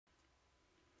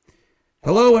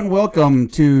Hello and welcome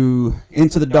to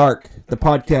Into the Dark, the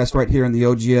podcast right here in the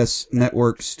OGS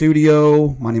Network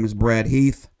studio. My name is Brad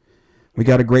Heath. We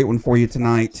got a great one for you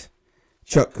tonight.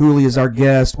 Chuck Cooley is our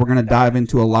guest. We're going to dive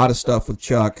into a lot of stuff with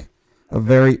Chuck. A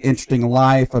very interesting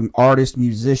life, an artist,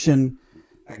 musician,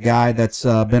 a guy that's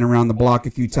been around the block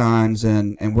a few times,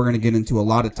 and we're going to get into a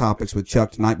lot of topics with Chuck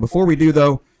tonight. Before we do,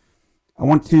 though, I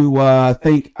want to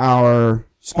thank our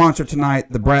sponsor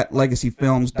tonight, the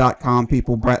BratLegacyFilms.com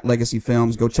people. Brat Legacy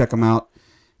Films, go check them out.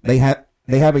 They have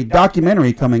a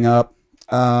documentary coming up,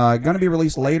 going to be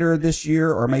released later this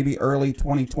year or maybe early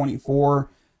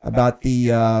 2024 about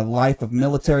the life of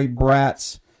military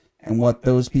brats and what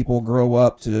those people grow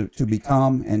up to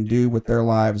become and do with their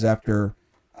lives after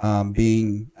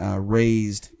being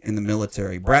raised in the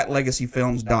military.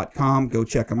 BratLegacyFilms.com, go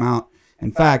check them out.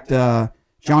 In fact,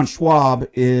 John Schwab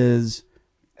is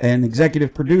an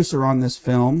executive producer on this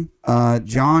film.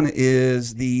 John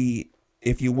is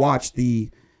if you watch the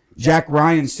Jack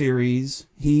Ryan series,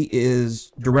 he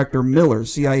is Director Miller,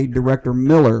 CIA Director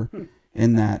Miller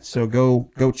in that. So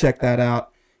go check that out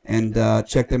and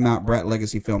check them out,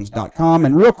 BratLegacyFilms.com.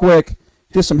 And real quick,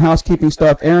 just some housekeeping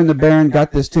stuff. Aaron the Baron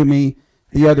got this to me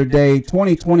the other day.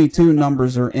 2022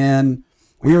 numbers are in.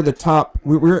 We're in the top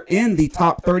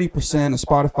 30% of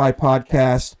Spotify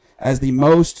podcasts as the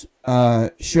most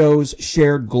shows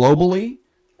shared globally.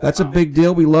 That's a big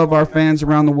deal. We love our fans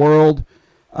around the world.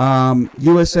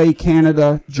 USA,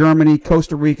 Canada, Germany,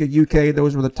 Costa Rica, UK.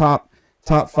 Those were the top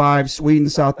five. Sweden,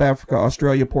 South Africa,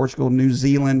 Australia, Portugal, New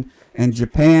Zealand, and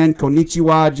Japan.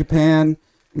 Konnichiwa, Japan.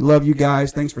 We love you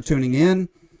guys. Thanks for tuning in.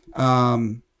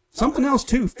 Something else,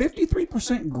 too.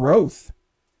 53% growth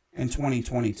in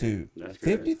 2022. That's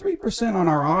great. 53% on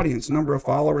our audience, number of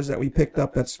followers that we picked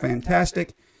up. That's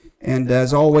fantastic. And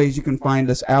as always, you can find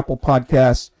us Apple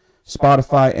Podcasts,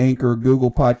 Spotify, Anchor, Google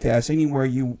Podcasts, anywhere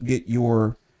you get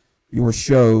your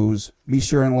shows. Be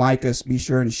sure and like us. Be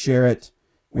sure and share it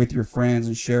with your friends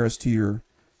and share us to your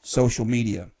social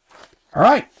media. All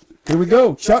right, here we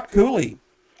go. Chuck Cooley,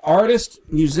 artist,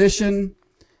 musician,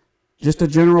 just a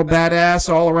general badass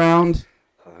all around.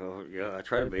 Yeah, I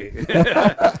try to be.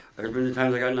 There's been the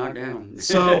times I got knocked down.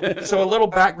 So a little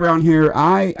background here.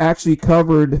 I actually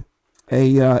covered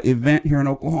a event here in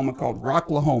Oklahoma called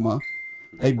Rocklahoma.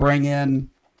 They bring in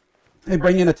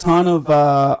a ton of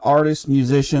artists,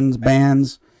 musicians,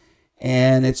 bands,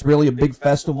 and it's really a big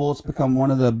festival. It's become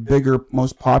one of the bigger,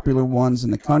 most popular ones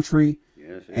in the country.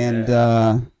 Yes,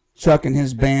 and Chuck and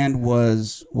his band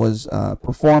was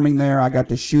performing there. I got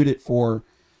to shoot it for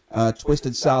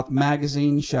Twisted South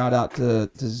magazine. Shout out to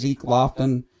Zeke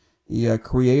Lofton, the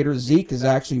creator. Zeke is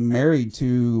actually married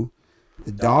to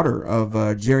the daughter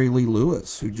of Jerry Lee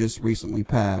Lewis, who just recently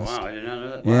passed. Wow, I did not know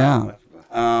that. Yeah.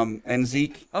 Wow. And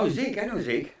Zeke. Oh, Zeke, I know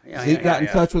Zeke. Yeah, Zeke got in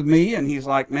touch with me, and he's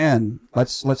like, "Man,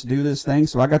 let's do this thing."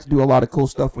 So I got to do a lot of cool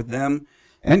stuff with them,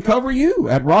 and cover you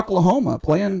at Rocklahoma,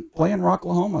 playing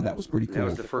Rocklahoma. That was pretty cool. That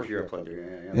was the first year I played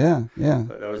there. Yeah.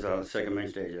 But that was the second main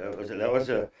stage.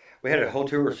 We had a whole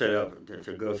tour set up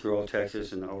to go through all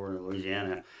Texas and over to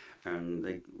Louisiana, and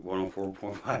they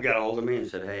 104.5 got a hold of me and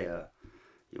said, "Hey,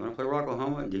 you want to play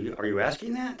Rocklahoma? Are you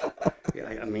asking that?" Yeah,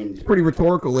 I mean, it's pretty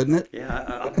rhetorical, isn't it?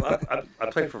 Yeah, I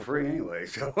play for free anyway.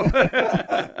 So,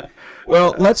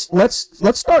 well, let's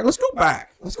start. Let's go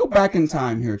back. Let's go back in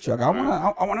time here, Chuck. I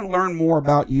want to learn more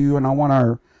about you, and I want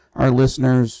our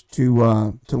listeners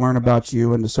to learn about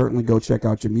you and to certainly go check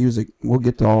out your music. We'll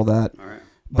get to all that. All right.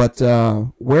 But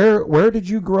where did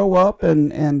you grow up,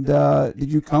 and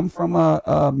did you come from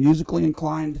a musically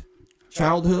inclined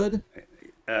childhood?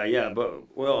 Yeah,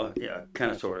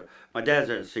 kind of, sort of. My dad's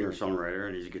a singer-songwriter,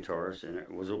 and he's a guitarist, and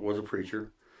was a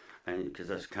preacher, and because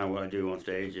that's kind of what I do on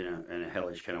stage in a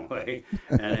hellish kind of way.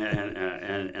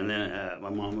 And then my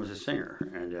mom was a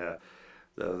singer, and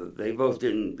they both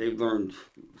didn't. They learned.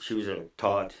 She was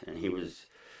taught, and he was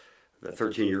the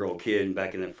 13-year-old kid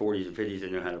back in the 40s and 50s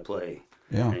that knew how to play.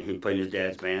 Yeah. And he played in his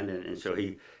dad's band, and so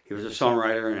he was a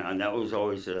songwriter, and that was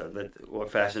always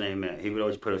what fascinated me. He would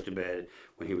always put us to bed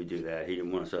when he would do that. He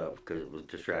didn't want us up because it was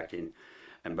distracting.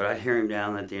 But I'd hear him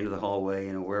down at the end of the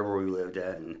hallway, wherever we lived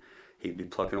at, and he'd be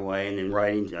plucking away and then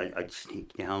writing. I'd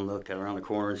sneak down, look around the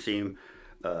corner, and see him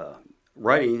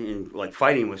writing and like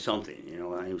fighting with something.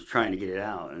 And he was trying to get it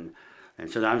out, and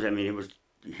sometimes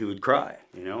he would cry,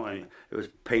 and it was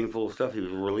painful stuff he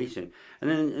was releasing. And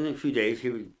then in a few days, he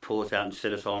would pull us out and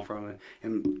set a song from it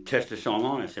and test the song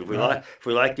on us. If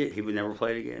we liked it, he would never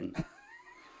play it again.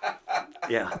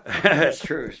 Yeah, that's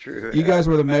true. It's true. You guys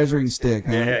were the measuring stick,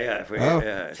 huh?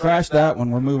 Yeah. Trash that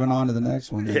one. We're moving on to the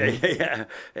next one. Yeah.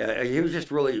 He was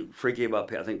just really freaky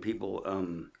about. I think people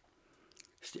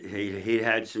he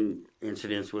had some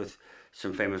incidents with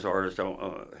some famous artists.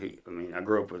 I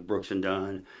grew up with Brooks and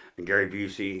Dunn and Gary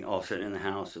Busey all sitting in the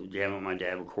house jamming with my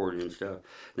dad, recording and stuff.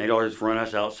 And they'd always run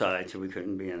us outside so we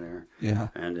couldn't be in there. Yeah.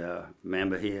 And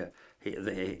but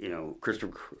Chris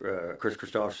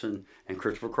Christopherson and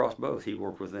Christopher Cross both. He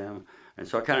worked with them, and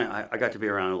so I got to be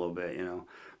around a little bit,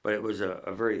 But it was a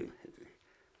very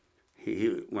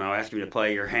when I asked him to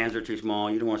play, your hands are too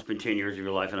small. You don't want to spend 10 years of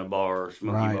your life in a bar or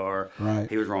smoky bar. Right.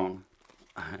 He was wrong.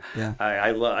 Yeah. I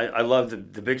love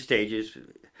the big stages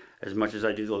as much as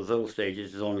I do those little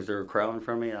stages. As long as there's a crowd in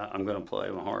front of me, I'm going to play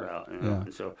my heart out. Yeah.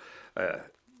 And so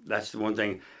that's the one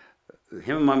thing.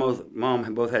 Him and my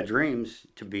mom both had dreams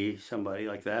to be somebody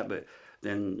like that, but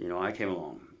then I came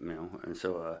along, and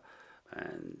so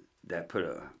and that put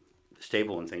a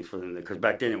staple in things for them, because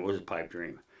back then it was a pipe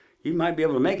dream. You might be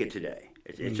able to make it today.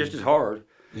 It's just as hard.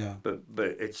 Yeah. But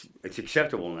it's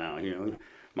acceptable now.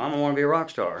 Mama want to be a rock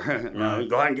star. Right.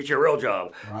 Go out and get you a real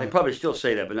job. Right. They probably still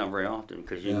say that, but not very often,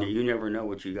 because you never know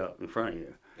what you got in front of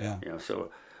you. Yeah.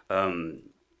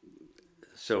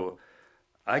 So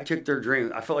I took their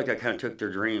dream. I felt like I kind of took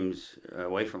their dreams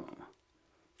away from them,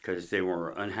 because they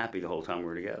were unhappy the whole time we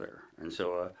were together. And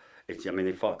so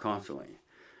they fought constantly,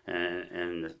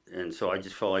 and so I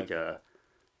just felt like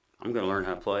I'm going to learn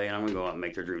how to play, and I'm going to go out and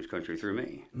make their dreams come true through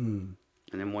me. Mm.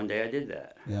 And then one day I did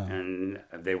that. Yeah. And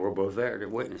they were both there to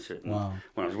witness it. Wow.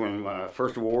 When I was winning my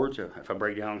first awards, if I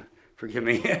break down, forgive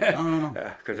me. No.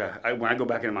 Because when I go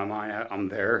back into my mind, I'm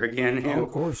there again. Oh,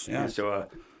 of course, yeah.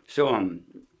 And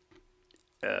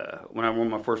when I won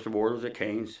my first award, it was at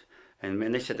Cain's. And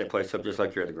man, they set that place up just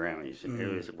like you're at the Grammys. Mm-hmm.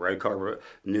 It was red carpet,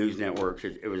 news networks.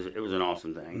 It was an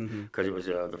awesome thing, because it was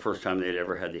the first time they'd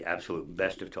ever had the absolute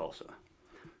best of Tulsa,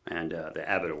 and the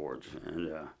Abbott Awards,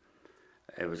 and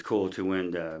it was cool to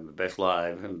win best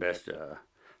live and best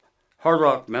hard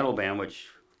rock metal band, which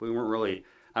we weren't really.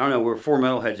 I don't know. We were four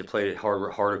metalheads that played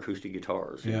hard acoustic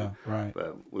guitars. Right.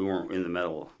 But we weren't in the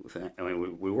metal thing. I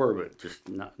mean, we were, but just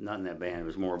not in that band. It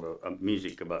was more about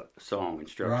music, about song and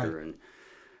structure, and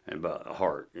about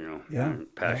heart,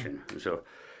 and passion. And so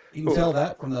you can tell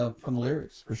that from the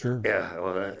lyrics for sure. Yeah.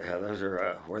 Well, those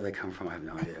are where they come from. I have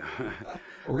no idea.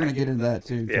 We're gonna get into that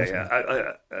too.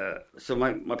 Yeah. So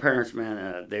my parents,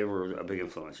 man, they were a big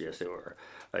influence. Yes, they were.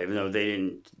 Even though they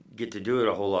didn't get to do it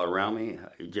a whole lot around me,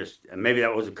 and maybe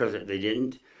that was because they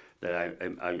didn't, that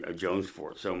I jonesed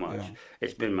for it so much. Yeah.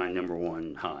 It's been my number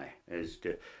one high, is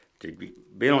to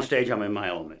be on stage. I'm in my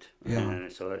element,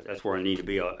 and so that's where I need to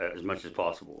be as much as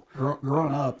possible.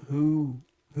 Growing up, who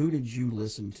did you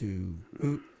listen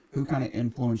to? Who kind of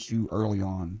influenced you early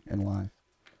on in life?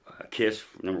 Kiss,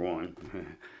 number one.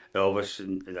 Elvis,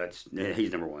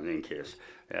 he's number one. Then Kiss,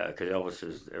 because Elvis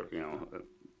is,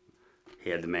 he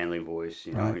had the manly voice.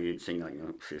 Right. He didn't sing like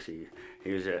sissy.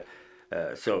 He was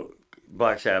so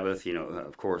Black Sabbath.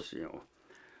 Of course,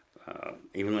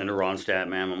 even Linda Ronstadt.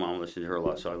 Man, my mom listened to her a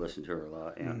lot, so I listened to her a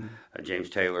lot. James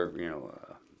Taylor.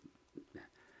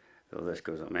 The list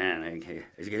goes on. Man,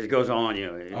 it goes on.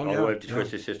 All the way up to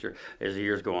Twisted Sister as the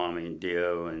years go on. I mean,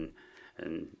 Dio and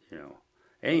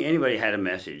anybody had a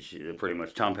message. Pretty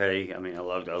much. Tom Petty. I mean, I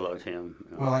loved him.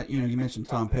 Well, you mentioned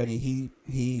Tom Petty.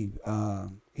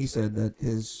 He said that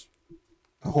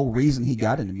the whole reason he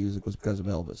got into music was because of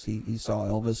Elvis. He saw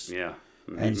Elvis. Yeah.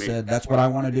 And said, that's what I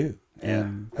want to do.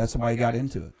 And that's why he got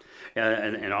into it. Yeah,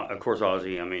 and of course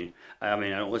Ozzy. I mean, I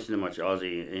don't listen to much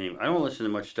Ozzy. I don't listen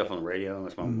to much stuff on the radio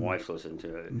unless my wife's listening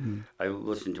to it. Mm-hmm. I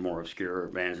listen to more obscure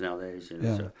bands nowadays.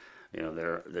 So,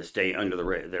 they stay under the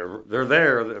radar. They're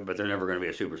there, but they're never going to be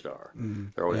a superstar. Mm-hmm.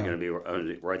 They're always going to be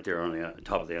right there on the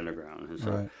top of the underground. And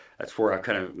so that's where I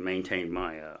kind of maintained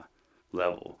my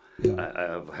level. Yeah.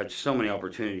 I've had so many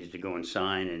opportunities to go and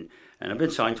sign, and I've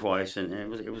been signed twice, and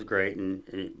it was great, and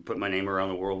it put my name around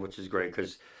the world, which is great,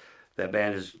 because that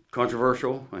band is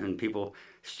controversial, and people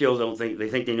still don't think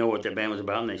they know what that band was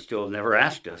about, and they still never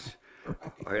asked us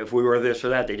or if we were this or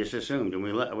that. They just assumed, and we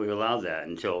allowed that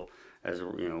until, as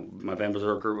my band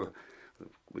Berserker,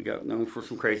 we got known for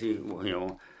some crazy,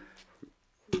 from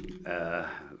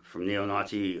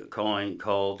neo-Nazi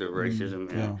call to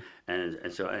racism,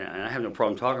 and so I have no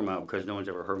problem talking about it, because no one's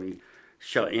ever heard me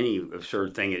shout any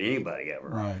absurd thing at anybody ever.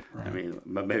 Right. I mean,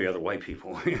 but maybe other white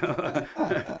people. But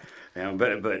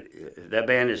that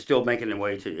band is still making their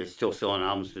way to. It's still selling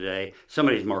albums today.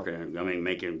 Somebody's marketing. I mean,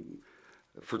 making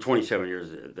for 27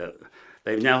 years that.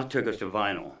 They've now took us to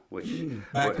vinyl, which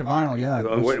back to vinyl, yeah.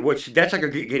 Which that's like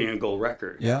getting a gold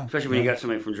record, yeah. Especially when you got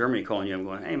somebody from Germany calling you and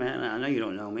going, "Hey man, I know you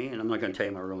don't know me, and I'm not going to tell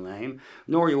you my real name,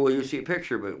 nor will you see a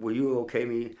picture, but will you okay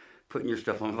me putting your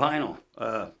stuff on vinyl?"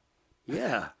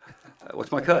 Yeah.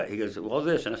 What's my cut? He goes, well,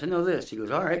 this. And I said, no, this. He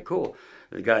goes, all right, cool.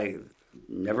 The guy,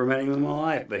 never met him in my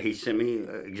life, but he sent me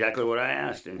exactly what I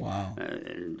asked. And, Wow.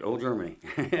 In old Germany.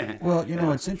 Well,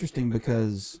 it's interesting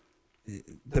because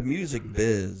the music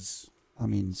biz, I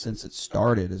mean, since it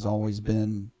started, has always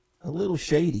been a little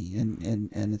shady.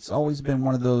 And it's always been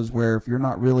one of those where if you're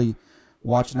not really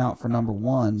watching out for number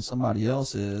one, somebody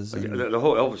else is. And, the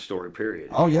whole Elvis story, period.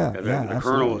 Oh, yeah. The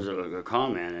Colonel was a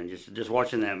con man, and just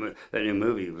watching that new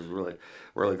movie was really,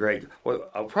 really great. Well,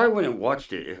 I probably wouldn't have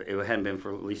watched it if it hadn't been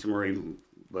for Lisa Marie,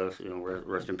 rest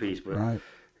in peace. But right.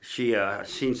 She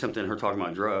seen something, her talking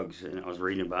about drugs, and I was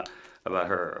reading about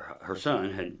her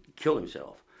son had killed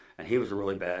himself. And he was a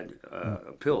really bad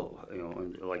pill,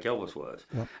 like Elvis was.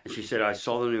 Yep. And she said, I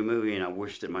saw the new movie, and I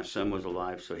wish that my son was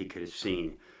alive so he could have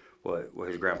seen what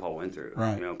his grandpa went through.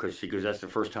 Right. Because she goes, that's the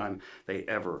first time they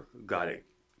ever got it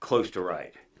close to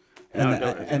right.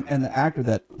 And the actor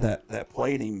that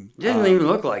played him didn't even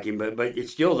look like him, but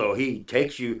it's still, though, he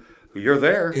takes you, you're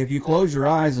there. If you close your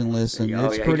eyes and listen,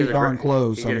 it's pretty darn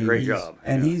close. He did a great job.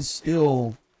 And he's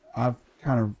still, I've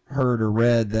kind of heard or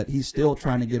read that he's still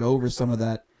trying to get over some of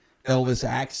that Elvis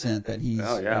accent that he's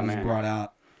brought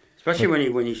out. Especially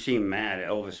when you see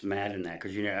Elvis mad in that,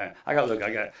 because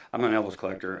I'm an Elvis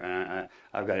collector, and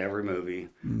I've got every movie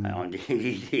on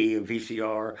DVD,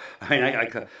 VCR. I mean,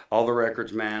 I all the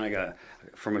records, man. I got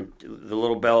from the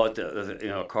little bell at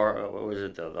the car. What was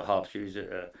it? The hop shoes.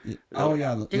 Yeah.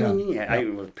 I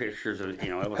even with pictures of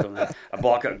Elvis on that. A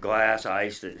block of glass,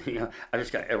 ice. That I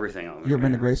just got everything on. You ever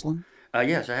been to Graceland?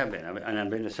 Yes, I have been. I've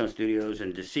been to Sun Studios,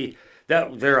 and to see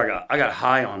that there, I got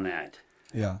high on that.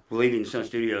 Yeah, leaving Sun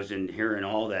Studios and hearing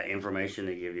all that information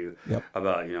they give you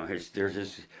about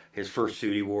his first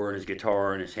suit he wore and his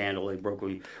guitar and his handle they broke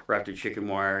wrapped in chicken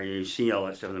wire, and you see all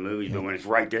that stuff in the movies, but when it's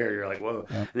right there you're like, whoa.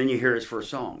 And then you hear his first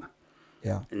song,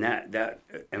 and that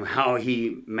and how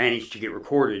he managed to get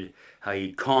recorded, how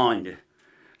he conned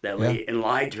that lady and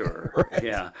lied to her,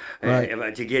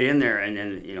 to get in there, and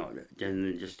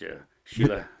then just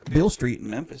Sheila. Bill Street in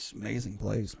Memphis, amazing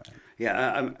place, man.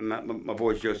 Yeah, my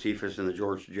boys Josephus and the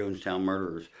George Jonestown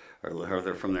Murderers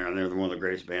they're from there, and they're one of the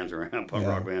greatest bands around, punk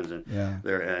rock bands,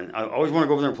 and I always want to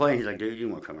go over there and play. And he's like, dude, you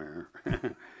want to come here?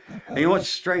 And you know what's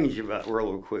strange about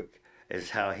real quick is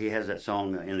how he has that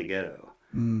song In the Ghetto,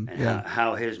 and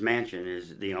how his mansion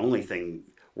is the only thing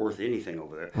worth anything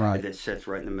over there that sits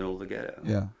right in the middle of the ghetto.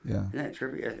 Yeah. Isn't that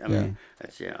trippy? I mean,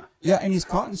 that's Yeah, and he's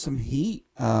caught in some heat.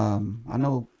 I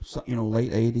know,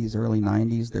 late '80s, early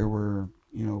 '90s, there were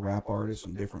rap artists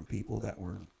and different people that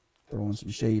were throwing some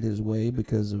shade his way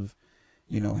because of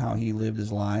how he lived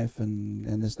his life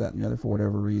and this, that, and the other for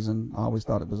whatever reason. I always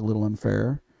thought it was a little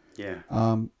unfair. Yeah.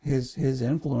 His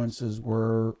influences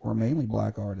were mainly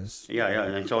black artists. Yeah,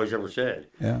 and that's all he's ever said.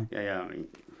 Yeah. I mean,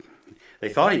 they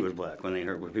thought he was black when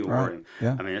people heard him.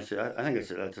 Yeah. I mean, I think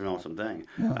that's an awesome thing.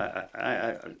 Yeah.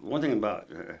 I one thing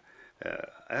about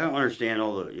I don't understand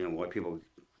all the why people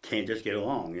can't just get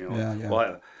along.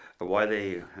 Why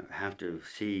they have to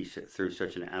see through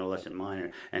such an adolescent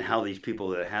mind, and how these people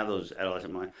that have those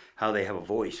adolescent minds, how they have a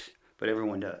voice, but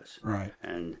everyone does. Right.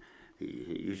 And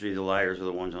usually the liars are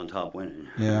the ones on top winning.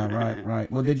 Yeah,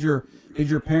 right. Well, did your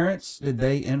parents, did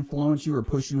they influence you or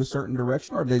push you a certain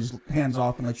direction, or did they just hands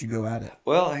off and let you go at it?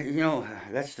 Well,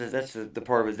 that's the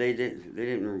part of it. They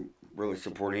didn't really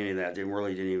support any of that. They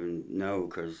really didn't even know,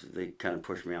 because they kind of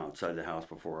pushed me outside the house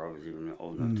before I was even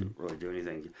old enough to really do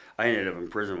anything. I ended up in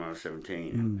prison when I was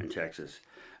 17 in Texas,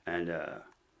 and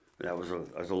that was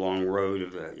a long road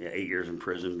of 8 years in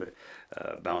prison, but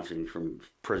bouncing from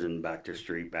prison back to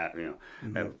street back.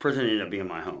 Prison ended up being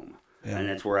my home. Yeah. And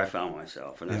that's where I found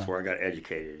myself, and that's where I got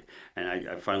educated. And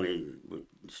I finally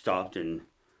stopped and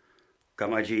got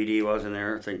my GED while I was in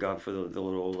there. Thank God for the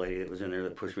little old lady that was in there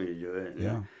that pushed me to do it.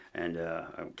 And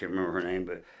I can't remember her name,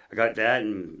 but I got that,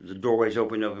 and the doorways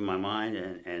opened up in my mind,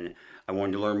 and I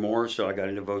wanted to learn more, so I got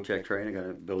into Votech trade. I got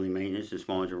a building maintenance and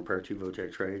small engine repair, 2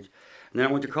 Votech trades. And then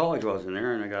I went to college while I was in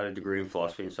there, and I got a degree in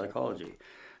philosophy and psychology.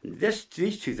 These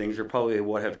 2 things are probably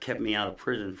what have kept me out of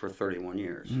prison for 31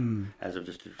 years, as of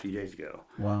just a few days ago.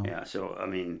 Wow. Yeah, so, I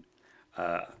mean,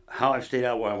 how I've stayed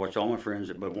out, while I watched all my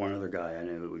friends, but one other guy I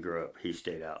knew that we grew up, he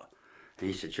stayed out. And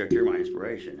he said, Chuck, you're my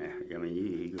inspiration. I mean,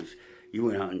 he goes, you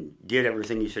went out and did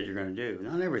everything you said you're going to do.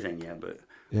 Not everything yet, but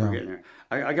we're getting there.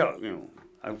 I got,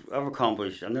 I've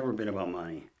accomplished, I've never been about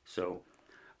money. So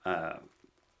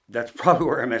that's probably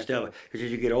where I messed up. Because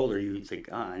as you get older, you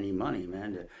think, I need money,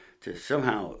 man, to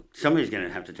somehow, somebody's going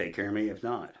to have to take care of me if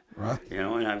not. Right.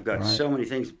 And I've got so many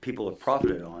things people have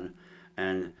profited on.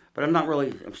 But I'm not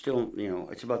really. I'm still,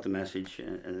 it's about the message,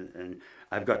 and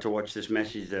I've got to watch this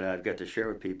message that I've got to share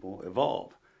with people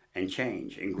evolve and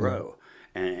change and grow,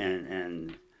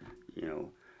 and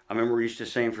I remember we used to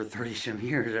saying for 30 some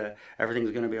years,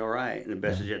 everything's going to be all right, and the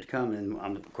best is yet to come. And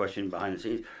I'm questioning behind the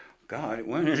scenes, God,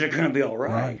 when is it going to be all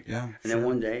right? Right. Yeah. And then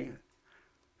one day,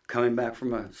 coming back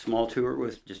from a small tour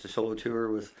with just a solo tour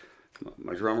with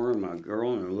my drummer and my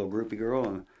girl and a little groupie girl,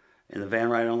 and in the van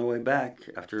ride on the way back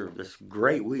after this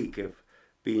great week of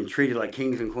being treated like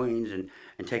kings and queens and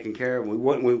taken care of. We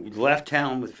left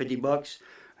town with $50,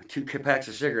 2 packs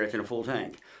of cigarettes and a full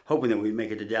tank, hoping that we'd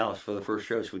make it to Dallas for the first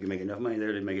show so we could make enough money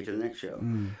there to make it to the next show.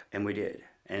 And we did.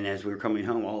 And as we were coming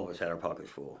home, all of us had our pockets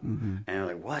full. And I'm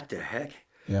like, what the heck?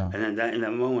 Yeah. And then in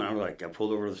that moment, I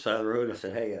pulled over to the side of the road and I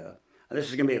said, hey, this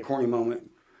is going to be a corny moment.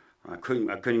 I couldn't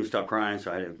even stop crying,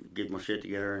 so I had to get my shit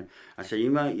together. And I said,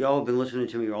 y'all have been listening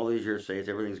to me all these years say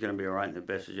everything's going to be all right and the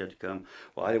best is yet to come.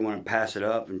 Well, I didn't want to pass it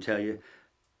up and tell you,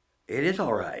 it is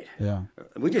all right. Yeah.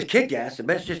 We just kicked ass. The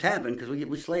best just happened because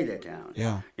we slayed that town.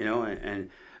 Yeah.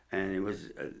 And it was,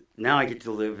 now I get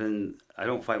to live in, I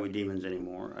don't fight with demons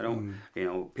anymore. I don't,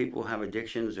 people have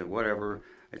addictions or whatever.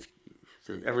 It's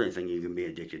everything you can be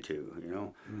addicted to,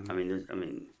 I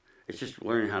mean, it's just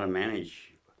learning how to manage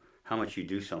how much you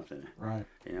do something, right?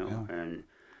 And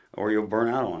or you'll burn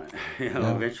out on it,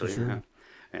 eventually, sure.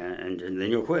 and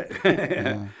then you'll quit.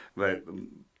 But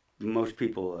most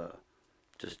people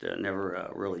just never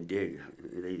really dig.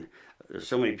 There's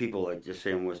so many people, like just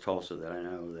say in West Tulsa, that I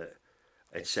know that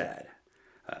it's sad.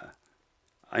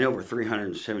 I know over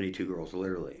 372 girls,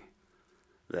 literally,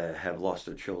 that have lost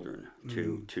their children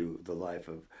to the life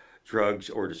of drugs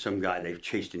or to some guy they've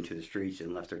chased into the streets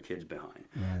and left their kids behind.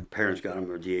 Right. Parents got them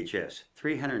or DHS.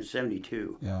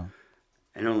 372. Yeah.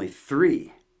 And only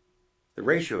 3, the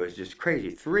ratio is just crazy.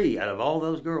 3 out of all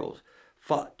those girls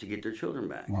fought to get their children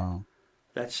back. Wow.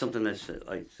 That's something that's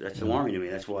alarming to me.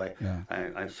 That's why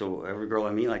so every girl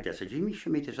I meet like that said, you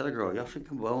should meet this other girl. Y'all should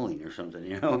go bowling or something,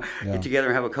 Get together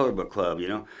and have a color book club,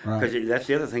 Because that's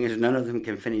the other thing is none of them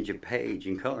can finish a page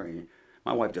in coloring.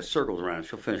 My wife does circles around.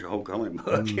 She'll finish a whole coloring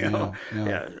book.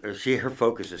 Her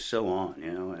focus is so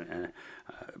on.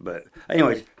 But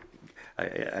anyways,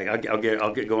 I'll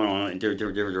get going on in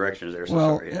different directions there. So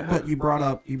well, sorry, but you brought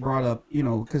up,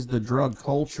 because the drug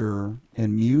culture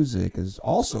in music has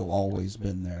also always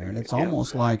been there, and it's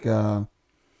almost like a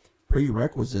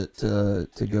prerequisite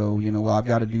to go. Well, I've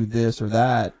got to do this or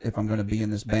that if I'm going to be in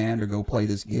this band or go play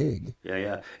this gig.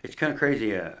 Yeah. It's kind of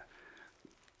crazy.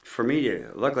 For me,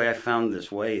 luckily, I found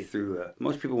this way through.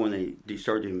 Most people, when they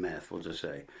start doing meth, we'll just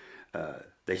say,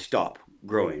 they stop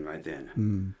growing right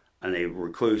then, and they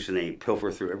recluse and they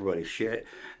pilfer through everybody's shit,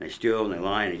 and they steal and they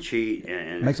lie and they cheat,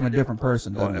 and makes them a different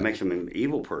person. Doesn't it makes them an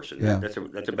evil person. Yeah. That's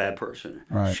a bad person.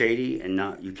 Right. Shady and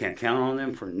not. You can't count on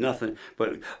them for nothing.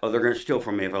 But they're going to steal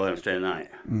from me if I let them stay at night.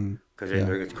 Because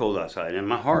it's cold outside. And in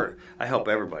my heart, I help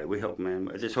everybody. We help, man.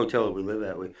 At this hotel that we live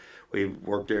at, we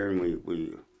work there and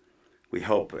we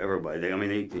help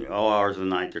everybody. All hours of the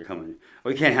night they're coming.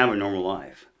 We can't have a normal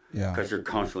life. Yeah. Because they're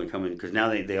constantly coming. Because now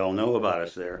they all know about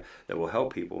us there that will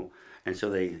help people. And so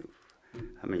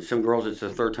some girls, it's the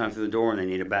 3rd time through the door and they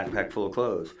need a backpack full of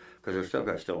clothes because their stuff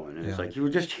got stolen. And it's like, you were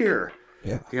just here.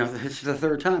 Yeah. It's the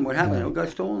 3rd time. What happened? It got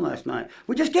stolen last night.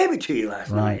 We just gave it to you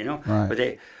last night, Right. But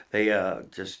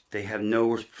they have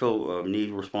no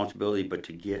need responsibility but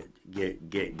to get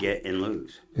and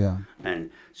lose. Yeah. And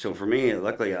so for me,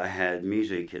 luckily, I had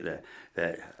music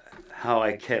that how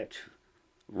I kept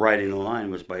right in the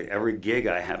line was by every gig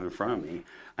I have in front of me.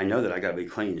 I know that I got to be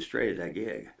clean and straight at that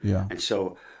gig. Yeah. And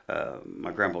so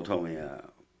my grandpa told me,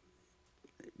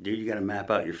 dude, you got to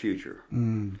map out your future.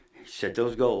 Set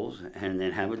those goals and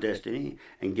then have a destiny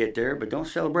and get there, but don't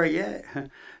celebrate yet.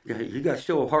 You got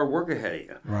still a hard work ahead of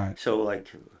you. Right. So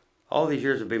all these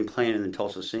years I've been playing in the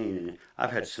Tulsa scene, and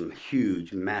I've had some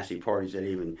huge, massive parties that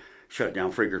even shut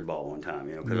down Freakers Ball one time,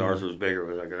 because ours was bigger. It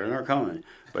was like, they're not coming,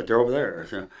 but they're over there.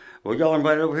 So, well, y'all are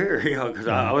invited over here, because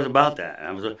I was about that.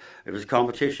 It was a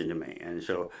competition to me, and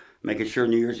so making sure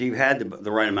New Year's Eve had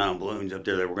the right amount of balloons up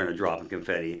there that we're going to drop in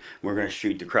confetti. We're going to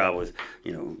shoot the crowd with,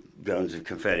 guns and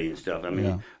confetti and stuff.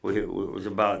 It was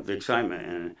about the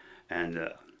excitement, and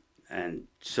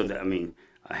so that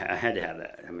I had to have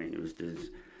that.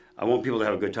 I want people to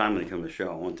have a good time when they come to the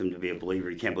show. I want them to be a believer.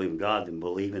 You can't believe in God, then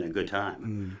believe in a good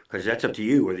time, because that's up to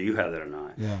you whether you have that or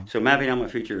not. Yeah. So mapping out my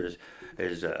future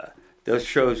is those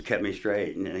shows kept me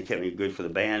straight and they kept me good for the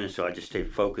band, and so I just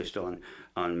stayed focused on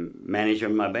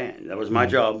managing my band. That was my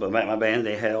job. But my band,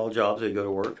 they had all jobs. They'd go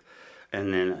to work,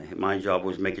 And then my job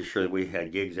was making sure that we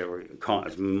had gigs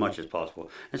as much as possible.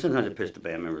 And sometimes it pissed the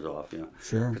band members off,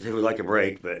 Sure. because they would like a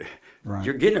break, but Right.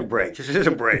 you're getting a break. This is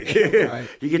a break. Right.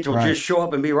 You get to Right. just show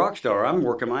up and be a rock star. I'm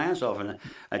working my ass off,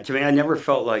 and to me, I never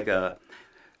felt like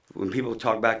when people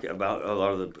talk back about a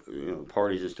lot of the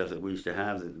parties and stuff that we used to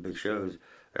have, the big shows.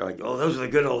 They're like, "Oh, those are the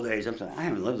good old days." I'm saying, I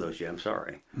haven't lived those yet. I'm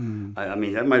sorry. I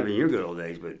mean, that might have been your good old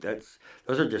days, but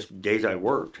those are just days I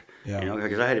worked. Yeah.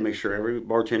 Because I had to make sure every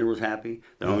bartender was happy,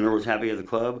 the owner was happy of the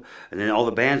club, and then all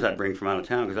the bands I bring from out of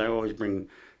town, because I always bring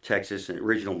Texas and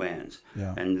regional bands.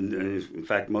 Yeah. And in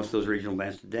fact, most of those regional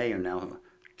bands today are now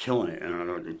killing it and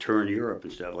are touring Europe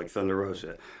and stuff, like Thunder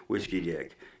Rosa, Whiskey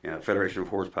Dick, Federation of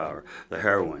Horsepower, The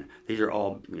Heroin. These are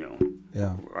all,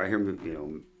 Yeah. I hear,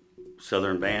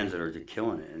 Southern bands that are just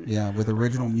killing it. Yeah, with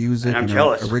original music And I'm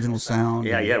jealous. original sound.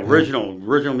 Yeah, original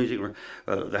music.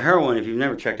 The Heroin, if you've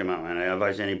never checked them out, man, I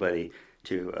advise anybody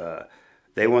to.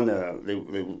 They won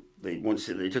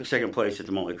they took second place at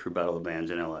the Motley Crue Battle of the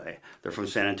Bands in L.A. They're from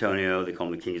San Antonio. They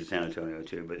call them the Kings of San Antonio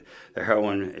too. But the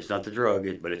Heroin is not the drug,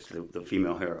 but it's the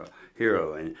female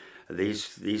hero. And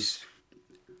these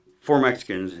four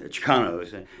Mexicans,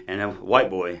 Chicanos, and a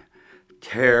white boy,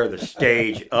 tear the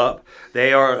stage up.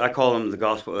 They are, I call them the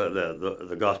gospel,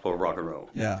 the gospel of rock and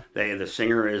roll. Yeah. The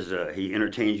singer is, he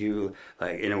entertains you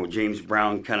like, James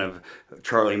Brown kind of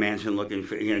Charlie Manson looking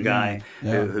guy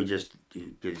Yeah. who just,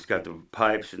 he's got the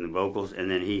pipes and the vocals, and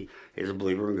then he is a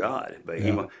believer in God. But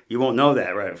you won't know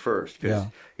that right at first, because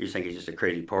you think he's just a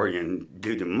crazy party and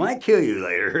dude that might kill you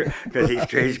later because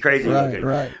he's crazy looking.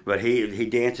 Right. But he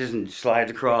dances and slides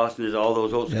across and does all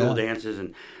those old school dances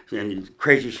and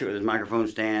crazy shit with his microphone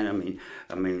stand.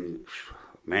 I mean,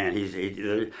 man,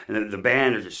 and the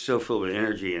band is just so full of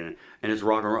energy and it's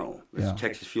rock and roll. It's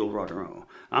Texas fueled rock and roll.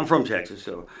 I'm from Texas,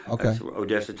 so that's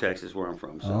Odessa, Texas, where I'm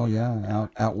from. So. Oh yeah,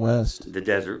 out west. The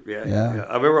desert, Yeah.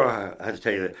 I remember I had to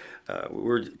tell you that we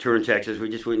were touring Texas. We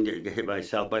just wouldn't get hit by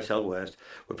Southwest.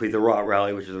 We played the ROT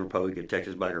Rally, which is the Republic of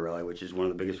Texas Biker Rally, which is one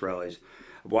of the biggest rallies.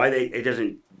 Why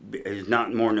it's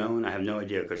not more known, I have no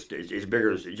idea, because it's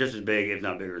bigger, just as big, if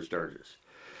not bigger, than Sturgis.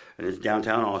 And it's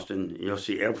downtown Austin. You'll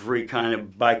see every kind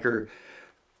of biker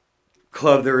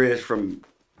club there is, from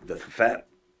the fat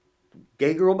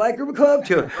gay girl biker club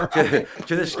to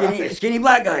the skinny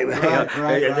black guy.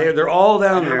 Right. They're all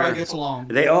down there. Everybody gets along.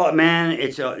 They all, man,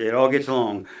 it all gets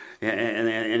along. And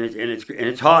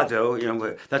it's hot though,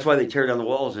 but that's why they tear down the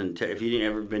walls. And if you didn't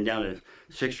ever been down to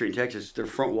 6th Street in Texas, their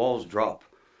front walls drop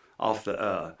off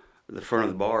the front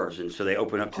of the bars, and so they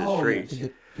open up to the streets.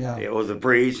 The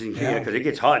breeze, and because it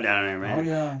gets hot down there, man. Oh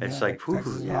yeah, it's like whew,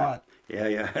 Texas is hot.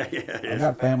 Yeah. I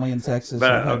got family in Texas.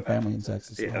 But I've had family in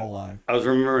Texas the whole life. I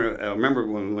remember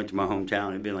when we went to my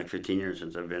hometown. It'd been like 15 years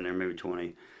since I've been there, maybe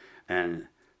 20, and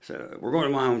so we're going to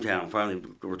my hometown. Finally,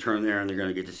 return there, and they're going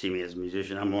to get to see me as a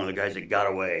musician. I'm one of the guys that got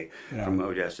away from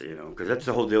Odessa, because that's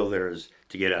the whole deal. There is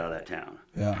to get out of that town.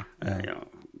 Yeah.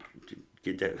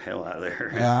 Get that hell out of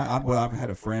there. Yeah, I've had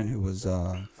a friend who was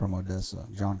from Odessa,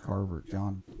 John Carver.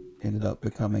 John ended up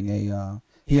becoming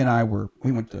he and I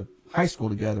we went to high school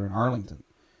together in Arlington,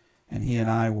 and he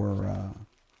and I were,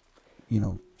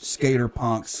 skater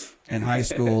punks in high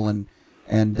school, and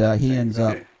he ends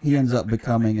up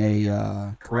becoming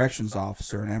a corrections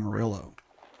officer in Amarillo.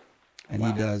 And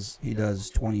he does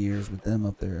 20 years with them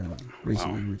up there, and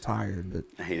recently retired. But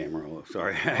I hate Amarillo.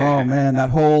 Sorry. Oh man,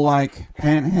 that whole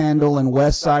Panhandle and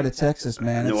west side of Texas,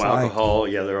 man. No it's alcohol.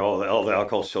 They're all the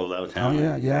alcohol's sold out of town.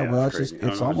 Oh yeah. Well,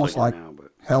 it's almost like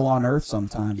hell on earth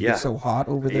sometimes. Yeah. It's so hot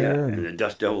over there. And the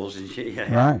dust devils and shit.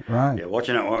 Yeah. Right. Yeah,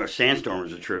 watching that sandstorm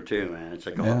is a trip too, man. It's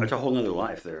like it's a whole nother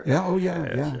life there. Yeah. Oh yeah.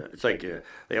 It's like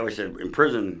they always said in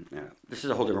prison. This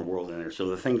is a whole different world in there. So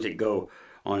the things that go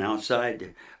on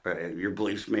outside, your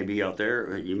beliefs may be out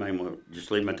there. You might want to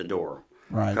just leave them at the door,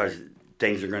 right? Because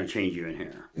things are going to change you in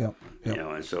here. Yep.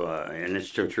 And so and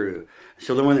it's so true.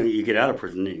 So then when you get out of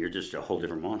prison, you're just a whole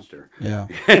different monster. Yeah.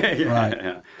 Right.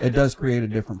 Yeah. It does create a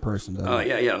different person, doesn't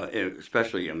it? Yeah.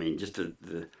 Especially, just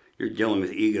you're dealing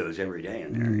with egos every day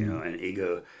in there, and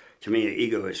ego. To me,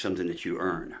 ego is something that you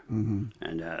earn,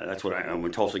 and that's what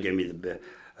when Tulsa gave me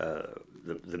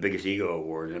the biggest ego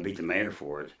award, and I beat the mayor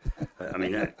for it.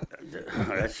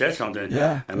 That says something.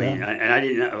 Yeah. I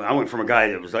didn't. I went from a guy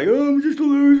that was like, "Oh, I'm just a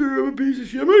loser. I'm a piece of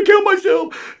shit. I'm gonna kill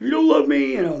myself if you don't love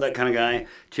me," that kind of guy.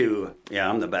 To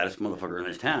I'm the baddest motherfucker in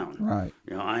this town. Right.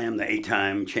 I am the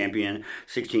 8-time champion,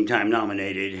 16-time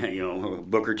nominated.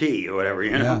 Booker T or whatever.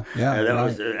 Yeah. That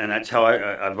was, and that's how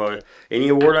I voted. Any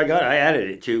award I got, I added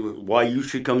it to why you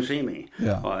should come see me.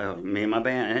 Yeah. Me and my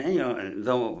band, and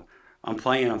though. I'm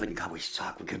playing. I'm thinking, God, we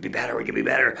suck. We could be better. We could be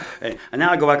better. And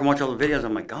now I go back and watch all the videos.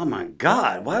 I'm like, oh my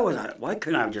God, why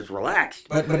couldn't I have just relaxed?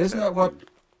 But isn't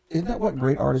that what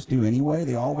great artists do anyway?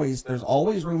 There's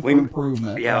always room for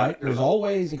improvement. Yeah, right? It could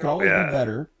always be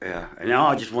better. Yeah, and now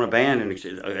I just want a band, and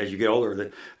as you get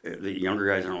older, the younger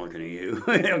guys aren't looking at you.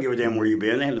 They don't give a damn where you've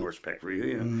been. They have no respect for you.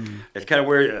 You know? It's kind of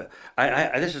where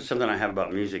this is something I have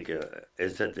about music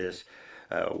is that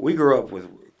we grew up with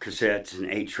cassettes and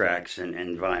 8-tracks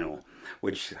and vinyl,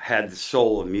 which had the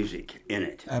soul of music in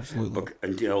it. Absolutely.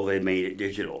 Until they made it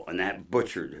digital, and that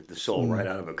butchered the soul right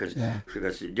out of it.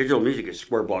 Because digital music is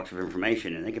square blocks of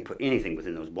information, and they can put anything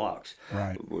within those blocks.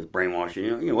 Right. With brainwashing,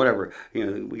 you know, whatever. You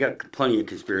know, we got plenty of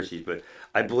conspiracies, but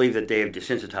I believe that they have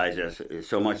desensitized us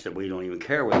so much that we don't even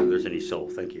care whether there's any soul.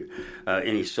 Thank you.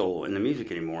 Any soul in the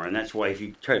music anymore, and that's why if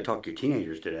you try to talk to your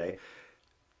teenagers today.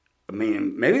 I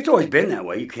mean, maybe it's always been that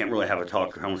way. You can't really have a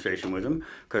conversation with them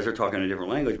because they're talking a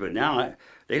different language. But now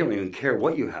they don't even care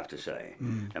what you have to say.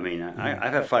 I mean,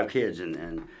 I've had 5 kids,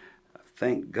 and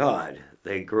thank God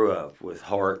they grew up with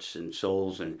hearts and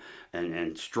souls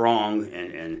and strong.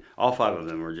 And all 5 of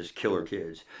them were just killer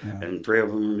kids. Yeah. And 3 of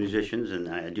them are musicians, and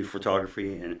I do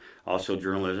photography and also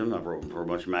journalism. I've written for a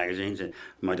bunch of magazines, and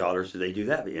my daughters, they do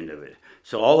that at the end of it.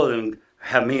 So all of them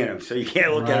have me in them, so you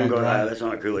can't look at them and go, "Ah, that's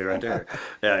not a coolie right there."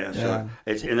 Yeah. So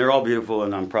and they're all beautiful,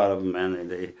 and I'm proud of them, man.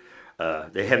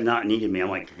 They have not needed me. I'm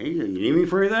like, "Hey, you need me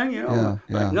for anything?" You know?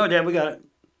 Yeah. Like, no, Dad, we got it.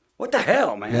 What the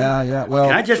hell, man? Yeah. Well,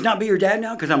 can I just not be your dad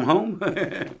now because I'm home?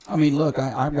 I mean, look,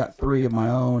 I've got 3 of my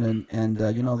own, and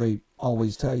you know, they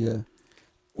always tell you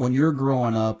when you're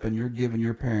growing up and you're giving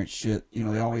your parents shit. You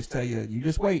know, they always tell you, you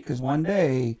just wait because one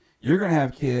day you're going to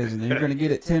have kids and you're going to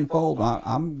get it tenfold.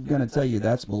 I'm going to tell you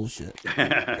that's bullshit.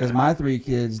 Because my 3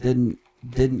 kids didn't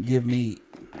give me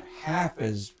half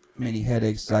as many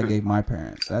headaches as I gave my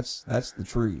parents. That's the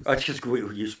truth. That's just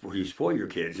you spoil your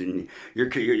kids, and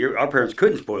our parents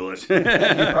couldn't spoil us. You're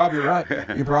probably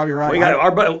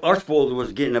right. Our spoiled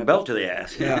was getting a belt to the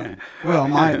ass. Yeah. Well,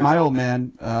 my old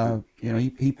man, you know,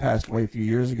 he passed away a few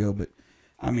years ago, but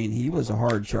I mean, he was a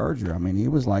hard charger. I mean, he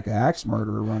was like an axe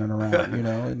murderer running around, you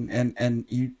know. And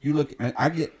you look, I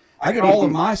get all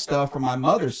of my stuff from my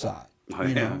mother's side.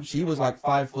 You know, she was like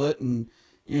 5 foot, and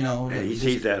you know, and he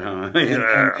sees that, huh?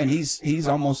 and he's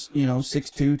almost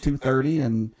 6'2", 230,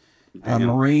 and a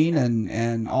Marine,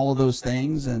 and all of those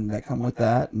things, and that come with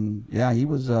that. And yeah, he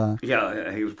was.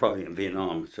 He was probably in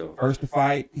Vietnam. So first to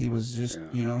fight, he was just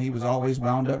he was always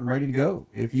wound up and ready to go.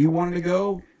 If you wanted to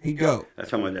go, he'd go.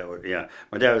 That's how my dad was. Yeah,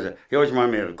 my dad was. He always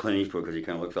reminded me of Clint Eastwood because he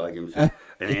kind of looks like him. So,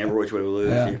 and every which way we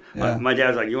lose. My dad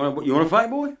was like, "You want to fight,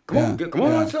 boy? Come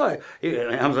on outside."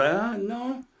 And I was like,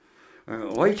 "No."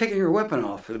 Why are you taking your weapon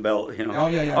off the belt? You know. Oh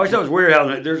yeah. I always thought it was weird how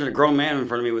there's a grown man in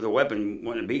front of me with a weapon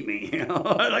wanting to beat me. You know,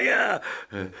 like yeah.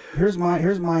 Here's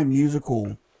my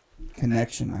musical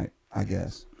connection. I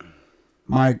guess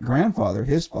my grandfather,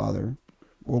 his father,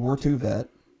 World War II vet,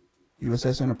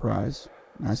 USS Enterprise,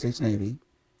 United States Navy,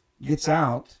 gets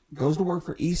out, goes to work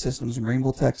for E-Systems in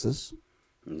Greenville, Texas,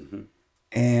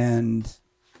 and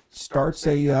starts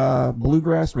a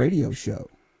bluegrass radio show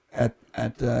at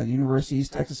University of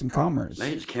East Texas in Commerce.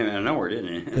 They just came out of nowhere,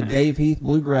 didn't it? The Dave Heath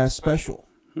Bluegrass Special.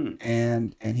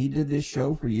 And he did this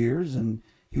show for years, and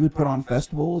he would put on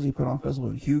festivals. He put on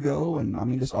festivals in Hugo, and I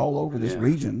mean just all over this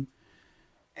region.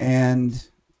 And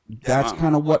that's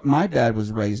kind of what my dad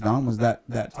was raised on, was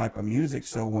that type of music.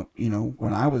 So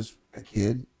when I was a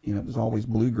kid, it was always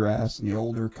bluegrass and the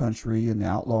older country and the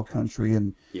outlaw country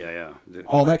and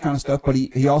all that kind of stuff. But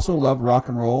he also loved rock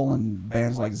and roll and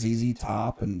bands like ZZ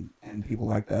Top and people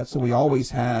like that. So we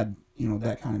always had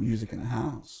that kind of music in the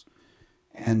house.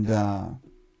 And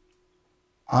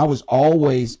I was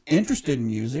always interested in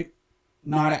music,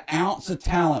 not an ounce of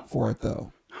talent for it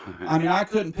though. I mean, I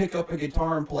couldn't pick up a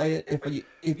guitar and play it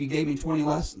if you gave me 20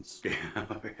 lessons.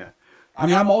 I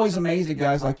mean, I'm always amazed at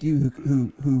guys like you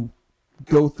who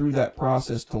go through that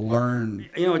process to learn.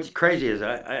 What's crazy is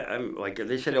I'm like,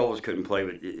 they said Elvis couldn't play,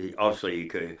 but obviously he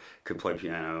could play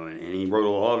piano, and he wrote a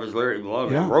lot of his lyrics. He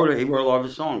wrote a lot of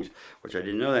his songs, which I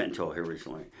didn't know that until here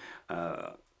recently.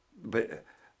 But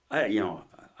I know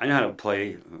how to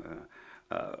play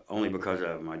only because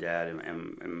of my dad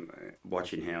and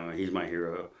watching him. He's my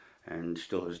hero, and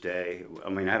still this day. I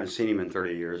mean, I haven't seen him in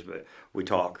 30 years, but we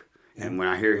talk. And when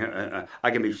I hear him,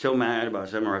 I can be so mad about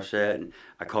something or upset, and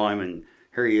I call him, and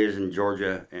here he is in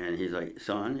Georgia, and he's like,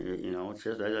 "Son, it's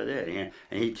just that,"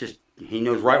 and he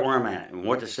knows right where I'm at and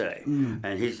what to say,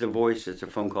 and he's the voice that's a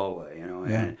phone call away,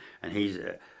 and he's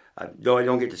though I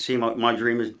don't get to see him. My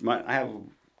dream is I have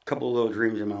a couple of little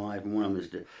dreams in my life, and one of them is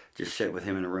to just sit with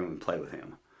him in a room and play with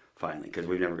him finally, because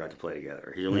we've never got to play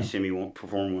together. He's only seen me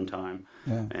perform one time,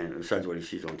 and besides what he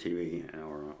sees on TV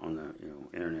or on the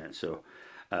internet. So,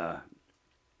 I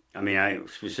mean, I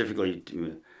specifically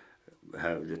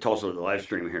have the Tulsa the live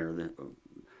stream here.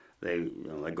 They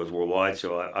that goes worldwide.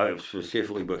 So I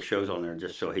specifically booked shows on there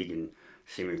just so he can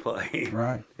see me play.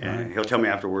 Right. And he'll tell me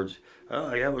afterwards,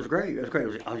 "Oh yeah, it was great. It was great."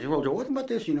 I was like, "What about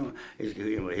this?" He'll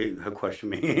question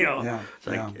me. It's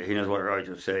like he knows what right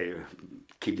to say.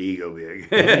 Keep the ego big.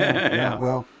 Yeah.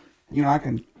 Well, I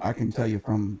can tell you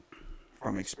from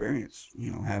experience,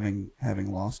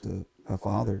 having lost a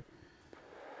father,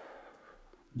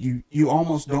 you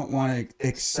almost don't want to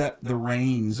accept the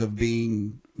reins of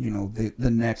being,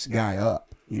 the next guy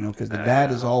up, because the dad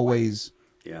is always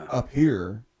up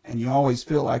here, and you always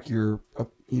feel like you're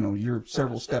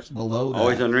several steps below that.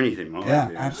 Always underneath him.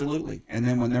 Absolutely. And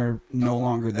then when they're no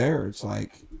longer there, it's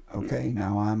like, okay,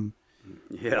 now I'm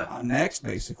next,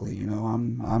 basically.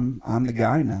 I'm the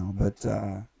guy now. But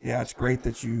it's great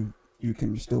that you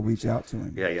can still reach out to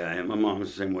him. Yeah. And my mom's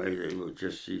the same way.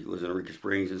 She lives in Eureka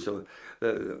Springs, and so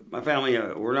my family,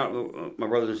 we're not, my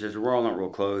brothers and sisters, we're all not real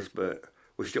close, but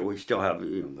we still have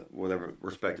whatever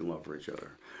respect and love for each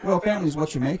other. Well, family's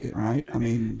what you make it, right? I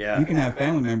mean, you can have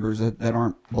family members that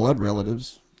aren't blood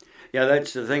relatives. Yeah,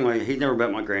 that's the thing. He's never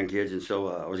met my grandkids, and so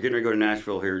I was getting ready to go to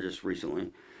Nashville here just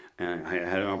recently, and I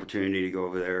had an opportunity to go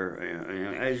over there.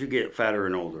 And as you get fatter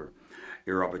and older,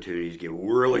 your opportunities get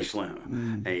really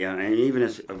slim. And even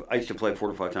as I used to play 4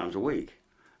 to 5 times a week,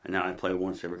 and now I play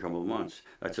once every couple of months.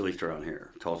 That's at least around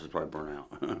here. Tulsa's probably burnt out.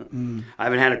 I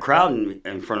haven't had a crowd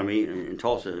in front of me in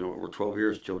Tulsa in over 12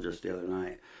 years till just the other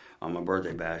night on my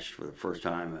birthday bash for the first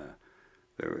time.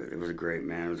 It was a great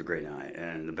night,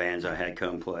 and the bands I had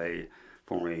come play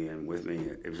for me and with me,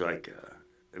 it was like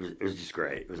it was just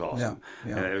great. It was awesome.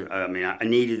 Yeah. I mean, I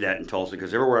needed that in Tulsa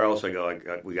because everywhere else I go,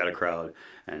 we got a crowd,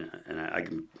 and I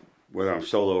can, whether I'm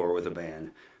solo or with a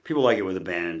band. People like it with a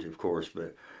band, of course,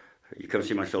 but you come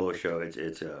see my solo show,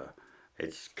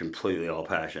 it's completely all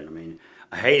passion. I mean,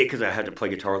 I hate it because I have to play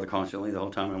guitar constantly the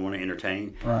whole time. I want to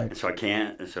entertain, and so I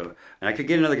can't. And I could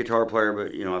get another guitar player,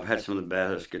 but I've had some of the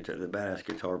badass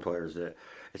guitar players that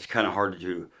it's kind of hard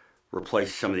to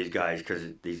replace some of these guys because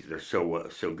they're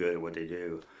so good at what they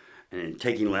do, and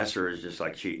taking lesser is just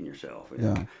like cheating yourself.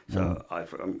 So I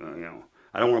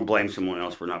don't want to blame someone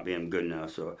else for not being good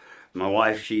enough. So my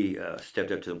wife, she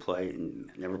stepped up to the plate and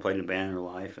never played in a band in her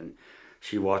life, and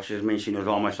she watches me. She knows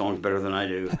all my songs better than I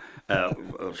do.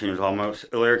 She knows all my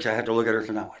lyrics. I have to look at her and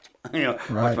say,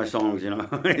 watch my songs.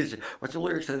 What's the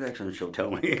lyrics to the next one? She'll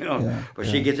tell me. But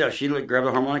she gets out. She grabbed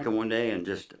a harmonica one day and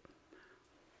just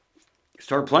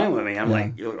started playing with me. I'm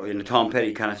like, in the Tom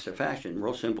Petty kind of fashion,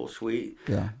 real simple, sweet.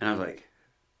 And I was like,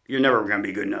 you're never going to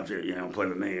be good enough to play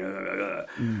with me.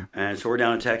 And so we're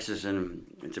down in Texas, and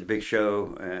it's a big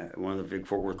show at one of the big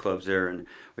Fort Worth clubs there, and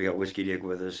we got Whiskey Dick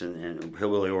with us and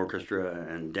Hillbilly Orchestra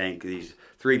and Dank. These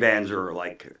 3 bands are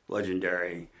like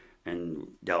legendary in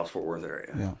Dallas-Fort Worth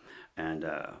area. And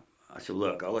I said,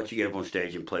 look, I'll let you get up on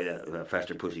stage and play that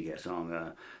Faster Pussycat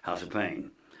song, House of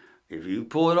Pain. If you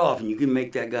pull it off and you can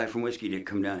make that guy from Whiskey Dick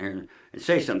come down here and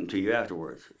say something to you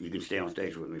afterwards, you can stay on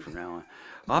stage with me from now on.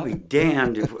 I'll be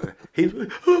damned if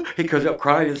he comes up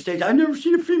crying to the stage. I've never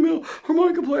seen a female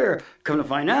harmonica player. Come to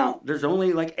find out, there's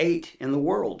only like 8 in the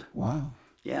world. Wow.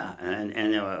 Yeah,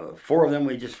 and 4 of them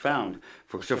we just found.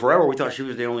 So forever we thought she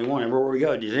was the only one. Everywhere we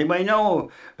go, does anybody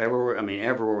know? Everywhere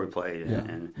we played,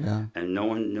 and no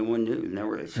one knew.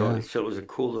 Never. So it was a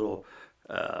cool little.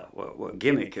 What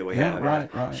gimmick that we have.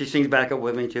 Right. She sings backup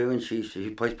with me too, and she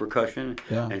plays percussion,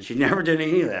 and she never did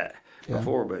any of that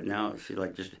before, but now she's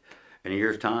like just in a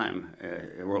year's time,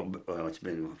 well, it's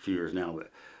been a few years now,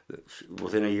 but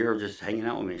within a year of just hanging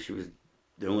out with me, she was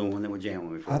the only one that would jam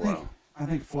with me for a while. I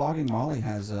think Flogging Molly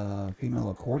has a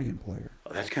female accordion player.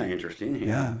 Oh, that's kind of interesting.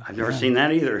 Yeah. I've never seen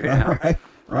that either. Yeah.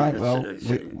 Right. Well,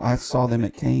 I saw them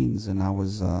at Cain's, and I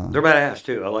was. They're badass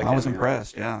too. I was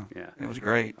impressed. Yeah. It was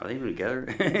great. Are they even together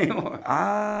anymore?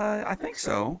 I think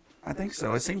so.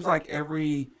 It seems like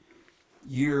every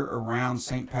year around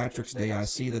St. Patrick's Day, I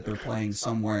see that they're playing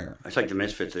somewhere. It's like the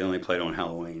Misfits. They only played on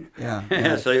Halloween. Yeah. And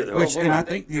I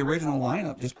think the original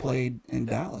lineup just played in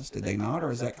Dallas. Did they not, or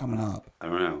is that coming up? I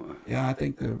don't know. Yeah, I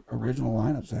think the original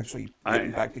lineup's actually getting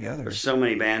back together. There's so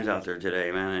many bands out there today,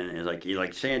 man, and it's like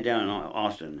you saying down in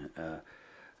Austin.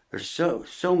 There's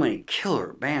so many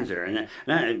killer bands there,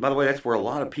 and by the way, that's where a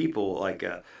lot of people like.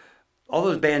 All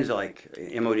those bands like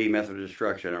MOD, Method of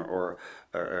Destruction, or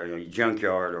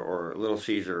Junkyard, or Little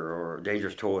Caesar, or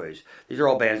Dangerous Toys. These are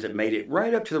all bands that made it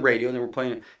right up to the radio, and they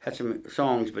were had some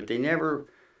songs, but they never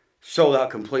sold out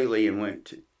completely and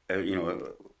went,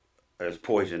 as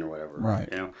Poison or whatever. Right.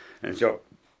 You know, and so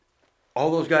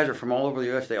all those guys are from all over the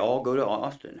U.S. They all go to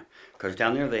Austin because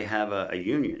down there they have a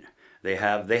union. They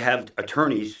have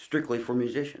attorneys strictly for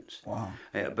musicians. Wow.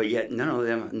 But yet none of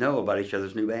them know about each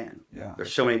other's new band. Yeah.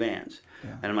 There's so many bands.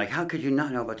 Yeah. And I'm like, how could you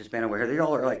not know about this band over here? They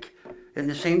all are like in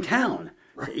the same town.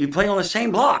 You play on the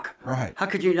same block. Right. How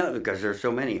could you know? Because there's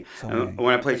so many. So many.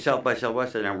 When I played South by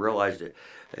Southwest, and I realized it.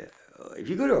 If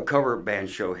you go to a cover band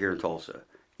show here in Tulsa,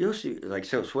 you'll see, like,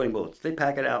 so Sweating Bullets, they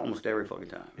pack it out almost every fucking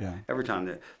time. Yeah. Every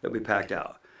time they'll be packed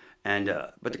out. And,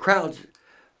 but the crowds,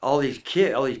 all these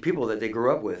people that they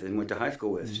grew up with and went to high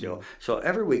school with still. So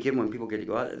every weekend when people get to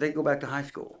go out, they go back to high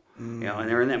school. You know, and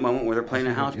they're in that moment where they're playing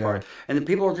a house party. And the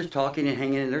people are just talking and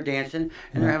hanging and they're dancing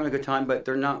and they're having a good time, but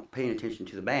they're not paying attention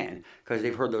to the band because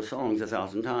they've heard those songs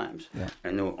 1,000 times. Yeah.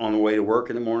 And on the way to work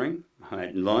in the morning,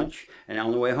 at lunch, and on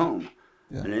the way home.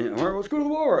 Yeah. And then, let's go to the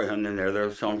bar. And then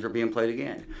those songs are being played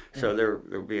again. So they're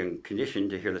being conditioned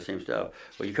to hear the same stuff.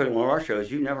 Well, you come to one of our shows,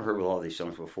 you've never heard of all these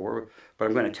songs before, but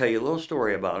I'm going to tell you a little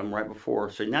story about them right before.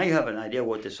 So now you have an idea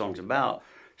what this song's about.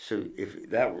 So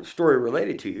if that story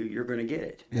related to you, you're going to get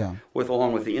it. Yeah.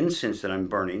 Along with the incense that I'm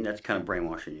burning, that's kind of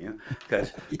brainwashing you,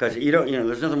 because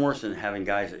there's nothing worse than having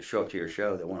guys that show up to your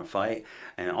show that want to fight,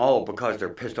 and all because they're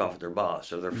pissed off at their boss,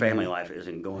 so their family life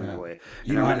isn't going their way.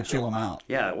 You know how to chill them out.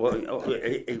 Yeah. Well,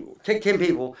 take 10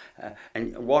 people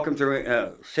and walk them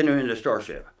through, send them into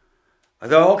Starship.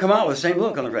 They'll all come out with the same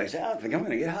look on their face. I think I'm going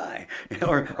to get high,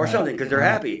 or something, because they're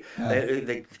happy.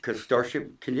 Because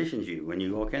Starship conditions you when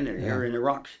you walk in there. You're in a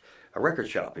record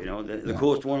shop. You know, the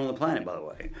coolest one on the planet, by the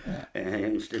way. Yeah.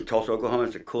 And it's in Tulsa, Oklahoma.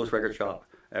 It's the coolest record shop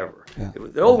ever. Yeah.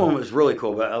 The old one was really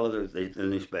cool, but I love the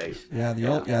new space. Yeah,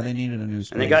 they needed a new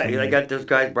space. And they got those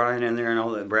guys Brian in there and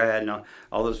all that Brad and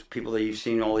all those people that you've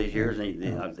seen all these years.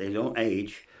 And they don't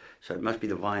age. So it must be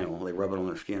the vinyl. They rub it on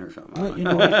their skin or something. Well, you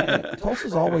know,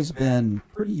 Tulsa's always been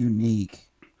pretty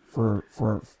unique for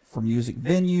music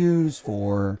venues.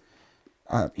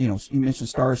 You mentioned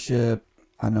Starship.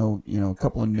 I know, a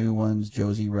couple of new ones,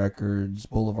 Josie Records,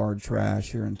 Boulevard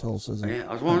Trash here in Tulsa. Yeah,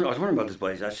 I was wondering about this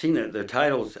place. I've seen the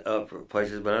titles of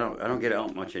places, but I don't get it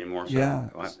out much anymore. So yeah.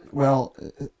 Well,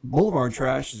 Boulevard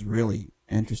Trash is really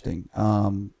interesting.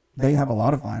 They have a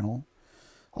lot of vinyl.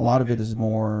 A lot of it is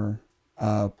more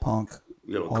punk,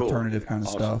 alternative kind of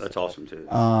stuff. That's awesome too.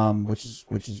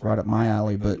 Which is right up my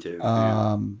alley. But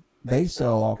they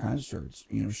sell all kinds of shirts.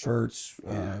 Shirts,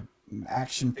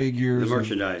 action figures. The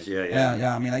merchandise,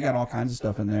 yeah. I mean, they got all kinds of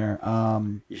stuff in there.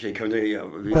 You should come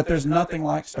to. But there's nothing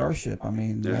like Starship. I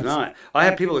mean, there's not. I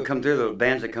have people that come through, the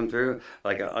bands that come through.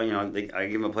 Like I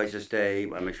give them a place to stay.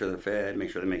 I make sure they're fed,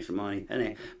 make sure they make some money, and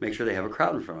they make sure they have a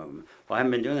crowd in front of them. Well, I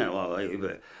haven't been doing that a lot lately,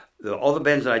 but all the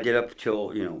bands that I did up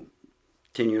till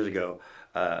 10 years ago,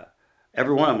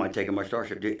 every one of them I'd taken my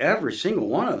Starship. Dude, every single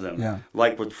one of them,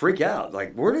 would freak out.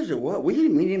 Like, where does it? What? We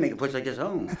need to make a place like this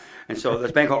home. And so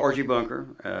this band called Archie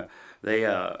Bunker, they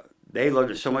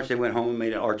loved it so much they went home and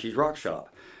made an Archie's Rock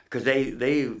Shop because they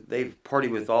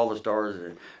partied with all the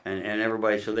stars and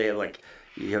everybody. So they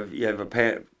have you have a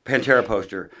Pantera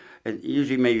poster. And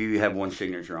usually, maybe you have one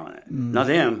signature on it. Not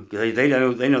them, because they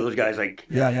know those guys. Like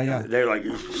they're like,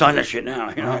 sign that shit now,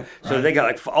 Right, so they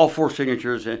got all 4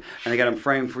 signatures, and they got them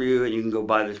framed for you, and you can go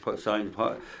buy this signed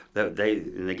that they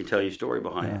can tell you a story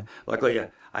behind it. Luckily,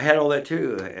 I had all that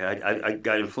too. I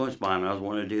got influenced by them. I was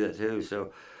wanting to do that too.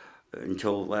 So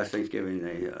until last Thanksgiving,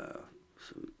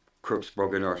 some crooks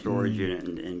broke into our storage unit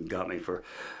and got me for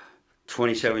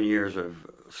 27 years of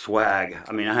swag.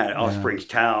 I mean, I had Offspring's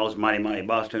towels, Mighty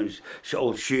Boston's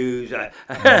old shoes. I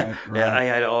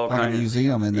had all kinds of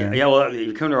museum in there. Yeah, well,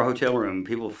 you come to our hotel room,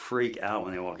 people freak out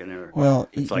when they walk in there. Well,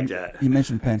 it's like that. You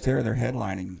mentioned Pantera; they're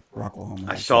headlining Rocklahoma.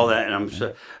 I saw that, and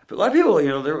a lot of people, I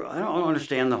don't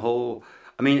understand the whole.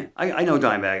 I mean, I know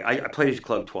Dimebag. I played his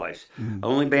club twice. The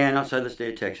only band outside the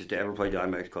state of Texas to ever play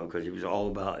Dimebag's club because he was all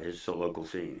about his local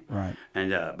scene. Right.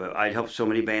 And but I'd helped so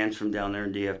many bands from down there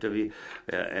in DFW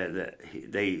that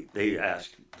they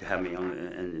asked to have me on,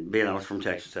 and being I was from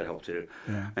Texas, that helped too.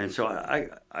 Yeah. And so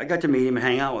I got to meet him and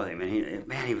hang out with him,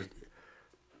 and he was.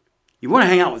 You want to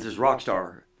hang out with this rock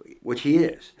star, which he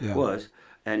was,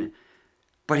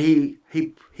 but he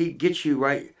gets you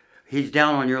right. He's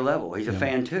down on your level. He's a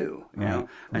fan too, you know.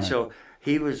 And so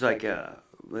he was like,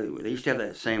 they used to have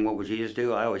that saying, "What would Jesus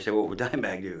do?" I always say, "What would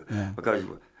Dimebag do?" Yeah. Because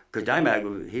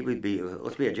Dimebag, he would be,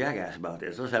 let's be a jackass about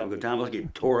this. Let's have a good time. Let's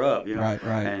get tore up, Right.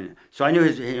 And so I knew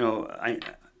his,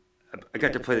 I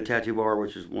got to play the Tattoo Bar,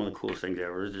 which is one of the coolest things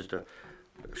ever. It was just a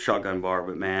shotgun bar,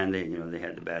 but man, they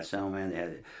had the bad sound, man. They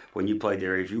had, when you played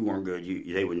there, if you weren't good,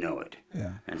 they would know it.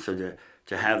 Yeah. And so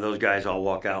to have those guys all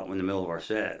walk out in the middle of our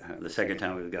set, the second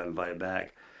time we got invited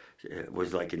back,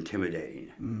 was like intimidating.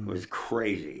 It was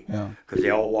crazy. Yeah. Because they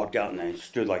all walked out and they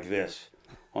stood like this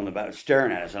on the back,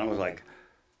 staring at us, and I was like,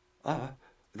 "Oh,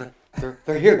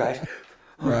 they're here, guys."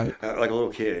 Right. Like a little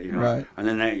kid, you know. Right. And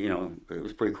then they, you know, it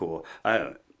was pretty cool.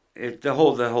 The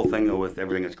whole thing though, with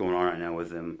everything that's going on right now with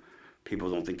them,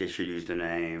 people don't think they should use the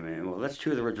name, and well, that's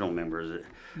two of the original members,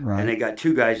 Right. and they got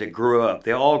two guys that grew up.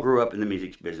 They all grew up in the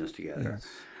music business together. Yes.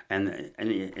 And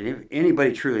if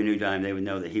anybody truly knew Dime, they would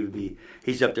know that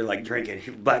he's up there like drinking,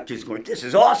 black juice, going, "This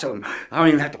is awesome! I don't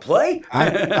even have to play."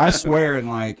 I swear, in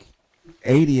like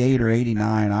 88 or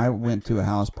 89, I went to a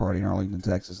house party in Arlington,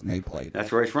 Texas, and they played.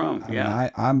 That's where he's from. I Yeah,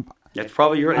 mean, I'm that's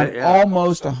probably your. I'm Yeah.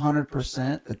 almost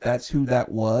 100% that's who that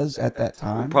was at that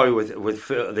time. Probably with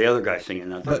Phil, the other guy singing.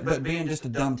 Not the, But being just a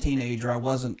dumb teenager, I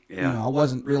wasn't Yeah. I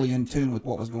wasn't really in tune with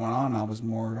what was going on. I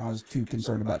was too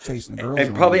concerned about chasing the girls. and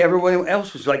around. probably everyone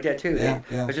else was like that too. Yeah,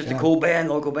 yeah, It's just yeah. a cool band,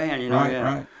 local band, you know. Right,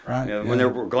 yeah. right. Yeah, Yeah. when they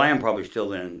were glam, probably still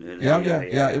then. Yeah,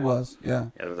 it was. Yeah.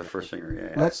 Yeah, the first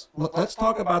singer. Yeah. Let's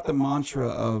talk about the mantra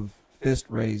of fist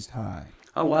raised high.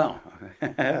 Oh wow,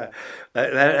 that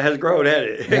has grown,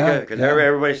 hasn't it? Yeah, Because yeah.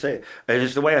 everybody say it. And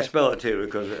it's the way I spell it too.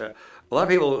 Because a lot of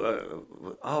people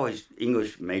always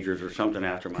English majors or something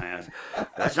after my ass.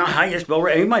 That's not how you spell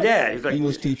Ray. Even my dad, he's like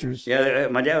English teachers. Yeah,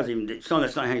 my dad was even son.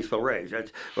 That's not how you spell Rays.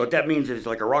 That's what that means is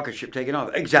like a rocket ship taking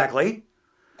off. Exactly.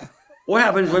 What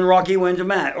happens when Rocky wins a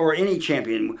match or any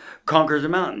champion conquers a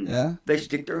mountain? Yeah. They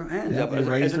stick their hands Yeah, up they as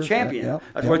raise a their- champion. yep,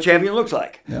 That's yep. what a champion looks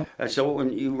like. Yep. So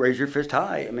when you raise your fist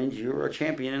high, it means you're a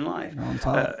champion in life. You're on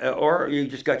top. Or you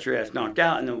just got your ass knocked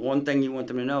out, and the one thing you want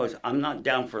them to know is, I'm not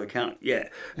down for the count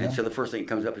yet. And Yeah. so the first thing that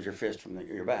comes up is your fist from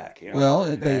your back. You know? Well,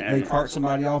 they And- cart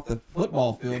somebody off the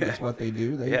football field. That's what they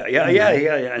do. They, Yeah.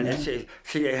 And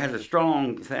see, it has a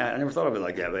strong thing. I never thought of it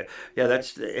like that, but yeah,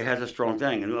 it has a strong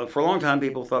thing. And for a long time,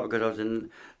 people thought because I was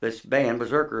in this band,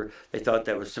 Berserker, they thought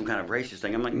that was some kind of racist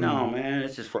thing. I'm like, no, man,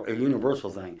 it's just a universal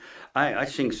thing. I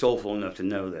sing soulful enough to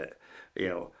know that, you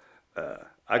know,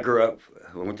 I grew up,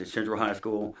 I went to Central High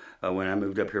School when I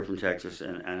moved up here from Texas,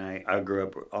 and I grew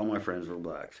up, all my friends were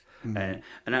blacks. And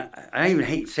I even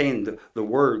hate saying the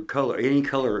word color, any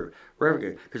color,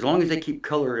 because as long as they keep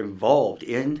color involved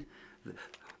in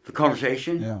the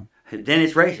conversation, Yeah. then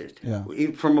it's racist. Yeah.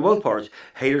 From both parts,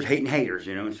 haters hating haters,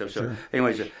 you know, and stuff. So, Sure.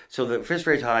 anyways, so the fist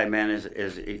raised high, man,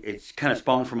 it's kind of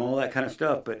spawned from all that kind of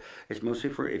stuff, but it's mostly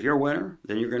for if you're a winner,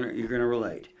 then you're gonna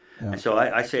relate. Yeah. And so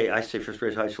I say fist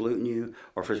raised high, saluting you,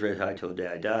 or fist raised high till the day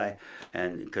I die,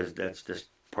 and because that's just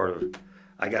part of.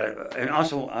 I got it, and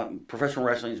also professional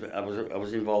wrestling. I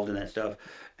was involved in that stuff,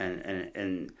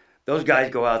 and those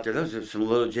guys go out there. Those are some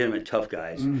legitimate tough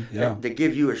guys. Yeah. They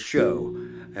give you a show,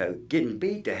 getting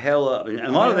beat the hell up, and a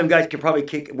lot of them guys can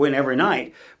probably win every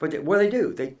night. But what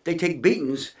do? They take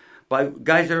beatings by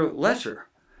guys that are lesser,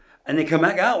 and they come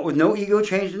back out with no ego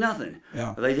change to nothing.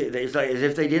 Yeah. It's like as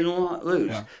if they didn't lose.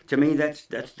 Yeah. To me, that's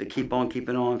the keep on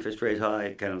keeping on, fist raised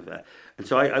high kind of. And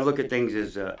so I look at things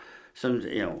as sometimes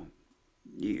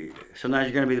you're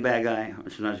going to be the bad guy,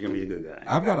 and sometimes you're going to be the good guy.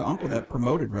 I've got an uncle that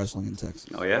promoted wrestling in Texas.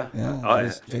 Oh yeah. Yeah,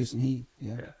 Oh, Jason Heath.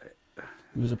 Yeah,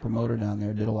 he was a promoter down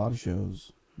there. Did a lot of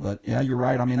shows. But yeah, you're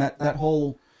right. I mean that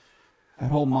whole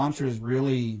mantra is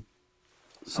really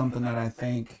something that I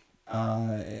think,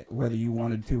 whether you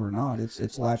wanted to or not,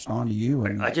 it's latched onto you.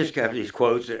 And I just have these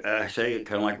quotes that I say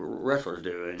kind of like wrestlers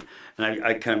do, and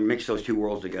I kind of mix those two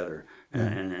worlds together,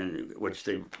 and which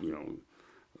they, you know,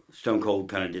 Stone Cold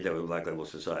kind of did that with Black Label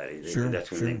Society. Sure, that's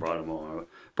when sure. they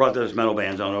brought those metal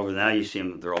bands on over. Now you see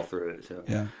them; they're all through it. So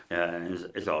Yeah. and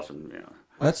it's awesome. You know.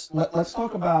 Let's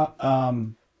talk about.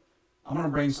 I'm gonna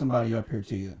bring somebody up here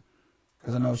to you,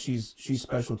 because I know she's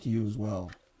special to you as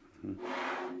well.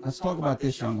 Let's talk about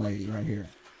this young lady right here.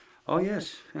 Oh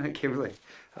yes, Kimberly.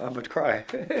 I'm about to cry.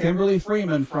 Kimberly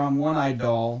Freeman from One Eyed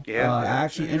Doll. Yeah. I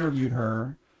actually interviewed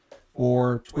her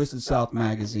for Twisted South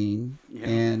magazine,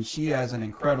 and she has an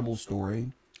incredible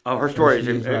story. Oh, her story There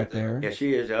she is is right there. Yeah,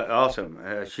 she is awesome.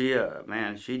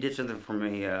 She did something for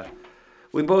me.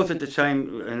 We both in the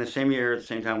same year at the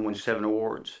same time won 7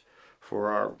 awards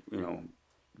for our,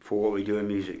 for what we do in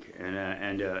music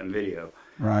and video.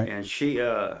 Right. And she,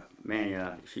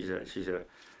 she's a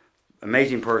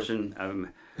amazing person.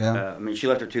 Yeah. I mean, she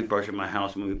left her toothbrush at my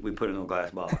house, and we put it in a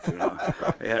glass box.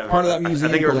 Yeah, Part of that museum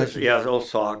I think it was collection. a little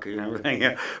sock and everything.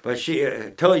 Yeah, but she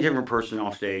totally different person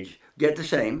off stage. Yet the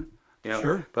same.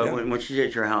 Sure. But Yeah. when she's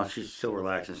at your house, she's so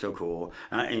relaxed and so cool.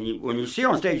 When you see her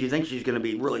on stage, you think she's going to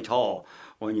be really tall.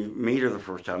 When you meet her the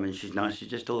first time, and she's not. She's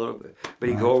just a little bit. But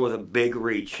you go with a big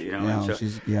reach, Yeah,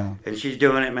 and and she's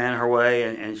doing it, man, her way.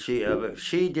 And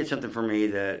she did something for me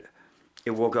that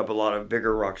it woke up a lot of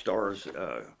bigger rock stars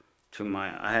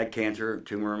I had cancer,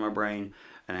 tumor in my brain,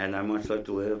 and I had 9 months left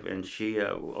to live. And she,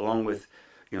 along with,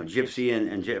 Gypsy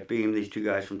and Jet Beam, these two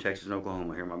guys from Texas and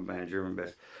Oklahoma, here, my manager and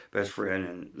best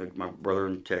friend, and my brother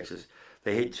in Texas.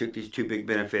 They took these two big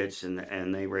benefits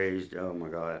and they raised, oh my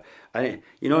God.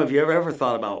 Have you ever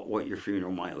thought about what your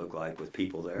funeral might look like with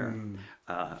people there?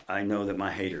 I know that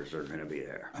my haters are going to be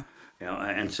there.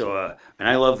 And so, and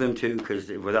I love them too, because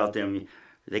without them,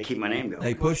 they keep my name going.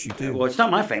 They push you too. Well, it's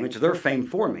not my fame; it's their fame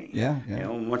for me. Yeah.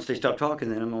 Once they stop talking,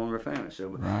 then I'm no longer famous. So,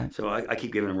 right. so I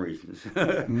keep giving them reasons.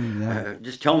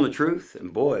 Just tell them the truth,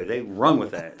 and boy, they run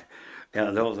with that.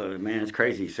 Man, it's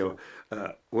crazy. So,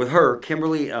 with her,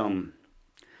 Kimberly,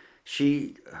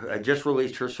 she had just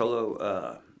released her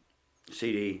solo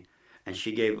CD, and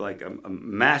she gave like a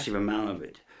massive amount of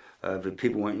it. The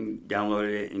people went and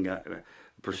downloaded it and got a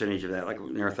percentage of that, like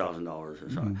near $1,000 or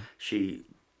so. She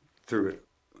threw it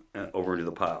over into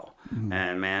the pile,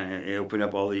 and man, it opened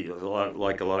up a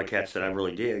lot of cats that I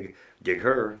really dig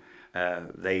her.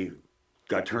 They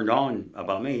got turned on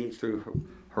about me through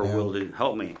her will to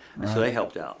help me, and so they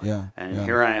helped out.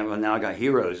 Here I am, and now I got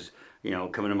heroes,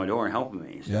 coming to my door and helping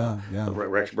me. So,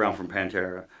 Rex Brown from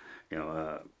Pantera,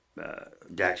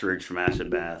 Dax Riggs from Acid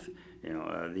Bath.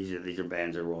 These are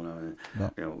bands that are well known.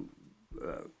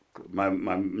 My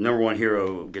number one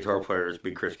hero guitar player is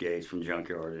Big Chris Gates from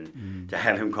Junkyard, and to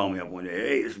have him call me up one day,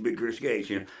 hey, this is Big Chris Gates,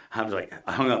 I was like,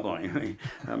 I hung up on him.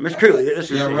 Mr. Cooley,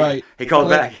 this is right. He called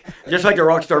back, just like the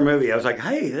Rockstar movie. I was like,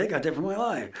 hey, they got that from my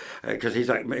life, because he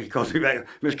calls me back,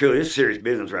 Mr. Cooley, this is serious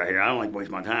business right here. I don't like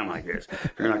wasting my time like this.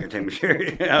 If you're not gonna take me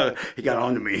serious, he got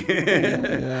on to me.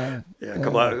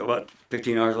 About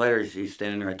 15 hours later, he's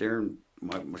standing right there in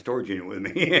my storage unit with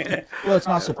me. Well, it's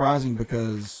not surprising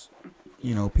because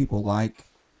people like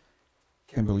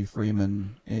Kimberly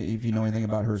Freeman, if you know anything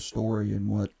about her story and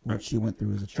what she went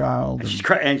through as a child.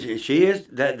 And she is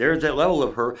that. There's that level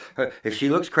of her. If she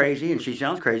looks crazy and she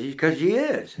sounds crazy, because she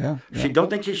is. She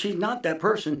don't think she's not that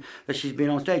person that she's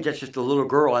being on stage. That's just a little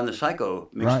girl and the psycho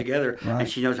mixed together, and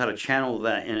she knows how to channel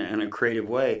that in a creative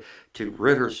way to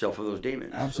rid herself of those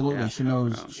demons. Absolutely,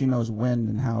 she knows when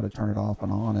and how to turn it off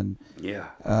and on. And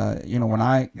when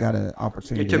I got an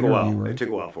opportunity, it took a while. It took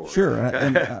a while for her. Sure,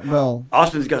 and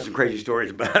Austin's got some crazy stories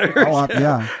about her. Oh,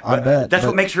 I bet. That's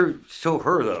what makes her so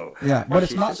her, though. Yeah, but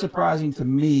it's not surprising to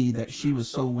me that she was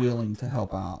so willing to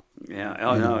help out. Yeah.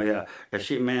 Oh no. Yeah.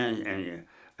 She and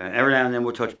every now and then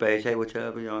we'll touch base. Hey, what's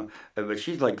up? But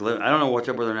she's like, I don't know what's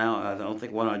up with her now. I don't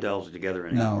think one of Adele's together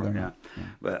anymore. No, they're not. Yeah.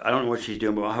 But I don't know what she's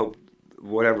doing. But I hope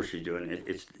whatever she's doing,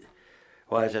 it's.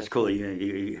 Well, that's cool.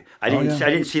 I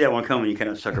didn't see that one coming. You kind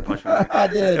of sucker punched me. I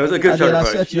did. It was a good sucker punch.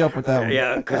 I set you up with that one.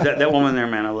 Yeah, because that woman there,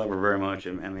 man, I love her very much.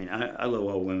 I mean, I love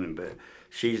all women, but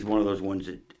she's one of those ones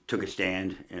that took a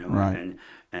stand, and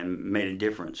made a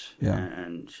difference. Yeah.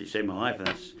 And she saved my life,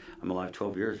 and I'm alive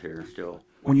 12 years here still.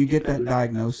 When you get that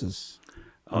diagnosis,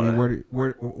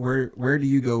 where do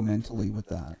you go mentally with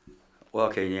that? Well,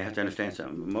 okay, you have to understand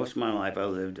something. Most of my life I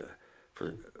lived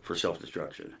for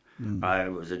self-destruction. I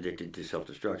was addicted to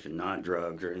self-destruction, not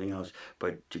drugs or anything else,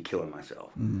 but to killing myself.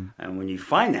 And when you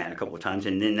find that a couple of times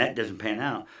and then that doesn't pan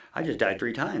out, I just died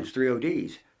 3 times, 3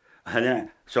 ODs. And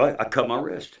then, I cut my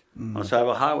wrist on the side of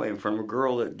a highway in front of a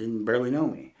girl that didn't barely know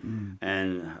me.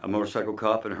 And a motorcycle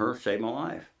cop and her saved my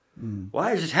life.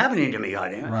 Why is this happening to me,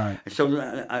 goddamn? Right. And so,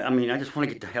 I just want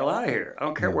to get the hell out of here. I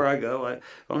don't care where I go, as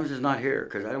long as it's not here,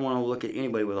 because I don't want to look at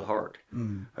anybody with a heart.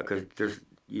 Because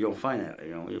you don't find that.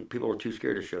 People are too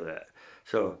scared to show that.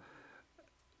 So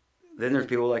then there's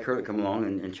people like her that come along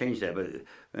and change that. But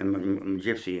and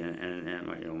Gypsy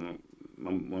and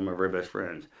one of my very best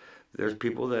friends. There's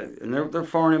people that, and they're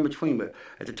far and in between. But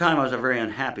at the time, I was very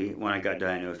unhappy when I got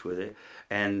diagnosed with it,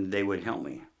 and they wouldn't help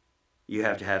me. You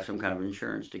have to have some kind of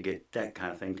insurance to get that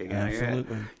kind of thing taken out of your head.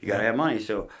 You got to have money.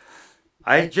 So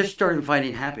I just started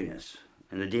finding happiness.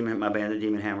 And my band, the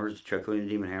Demon Hammers, Chuck Cooley and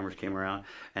the Demon Hammers came around,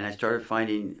 and I started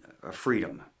finding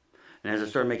freedom. And as I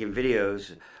started making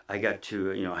videos, I got to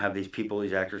have these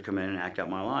actors come in and act out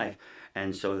my life.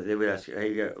 And so they would ask,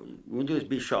 hey, we'll do this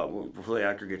beat shot before the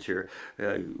actor gets here.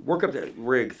 Work up that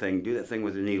rig thing. Do that thing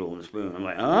with the needle and the spoon. I'm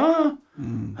like,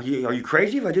 Are you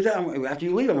crazy? If I do that, after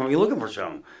you leave, I'm going to be looking for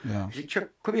something. Yeah. He said, Chuck,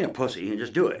 quit being a pussy and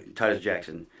just do it. Titus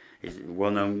Jackson, he's a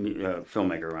well-known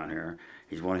filmmaker around here.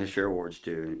 He's won his share awards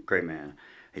too. Great man.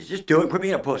 He said, just do it. Quit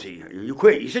being a pussy. You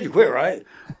quit. You said you quit, right?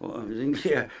 Well,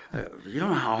 yeah. You don't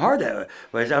know how hard that was.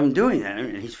 But as I'm doing that,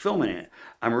 and he's filming it,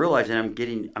 I'm realizing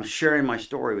I'm sharing my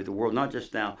story with the world, not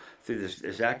just now through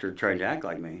this actor trying to act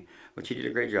like me, which he did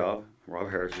a great job. Rob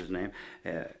Harris is his name.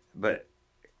 But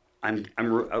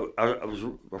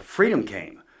freedom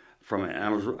came from it.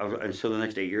 And so the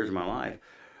next 8 years of my life,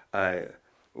 5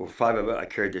 of it, I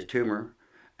carried this tumor,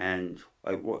 and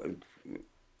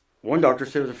one doctor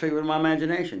said it was a figment of my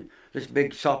imagination. This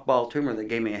big softball tumor that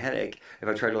gave me a headache if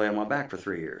I tried to lay on my back for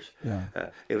 3 years. Yeah.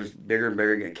 It was bigger and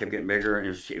bigger, it kept getting bigger, and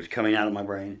it was coming out of my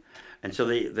brain. And so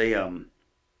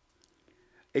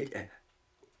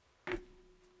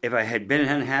if I had been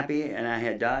unhappy and I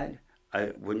had died,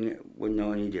 I wouldn't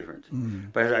know any difference.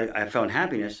 But as I found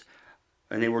happiness,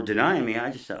 and they were denying me, I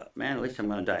just thought, man, at least I'm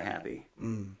going to die happy.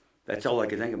 That's all I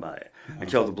could think about it. Yeah.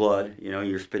 Until the blood,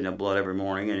 you're spitting up blood every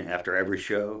morning and after every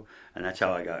show, and that's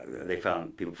how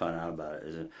people found out about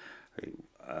it. It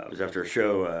was after a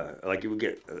show,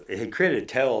 it had created a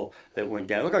tail that went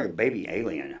down. It looked like a baby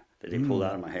alien that they pulled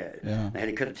out of my head. Yeah. I had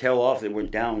to cut the tail off. It went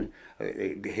down.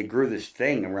 It grew this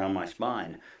thing around my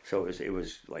spine, so it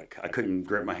was like I couldn't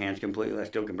grip my hands completely. I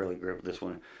still can barely grip this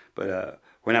one, but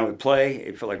when I would play,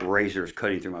 it felt like razors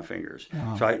cutting through my fingers.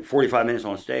 Wow. So 45 minutes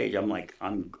on stage,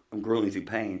 I'm grueling through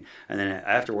pain, and then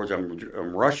afterwards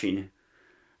I'm rushing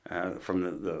from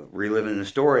the reliving the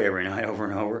story every night over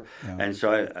and over. Yeah. And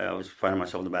so I was finding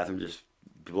myself in the bathroom just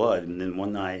blood, and then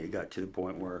one night it got to the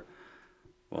point where,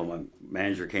 well, my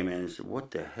manager came in and said,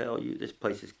 "What the hell? This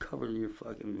place is covered in your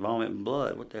fucking vomit and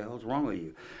blood. What the hell's wrong with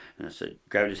you?" And I said,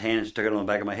 grabbed his hand and stuck it on the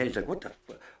back of my head. He's like, "What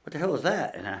the hell is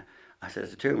that?" And I said,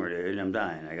 "It's a tumor, dude, and I'm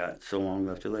dying. I got so long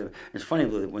left to live." And it's funny,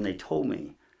 when they told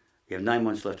me, "You have 9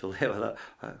 months left to live," I thought,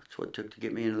 that's what it took to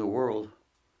get me into the world.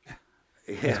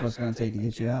 Yeah. That's what's going to take to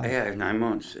get you out. Yeah, 9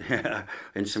 months.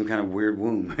 In some kind of weird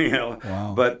womb,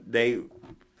 Wow. But they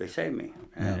saved me.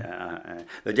 Yeah. And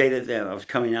the day that I was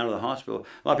coming out of the hospital,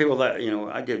 a lot of people thought,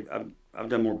 I've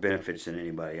done more benefits than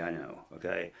anybody I know,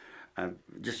 okay?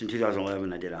 Just in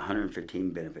 2011, I did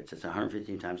 115 benefits. That's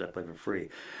 115 times I played for free.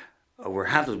 Over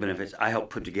half those benefits I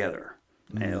helped put together,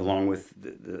 and along with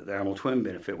the Admiral Twin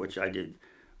benefit, which I did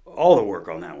all the work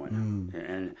on that one.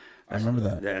 And I remember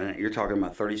that. And you're talking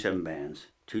about 37 bands,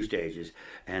 2 stages,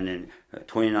 and then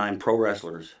 29 pro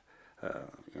wrestlers,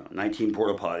 19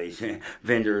 porta potties,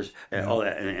 vendors, and all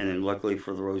that. And then luckily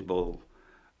for the Rose Bowl,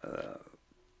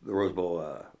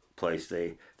 place,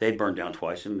 they'd burned down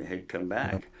twice and had come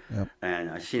back. Yep. And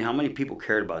I seen how many people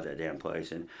cared about that damn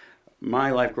place. And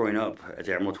my life growing up at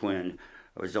the Admiral Twin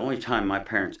was the only time my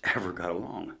parents ever got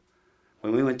along.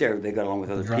 When we went there, they got along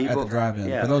with other people. At the drive-in.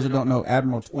 Yeah. For those who don't know,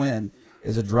 Admiral Twin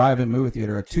is a drive-in movie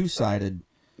theater, a 2-sided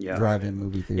drive-in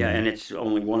movie theater. Yeah, and it's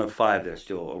only one of 5 that's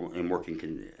still in working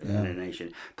in the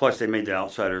nation. Plus, they made the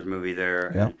Outsiders movie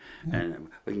there, and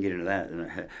we can get into that. And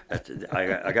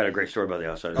I got a great story about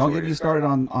the Outsiders. I'll get you started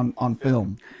on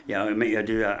film. Yeah, I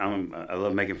do. I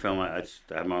love making film. I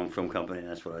have my own film company, and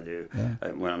that's what I do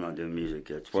when I'm not doing music.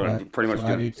 That's what I pretty much do.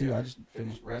 I do too. I just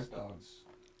finished Res Dogs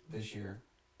this year.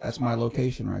 That's my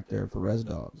location right there for Res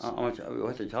Dogs. We'll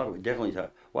have to talk. We definitely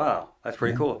talk. Wow, that's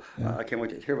pretty cool. Yeah. I can't wait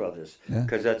to hear about this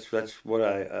because that's what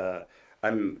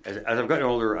I'm. As I've gotten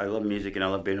older, I love music and I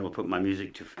love being able to put my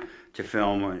music to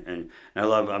film and I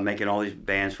love making all these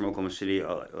bands from Oklahoma City.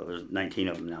 There's 19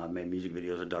 of them now. I've made music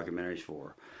videos and documentaries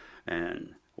for,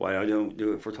 and why I don't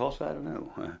do it for Tulsa, I don't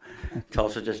know.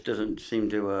 Tulsa just doesn't seem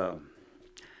to.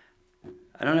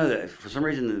 I don't know that for some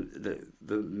reason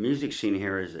the music scene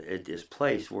here is at this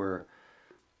place where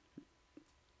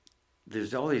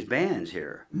there's all these bands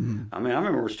here. Mm-hmm. I mean, I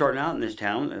remember starting out in this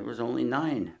town. There was only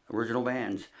 9 original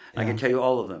bands. Yeah. I can tell you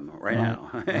all of them right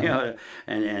now. Right.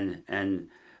 And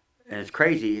it's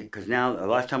crazy because now the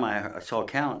last time I saw a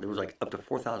count, there was like up to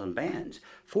 4,000 bands.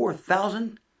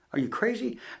 4,000? Are you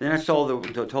crazy? And then I saw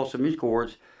the Tulsa Music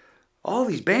Awards. All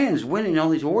these bands winning all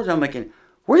these awards. I'm thinking,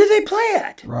 where did they play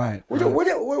at? Right. Where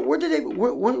did they?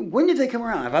 When did they come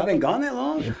around? Have I been gone that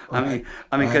long? Yeah, right.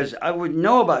 I mean, because I would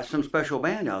know about some special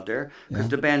band out there. Because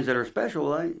the bands that are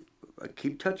special, I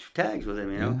keep touch tags with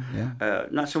them. Yeah.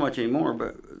 Not so much anymore,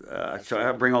 but so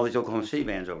I bring all these Oklahoma City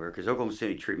bands over because Oklahoma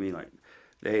City treat me like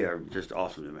they are just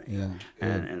awesome to me. Yeah.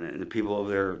 And the people over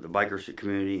there, the biker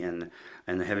community and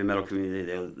the heavy metal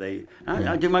community,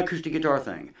 I do my acoustic guitar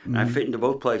thing. And I fit into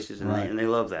both places, and they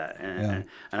love that, and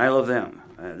I love them.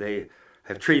 They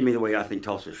have treated me the way I think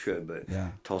Tulsa should, but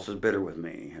Tulsa's bitter with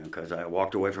me because I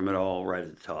walked away from it all right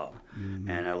at the top,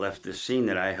 and I left this scene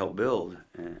that I helped build.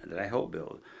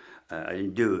 I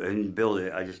didn't build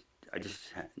it. I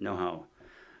just know how.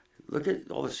 Look at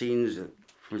all the scenes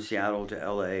from Seattle to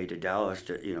L.A. to Dallas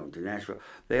to Nashville.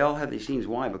 They all have these scenes.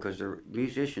 Why? Because their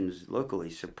musicians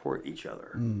locally support each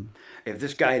other. If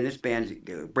this guy in this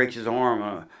band breaks his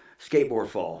arm skateboard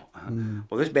fall.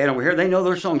 Well, this band over here, they know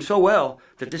their song so well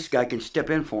that this guy can step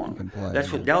in for them.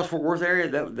 That's what Dallas Fort Worth area.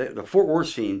 The Fort Worth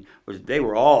scene was. They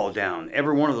were all down.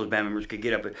 Every one of those band members could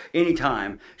get up at any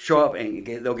time, show up, and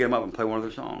they'll get them up and play one of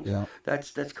their songs. Yeah.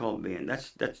 That's called being.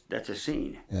 That's a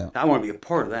scene. Yeah. I want to be a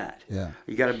part of that. Yeah.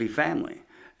 You got to be family.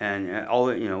 And all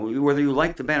whether you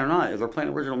like the band or not, if they're playing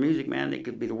original music, man, they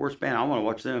could be the worst band. I want to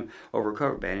watch them over a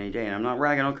cover band any day. And I'm not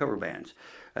ragging on cover bands,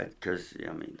 because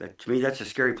to me that's a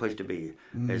scary place to be.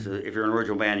 If you're an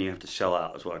original band, you have to sell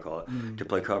out. Is what I call it, to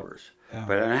play covers. Yeah.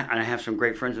 But I have some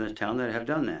great friends in this town that have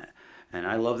done that, and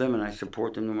I love them and I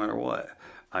support them no matter what.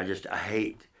 I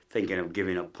hate thinking of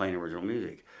giving up playing original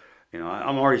music.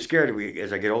 I'm already scared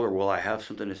as I get older. Will I have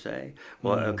something to say?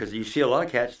 Well, because you see a lot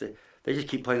of cats that. They just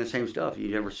keep playing the same stuff. You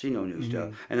never see no new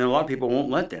stuff. And then a lot of people won't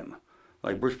let them.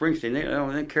 Like Bruce Springsteen, they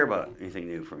don't care about anything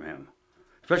new from him.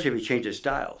 Especially if he changes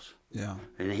styles. Yeah.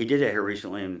 And he did that here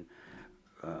recently. And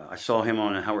I saw him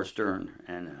on Howard Stern.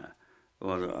 And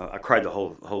I cried the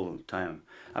whole time.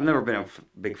 I've never been a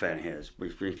big fan of his,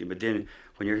 Bruce Springsteen. But then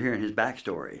when you're hearing his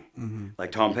backstory,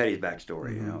 like Tom Petty's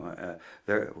backstory,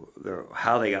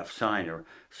 how they got signed. Or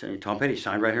Tom Petty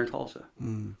signed right here in Tulsa.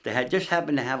 They had just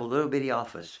happened to have a little bitty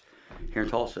office here in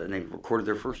Tulsa, and they recorded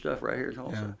their first stuff right here in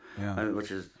Tulsa, which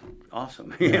is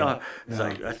awesome.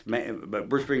 Like that's. But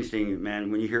Bruce Springsteen, man,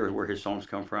 when you hear where his songs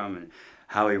come from and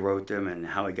how he wrote them and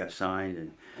how he got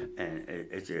signed, and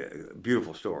it's a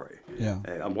beautiful story. Yeah.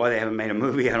 Why they haven't made a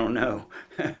movie, I don't know.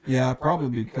 Yeah,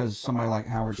 probably because somebody like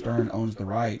Howard Stern owns the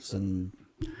rights and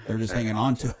they're just hanging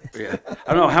on to it. Yeah,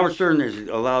 I don't know. Howard Stern has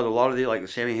allowed a lot of like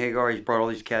Sammy Hagar. He's brought all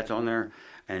these cats on there.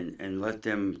 And let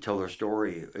them tell their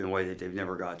story in a way that they've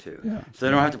never got to. Yeah. So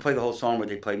they don't have to play the whole song, but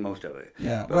they play most of it.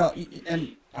 Yeah. Well,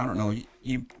 and I don't know,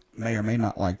 you may or may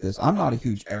not like this. I'm not a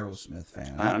huge Aerosmith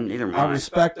fan. Neither am I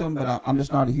respect them, but I'm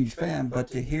just not a huge fan. But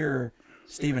to hear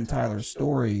Steven Tyler's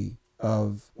story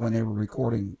of when they were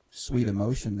recording Sweet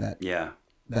Emotion, that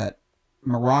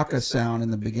maraca sound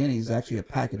in the beginning is actually a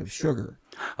packet of sugar.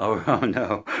 Oh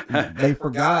no! They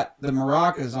forgot the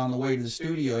maracas on the way to the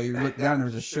studio. You look down,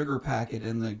 there's a sugar packet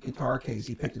in the guitar case.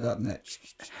 He picked it up, and that.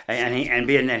 And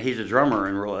being that he's a drummer,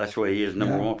 and that's why he is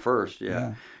number one first.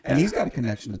 Yeah. And he's got a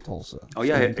connection to Tulsa. Oh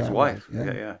yeah, his wife.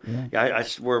 Yeah. I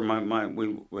swear,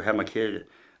 we had my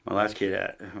last kid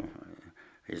at.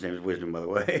 His name is Wisdom, by the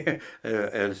way.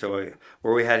 And so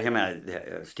where we had him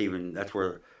at, Stephen, that's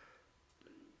where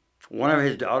one of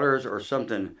his daughters or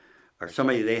something. Or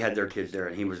somebody, they had their kids there,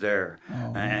 and he was there.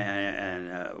 Oh, and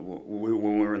when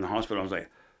we were in the hospital, I was like,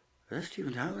 "Is that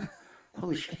Steven Tyler?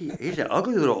 Holy shit, he's an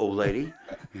ugly little old lady."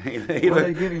 They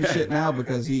give him shit now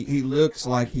because he looks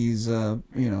like he's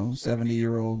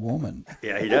 70-year-old woman.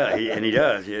 Yeah, he does, he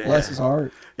does. Yeah, bless his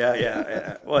heart.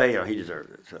 Yeah. Well, he deserves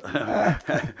it. So.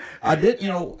 I did.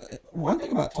 One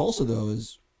thing about Tulsa though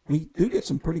is we do get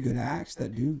some pretty good acts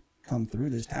that do come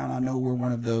through this town. I know we're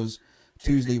one of those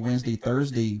Tuesday, Wednesday,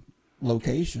 Thursday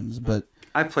locations, but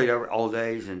I played over all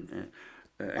days, and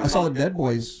I saw the Dead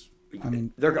Boys. I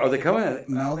mean, are they coming?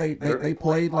 No, they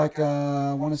played like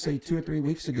I want to say 2 or 3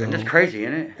 weeks ago. That's crazy,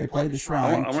 isn't it? They played the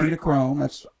Shrine. Cheetah Chrome.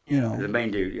 That's the main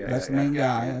dude. Yeah, that's the main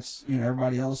guy. Yeah. That's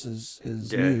everybody else is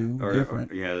new,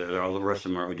 different. All the rest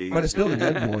of them are OG. But it's still the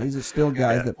Dead Boys. It's still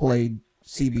guys that played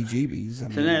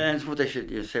CBGBs. So that's what they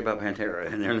should say about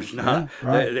Pantera, and there's not.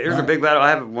 There's a big battle. I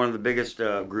have one of the biggest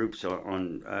groups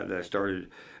on that I started.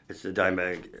 It's the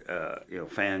Dimebag,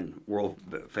 world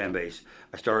fan base.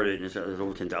 I started it, and there's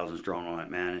over 10,000 strong on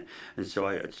it, man. And so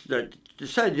I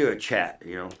decided to do a chat,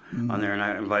 on there, and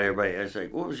I invited everybody. I was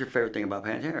like, "What was your favorite thing about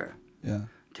Pantera?" Yeah,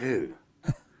 dude.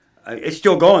 It's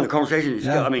still going. The conversation is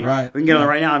still. I mean, we can get on it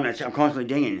right now. I'm constantly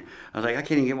dinging. I was like, I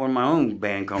can't even get one of my own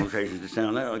band conversations to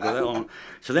sound that long.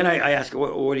 So then I asked,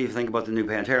 what do you think about the new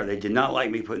Pantera? They did not like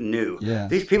me putting new. Yeah.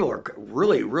 These people are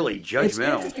really, really judgmental. It's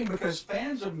interesting because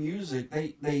fans of music,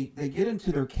 they get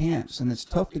into their camps, and it's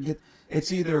tough to get.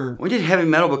 It's either. When did heavy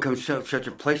metal become such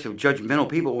a place of judgmental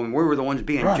people when we were the ones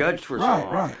being judged for so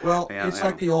long? Right. Well, it's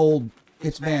like the old.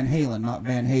 It's Van Halen, not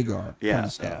Van Hagar kind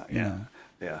of stuff.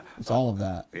 Yeah, it's all of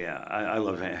that. Yeah, I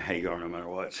love Hagar no matter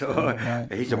what. So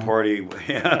he's a party.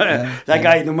 That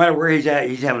guy, no matter where he's at,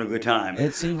 he's having a good time.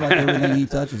 It seems like everything he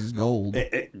touches is gold.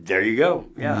 There you go.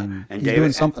 Yeah, and he's David,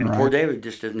 doing something right. Poor David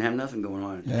just doesn't have nothing going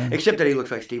on, except that he looks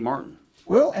like Steve Martin.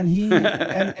 Well, and he and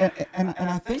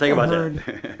I think I heard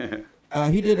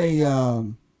that. He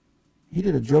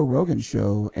did a Joe Rogan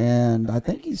show, and I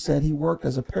think he said he worked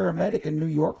as a paramedic in New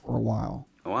York for a while.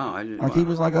 Wow, I didn't. He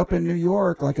was like up in New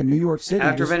York, like in New York City.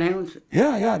 After Van Halen's?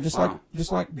 Yeah,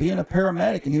 just like being a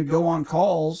paramedic, and he'd go on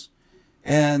calls,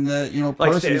 And Like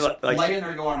person's like- laying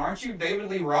there going, "Aren't you David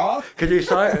Lee Roth?" Could you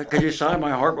sign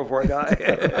my heart before I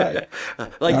die?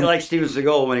 like Steven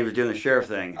Seagal when he was doing the sheriff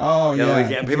thing. Oh, yeah.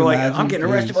 Could People you are like, imagine? I'm getting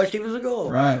arrested Please. by Steven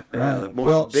Seagal. Right, Yeah, right. the most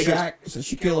Well, biggest-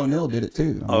 Shaquille O'Neal did it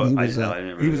too. Oh, he I was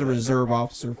never he was a knew that. reserve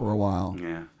officer for a while.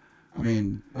 Yeah. I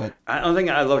mean, but I don't think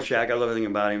I love Shaq. I love everything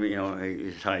about him.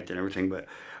 His height and everything. But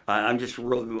I'm just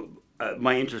really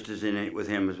my interest is in it with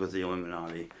him is with the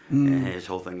Illuminati and his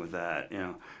whole thing with that.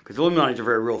 Because the Illuminati is a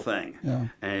very real thing. Yeah.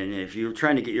 And if you're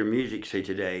trying to get your music, say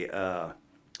today,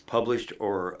 published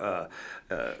or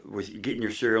with getting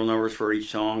your serial numbers for each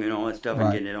song and all that stuff Right.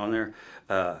 and getting it on there,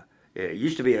 it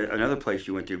used to be another place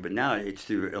you went to, but now it's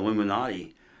through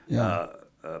Illuminati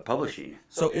publishing.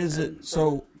 so is it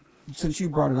so? Since you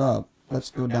brought it up,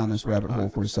 let's go down this rabbit hole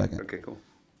for a second. Okay, cool.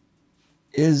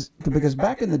 Because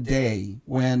back in the day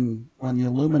when the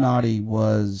Illuminati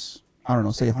was, I don't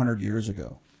know, say 100 years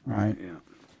ago, right? Yeah.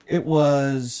 It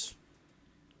was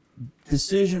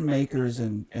decision makers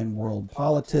in world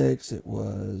politics. It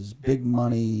was big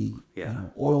money, Yeah.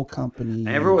 oil companies. And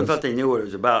everyone thought they knew what it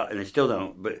was about, and they still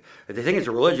don't. But they think it's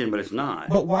a religion, but it's not.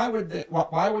 But why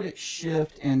would it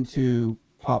shift into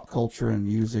pop culture and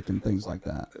music and things like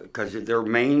that? Because their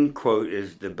main quote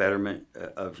is the betterment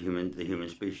of the human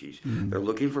species. Mm-hmm. They're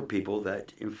looking for people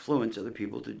that influence other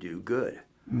people to do good.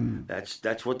 Mm.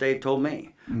 That's what they've told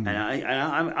me, and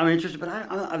I'm interested. But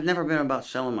I've never been about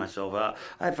selling myself out.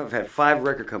 I've had 5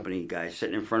 record company guys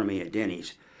sitting in front of me at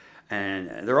Denny's,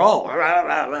 and they're all rah,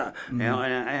 rah, rah, and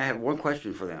I have one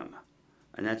question for them,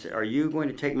 and that's: are you going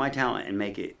to take my talent and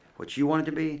make it what you want it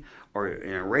to be, or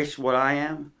erase what I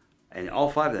am? And all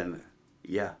 5 of them,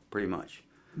 yeah, pretty much.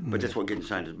 But that's what getting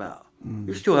signed is about.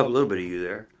 You still have a little bit of you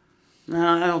there. No,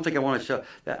 I don't think I want to sell.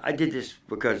 I did this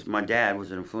because my dad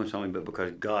was an influence on me, but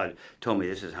because God told me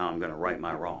this is how I'm going to right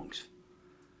my wrongs.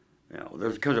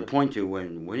 There comes a point to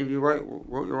when have you wrote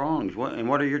your wrongs?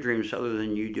 What are your dreams other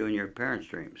than you doing your parents'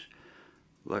 dreams?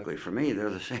 Luckily for me, they're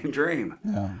the same dream.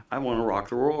 Yeah. I want to rock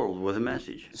the world with a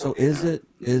message. So is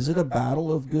it a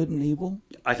battle of good and evil?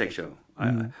 I think so.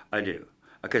 I do.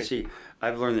 Because see,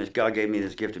 I've learned this. God gave me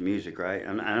this gift of music, right?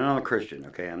 I'm not a Christian,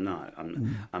 okay? I'm not.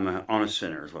 I'm an honest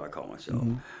sinner, is what I call myself.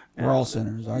 We're all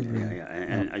sinners. I agree. Yeah.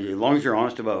 And as long as you're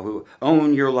honest about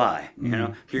own your lie.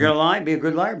 If you're gonna lie, be a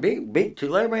good liar. Be to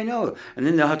let everybody know, and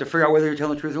then they'll have to figure out whether you're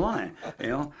telling the truth or lying.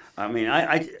 I mean,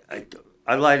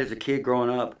 I lied as a kid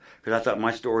growing up because I thought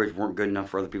my stories weren't good enough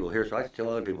for other people to hear, so I tell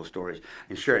other people's stories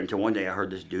and share it until one day I heard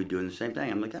this dude doing the same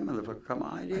thing. I'm like, that motherfucker got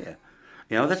my idea.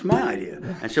 That's my idea.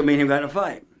 And so me and him got in a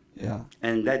fight. Yeah.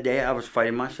 And that day I was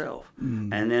fighting myself.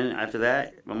 And then after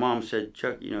that, my mom said,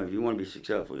 Chuck, if you want to be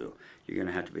successful, you're going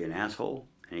to have to be an asshole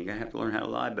and you're going to have to learn how to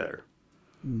lie better.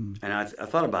 And I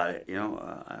thought about it,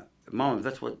 Mom, if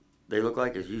that's what they look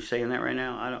like, as you saying that right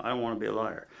now, I don't want to be a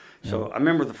liar. So I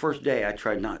remember the first day I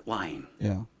tried not lying.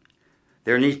 Yeah.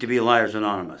 There needs to be Liars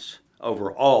Anonymous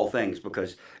over all things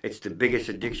because it's the biggest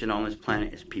addiction on this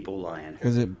planet is people lying.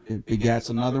 Because it begets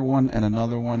another one and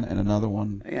another one and another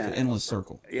one. Yeah. It's an endless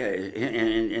circle. Yeah,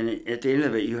 and at the end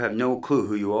of it, you have no clue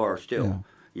who you are still.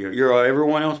 Yeah. You're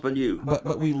everyone else but you. But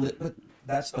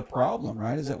that's the problem,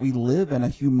 right? Is that we live in a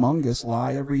humongous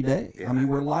lie every day. Yeah. I mean,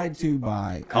 we're lied to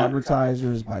by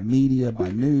advertisers, by media, by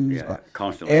news, by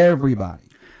constantly. Everybody.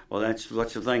 Well, that's the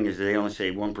thing is they only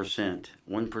say 1%.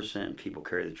 1% people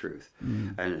carry the truth,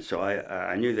 and so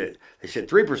I knew that they said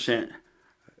 3%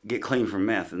 get clean from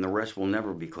meth, and the rest will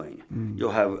never be clean.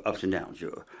 You'll have ups and downs,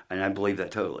 and I believe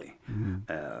that totally.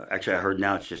 Actually, I heard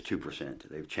now it's just 2%.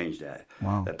 They've changed that.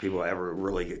 Wow. That people ever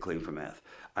really get clean from meth.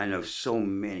 I know so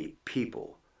many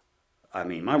people. I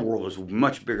mean, my world is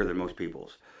much bigger than most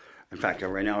people's. In fact,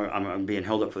 right now I'm being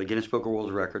held up for the Guinness Book of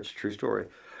World Records. True story.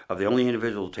 Of the only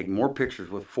individual to take more pictures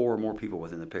with 4 or more people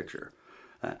within the picture.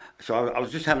 So I was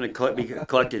just having to be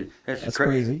collecting. That's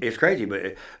crazy. It's crazy,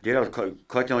 but dude, I was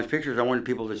collecting all these pictures. I wanted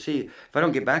people to see. If I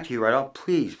don't get back to you right off,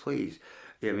 please.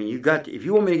 I mean, if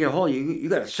you want me to get a hold of you, you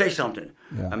got to say something.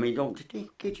 Yeah. I mean,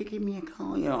 could you give me a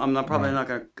call? I'm probably not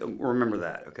going to remember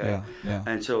that. Okay. Yeah.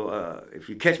 And so if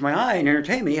you catch my eye and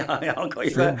entertain me, I'll call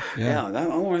you back. Yeah. I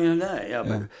want to know that. Yeah.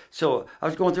 But so I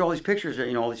was going through all these pictures.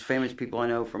 All these famous people I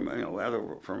know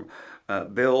from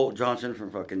Bill Johnson from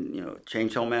fucking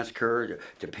Chainsaw Massacre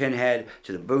to Pinhead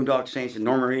to the Boondock Saints and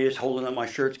Norman Reedus holding up my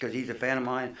shirts because he's a fan of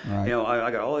mine. Right.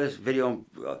 I got all this video.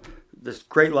 This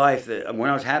great life that when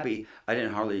I was happy, I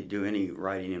didn't hardly do any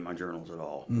writing in my journals at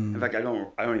all. In fact, I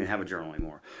don't even have a journal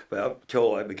anymore. But up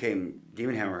till I became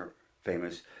Demon Hammer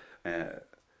famous,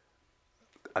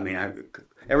 I mean,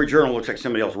 every journal looks like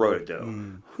somebody else wrote it, though.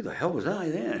 Who the hell was I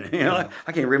then? You know,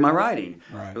 I can't read my writing.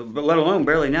 Right. But let alone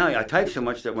barely now. I type so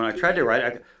much that when I tried to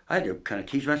write, I had to kind of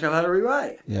teach myself how to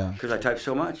rewrite. Yeah. Because I type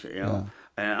so much, you know.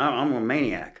 And I'm a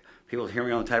maniac. People hear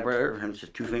me on the typewriter, and it's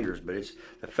just 2 fingers, but it's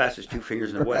the fastest 2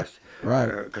 fingers in the West. Right.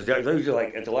 Because those are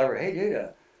like at the library, hey, dude,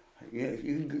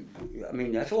 I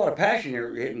mean, that's a lot of passion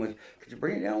you're hitting with. Could you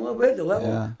bring it down a little bit, the level?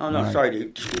 Yeah, Oh, no, right. sorry,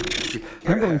 dude.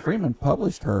 Kimberly Freeman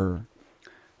published her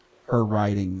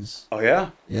writings. Oh,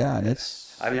 yeah? Yeah, and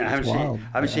it's I mean, I haven't wild.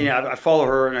 seen it. I follow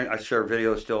her, and I share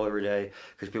videos still every day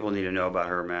because people need to know about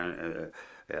her, man.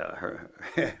 Her.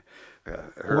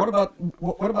 What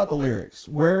about the lyrics?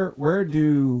 Where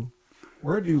do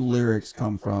lyrics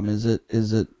come from? Is it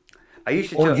I used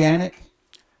to organic?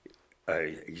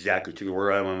 Exactly, to the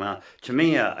word out of my mouth. To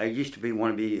me, I used to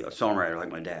want to be a songwriter like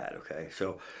my dad. Okay,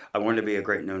 so I wanted to be a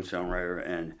great known songwriter,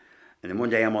 and then one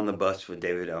day I'm on the bus with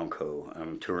David Allan Coe.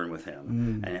 I'm touring with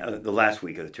him, and the last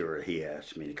week of the tour, he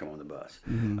asked me to come on the bus.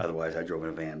 Otherwise, I drove in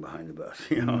a van behind the bus,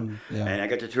 you know. Yeah. And I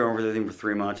got to tour with him for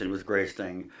 3 months, and it was the greatest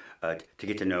thing to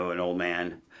get to know an old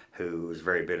man who was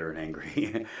very bitter and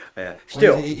angry.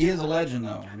 Still, Well, he is a legend,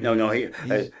 though. I mean, no, he's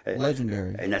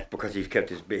legendary. and that's because he's kept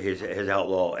his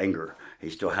outlaw anger. He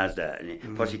still has that,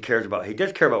 and plus he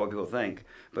does care about what people think.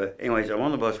 But anyways, I'm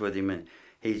on the bus with him, and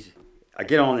I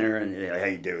get on there, and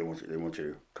hey, David, they want you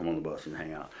to come on the bus and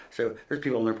hang out. So there's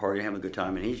people on their party having a good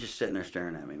time, and he's just sitting there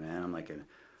staring at me, man. I'm like,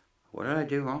 what did I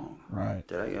do wrong? Right.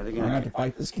 Are they I'm gonna gonna have to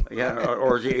fight this guy. yeah,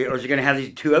 or is he going to have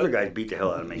these 2 other guys beat the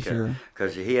hell out of me? Sure.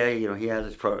 Because he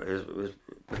has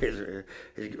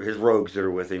his rogues that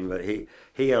are with him. But you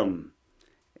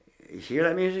hear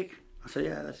that music? I said,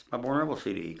 yeah, that's my Born Rebel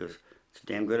CD. He goes, it's a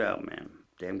damn good album, man.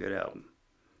 Damn good album.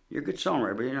 You're a good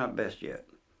songwriter, but you're not best yet.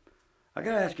 I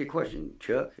got to ask you a question,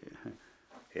 Chuck.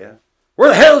 Yeah. Where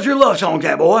the hell's your love songs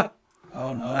at, boy?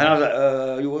 Oh no. And I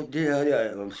was like,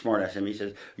 yeah. I'm smart ass him. He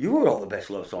says, you wrote all the best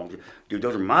love songs. Dude,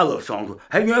 those are my love songs.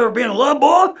 Have you ever been in love, boy?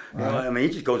 Right. You know, I mean, he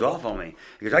just goes off on me.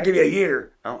 He goes, I give you a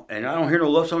year, and I don't hear no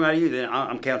love song out of you, then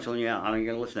I'm canceling you out. I ain't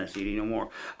going to listen to that CD no more.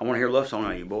 I want to hear a love song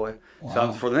out of you, boy. Wow.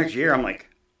 So for the next year, I'm like,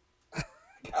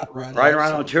 Right riding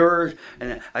around on tours.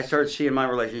 And I started seeing my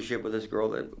relationship with this girl,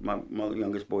 that my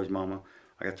youngest boy's mama.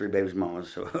 I got 3 babies'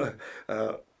 mamas, so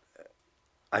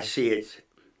I see it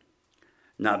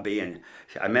not being.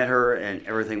 I met her, and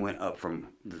everything went up from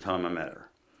the time I met her.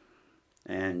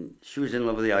 And she was in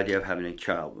love with the idea of having a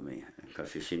child with me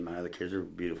because she's seen my other kids are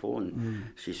beautiful,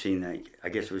 and she's seen that. I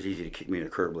guess it was easy to kick me to the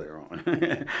curb later on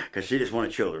because she just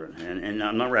wanted children. And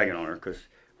I'm not ragging on her because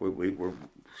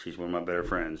she's one of my better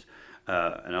friends,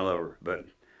 and I love her. But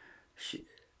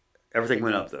everything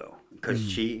went up though because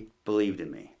she believed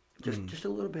in me just a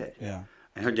little bit. Yeah.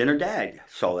 And her dad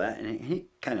saw that, and he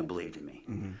kind of believed in me.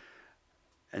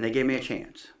 And they gave me a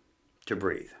chance to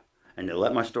breathe and to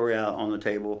let my story out on the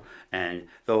table. And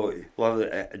though a lot of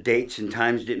the dates and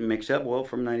times didn't mix up, well,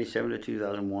 from 97 to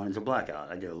 2001 is a blackout.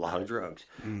 I did a lot of drugs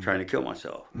trying to kill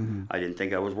myself. I didn't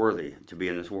think I was worthy to be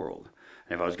in this world.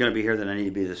 And if I was going to be here, then I need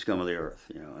to be the scum of the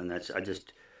earth, you know. And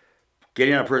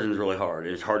getting out of prison is really hard.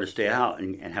 And it's hard to stay out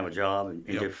and have a job and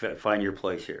to find your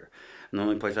place here. And the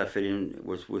only place I fit in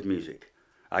was with music.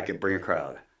 I could bring a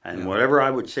crowd. And whatever I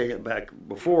would say back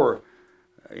before,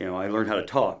 you know, I learned how to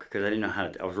talk because I didn't know how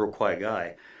to. I was a real quiet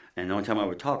guy, and the only time I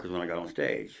would talk was when I got on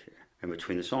stage. And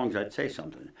between the songs, I'd say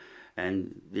something.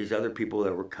 And these other people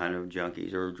that were kind of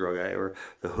junkies or drug addicts or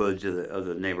the hoods of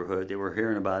the neighborhood, they were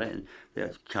hearing about it, and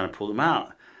that kind of pulled them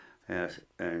out.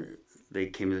 And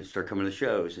they started coming to the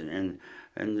shows, and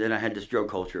then I had this drug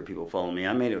culture of people following me.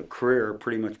 I made a career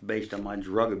pretty much based on my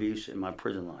drug abuse in my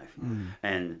prison life,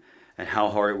 and how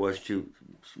hard it was to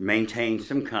maintain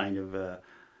some kind of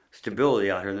stability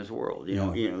out here in this world. You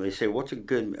know, they say, what's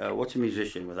a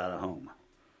musician without a home?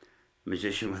 A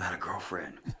musician without a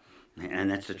girlfriend.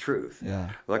 And that's the truth.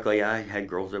 Yeah. Luckily, I had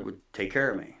girls that would take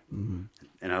care of me.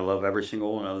 And I love every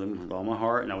single one of them with all my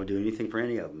heart, and I would do anything for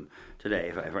any of them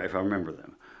today if I remember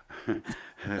them.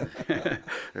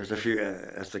 There's a few,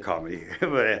 that's the comedy,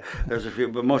 but there's a few,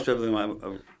 but most of them,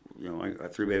 I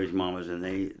got 3 babies' mamas, and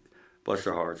they, bless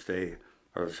their hearts, they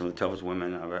are some of the toughest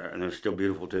women I've ever, and they're still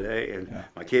beautiful today. And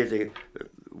my kids,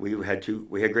 we had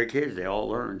great kids. They all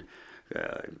learned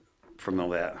from all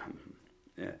that.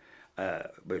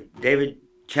 But David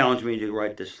challenged me to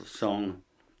write this song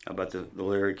about the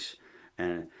lyrics,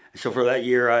 and so for that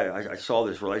year, I saw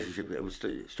this relationship that was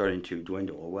starting to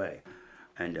dwindle away,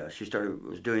 and she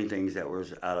was doing things that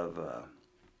was out of.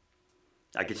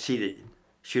 I could see that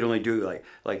she'd only do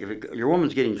like if your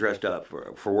woman's getting dressed up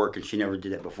for work, and she never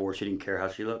did that before. She didn't care how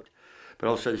she looked, but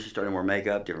all of a sudden she started to wear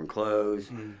makeup, different clothes.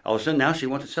 All of a sudden now she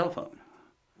wants a cell phone.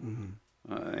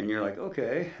 And you're like,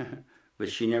 okay, but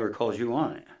she never calls you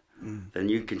on it. Then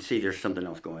you can see there's something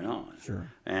else going on.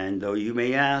 Sure. And though you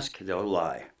may ask, they'll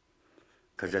lie.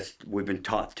 Because we've been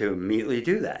taught to immediately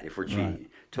do that if we're cheating.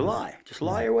 To lie. Just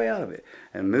lie your way out of it.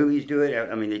 And movies do it.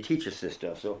 I mean, they teach us this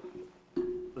stuff. So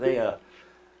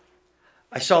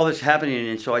I saw this happening,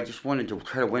 and so I just wanted to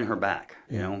try to win her back,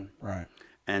 you know? Right.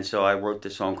 And so I wrote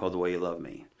this song called The Way You Love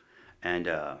Me. And,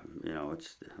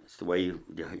 it's the way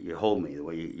you hold me, the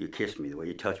way you kiss me, the way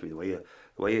you touch me, the way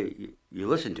you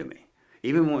listen to me.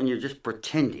 Even when you're just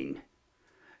pretending,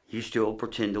 you still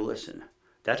pretend to listen.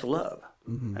 That's love.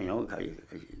 You know,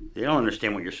 they don't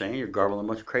understand what you're saying. You're garbling a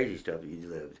bunch of crazy stuff that you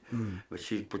lived. But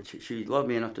she loved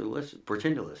me enough to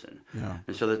pretend to listen. Yeah.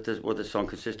 And so that's what this song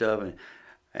consists of.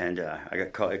 And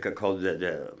it got called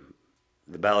the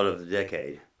Ballad of the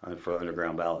Decade for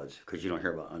underground ballads, because you don't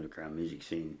hear about underground music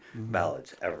scene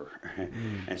ballads ever.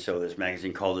 And so this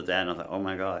magazine called it that, and I thought, oh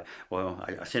my God. Well,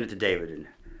 I sent it to David,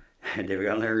 and David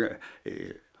got on there,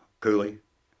 Cooley,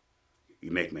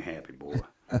 you make me happy, boy.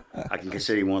 I can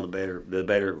consider you one of the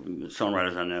better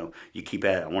songwriters I know. You keep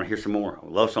at it. I want to hear some more.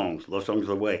 Love songs. Love songs are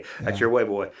the way. That's your way,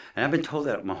 boy. And I've been told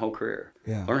that my whole career.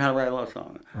 Yeah. Learn how to write a love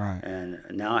song. Right. And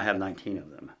now I have 19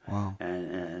 of them. Wow.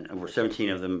 And over 17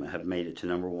 of them have made it to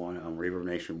 #1 on Reverb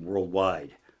Nation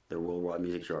worldwide, their worldwide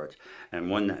music charts. And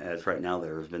one that's right now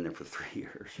there has been there for 3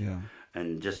 years. Yeah.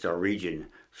 And just our region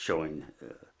showing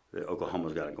that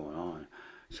Oklahoma's got it going on.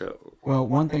 So. Well,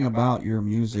 one thing about your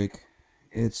music,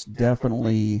 it's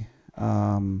definitely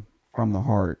from the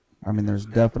heart. I mean, there's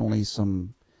definitely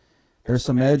some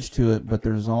edge to it, but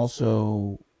there's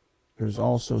also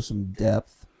some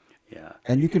depth. Yeah.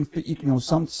 And you can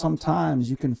sometimes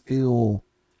you can feel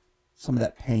some of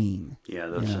that pain. Yeah.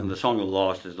 The song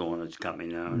 "Lost" is the one that's got me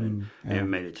known, and it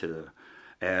made it to the.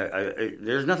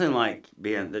 There's nothing like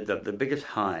being the biggest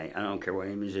high. I don't care what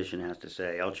any musician has to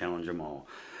say. I'll challenge them all.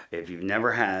 If you've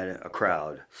never had a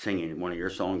crowd singing one of your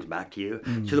songs back to you,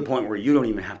 to the point where you don't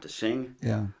even have to sing,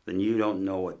 then you don't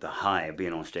know what the high of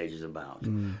being on stage is about.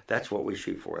 That's what we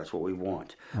shoot for. That's what we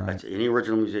want. Right. Any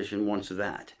original musician wants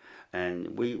that.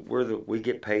 And we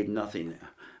get paid nothing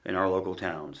in our local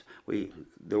towns.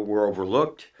 We're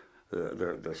overlooked.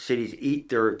 The cities eat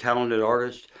their talented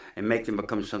artists and make them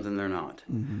become something they're not.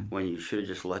 When you should have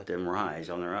just let them rise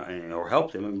on their own, or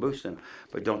help them and boost them,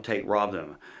 but don't rob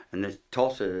them. And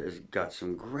Tulsa has got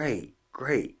some great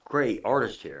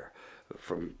artists here,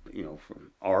 from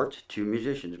art to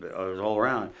musicians, but all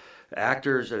around.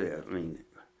 Actors, I mean,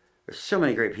 there's so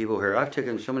many great people here. I've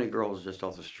taken so many girls just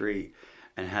off the street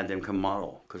and had them come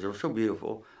model because they were so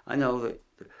beautiful. I know that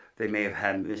they may have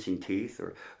had missing teeth,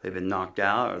 or they've been knocked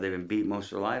out, or they've been beat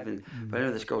most of their life. But I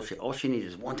know this girl, all she needs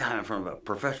is one time in front of a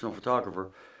professional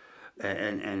photographer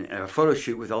and a photo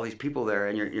shoot with all these people there,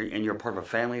 and you're part of a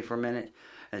family for a minute.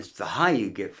 And it's the high you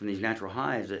get from these natural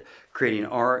highs, that creating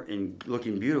art and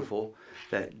looking beautiful,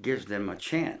 that gives them a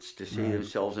chance to see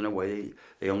themselves in a way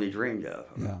they only dreamed of,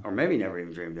 or maybe never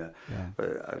even dreamed of. Yeah.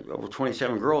 But over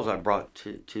 27 girls I brought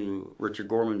to Richard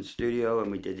Gorman's studio,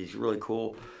 and we did these really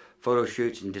cool photo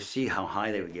shoots, and to see how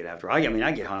high they would get after. I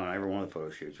get high on every one of the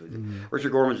photo shoots.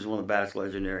 Richard Gorman is one of the baddest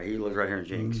legendary. He lives right here in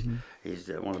Jinx. He's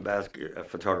one of the baddest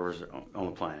photographers on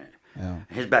the planet. Yeah.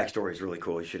 His backstory is really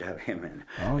cool. You should have him in.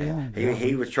 Oh yeah.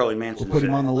 He was Charlie Manson's. We'll put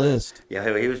him on the list.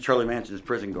 Yeah, he was Charlie Manson's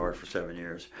prison guard for 7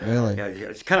 years. Really? Yeah,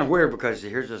 it's kind of weird because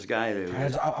here's this guy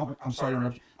that. I'm sorry to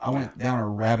interrupt you. I went down a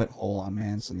rabbit hole on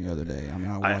Manson the other day. I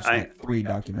mean, I watched like 3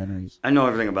 documentaries. I know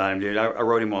everything about him, dude. I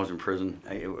wrote him while I was in prison,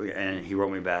 and he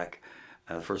wrote me back.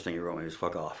 The first thing he wrote me was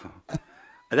 "fuck off."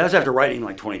 And that was after writing him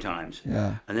like 20 times.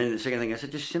 Yeah. And then the second thing I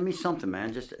said, just send me something,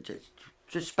 man.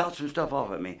 Just spout some stuff off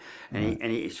at me. And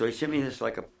he sent me this,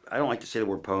 like, I don't like to say the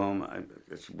word poem.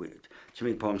 It's weird. To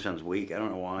me, poem sounds weak. I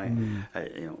don't know why.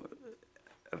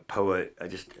 A poet.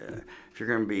 If you're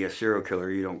going to be a serial killer,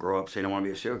 you don't grow up saying I want to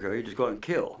be a serial killer. You just go out and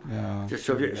kill. Yeah.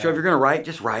 So if you're going to write,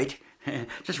 just write.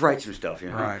 Just write some stuff,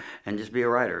 Right. And just be a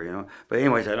writer, But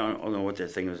anyways, I don't know what that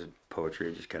thing was. Poetry,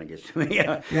 it just kind of gets to me.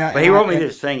 Yeah. But he wrote me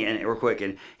this thing, and real quick,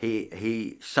 and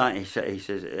he signed. He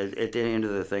says at the end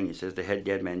of the thing, he says the head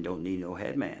dead man don't need no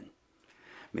head man,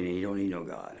 meaning he don't need no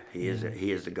God. He is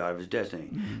the God of his destiny.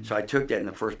 So I took that in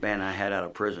the first band I had out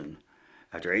of prison.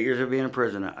 After 8 years of being in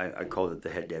prison, I called it the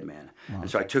head dead man. Wow. And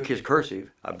so I took his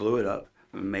cursive, I blew it up,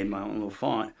 and made my own little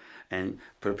font, and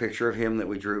put a picture of him that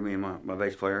we drew, me and my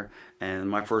bass player. And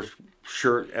my first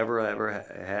shirt ever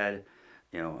had,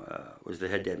 was the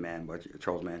Head Dead Man by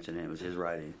Charles Manson, and it was his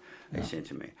writing he sent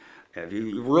to me. If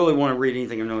you really want to read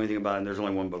anything or know anything about him, there's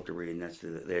only one book to read, and that's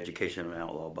The Education of an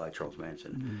Outlaw by Charles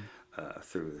Manson,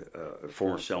 through a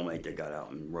former cellmate that got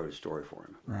out and wrote a story for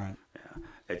him. Right.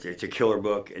 Yeah. It's a killer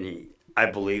book, and I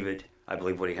believe it. I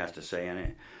believe what he has to say in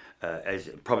it. As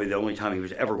probably the only time he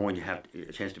was ever going to have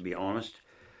a chance to be honest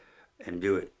and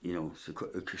do it,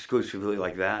 exclusively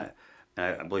like that.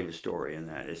 I believe his story in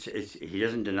that. He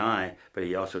doesn't deny, but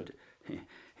he also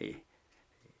he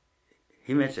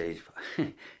admits that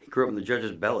he grew up in the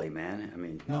judge's belly, man. I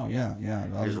mean, he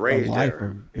was raised a life there.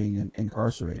 of being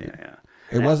incarcerated. Yeah.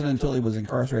 It wasn't until he was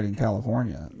incarcerated in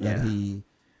California that he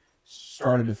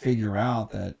started to figure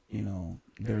out that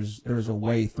there's a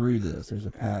way through this. There's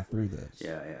a path through this.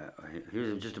 Yeah. He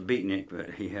was just a beatnik,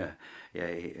 but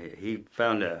he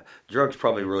found drugs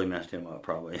probably really messed him up,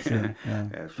 probably. Sure, yeah.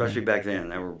 Especially back then.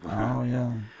 They were. Oh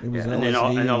yeah, it was. And then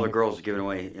all the girls giving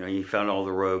away. He found all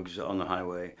the rogues on the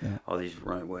highway, all these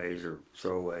runaways or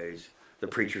throwaways, the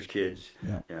preacher's kids.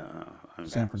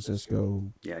 San Francisco.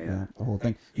 Yeah. The whole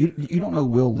thing. You don't know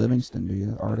Will Livingston, do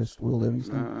you? Artist Will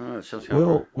Livingston.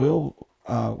 Will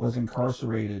was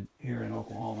incarcerated here in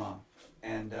Oklahoma,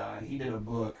 and he did a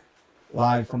book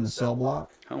live from the cell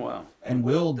block. Oh wow! And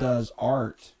Will does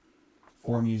art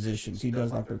for musicians. He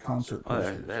does like their concert. Oh,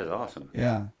 that is awesome.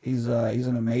 Yeah, he's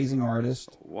an amazing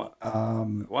artist. Wow,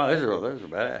 those are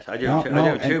badass. I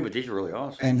do too, but these are really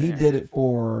awesome. And he did it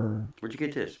for. Where'd you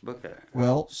get this book at?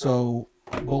 Well, so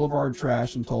Boulevard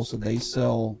Trash in Tulsa, they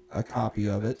sell a copy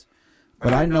of it,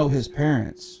 but I know his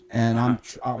parents, and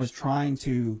I was trying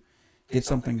to get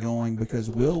something going because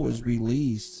Will was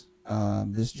released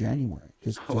this January,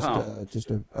 just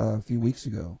a few weweeks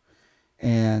ago,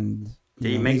 and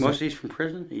did he make most of these from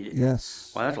prison?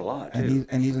 Yes. Wow, that's a lot too.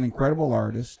 And he's an incredible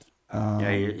artist.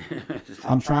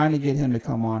 I'm trying to get him to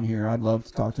come on here. I'd love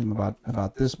to talk to him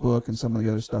about this book and some of the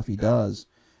other stuff he does,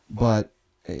 but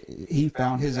he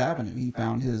found his avenue. He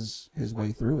found his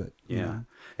way through it. Yeah.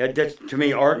 That's, to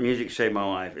me, art and music saved my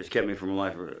life. It's kept me from a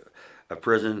life of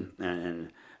prison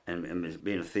and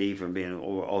being a thief and being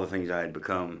all the things I had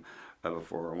become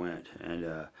before I went.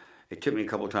 And it took me a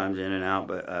couple of times in and out,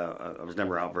 but I was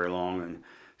never out very long. And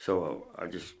so I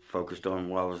just focused on,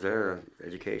 while I was there,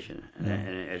 education. And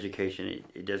in education,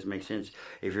 it doesn't make sense.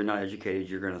 If you're not educated,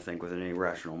 you're going to think with an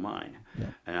irrational mind. Yeah.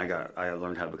 And I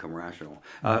learned how to become rational.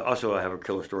 Also, I have a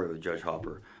killer story with Judge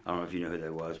Hopper. I don't know if you know who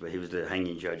that was, but he was the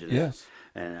hanging judge of this. Yes.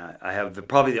 And I have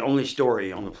probably the only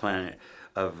story on the planet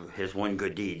of his one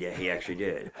good deed that he actually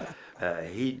did.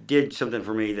 He did something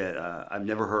for me that I've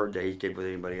never heard that he did with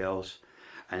anybody else.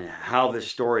 And how this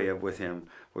story with him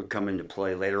would come into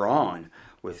play later on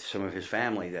with some of his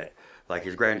family, that, like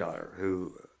his granddaughter,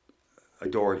 who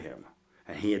adored him,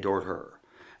 and he adored her.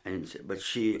 But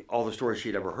all the stories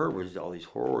she'd ever heard was all these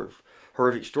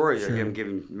horrific stories of him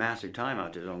giving massive time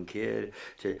out to his own kid,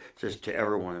 to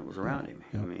everyone that was around him.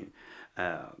 Yeah. I mean,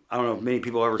 I don't know if many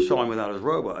people ever saw him without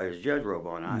his judge robe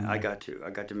on. I got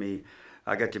to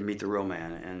meet the real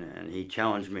man, and he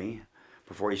challenged me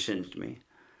before he sentenced me.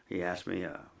 He asked me,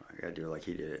 I got to do it like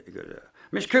he did it. He goes,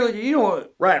 Mr. Cooley, do you know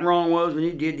what right and wrong was when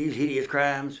you did these hideous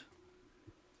crimes?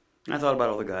 And I thought about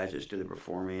all the guys that stood there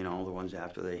before me and all the ones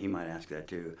after that. He might ask that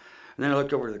too. And then I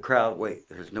looked over to the crowd. Wait,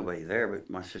 there's nobody there but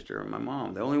my sister and my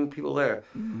mom. The only people there.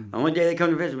 Mm-hmm. The only day they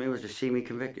come to visit me was to see me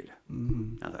convicted.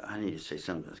 Mm-hmm. I thought, I need to say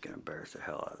something that's going to embarrass the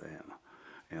hell out of them.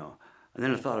 And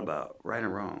then I thought about right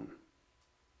and wrong.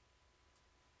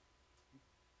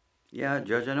 Yeah,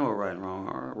 Judge, I know what right and wrong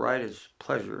are. Right is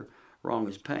pleasure, wrong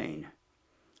is pain.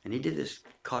 And he did this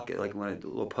cocky, like when a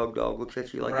little pug dog looks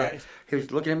at you like that. He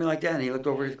was looking at me like that, and he looked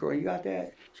over his girl. You got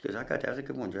that? She goes, I got that. That's a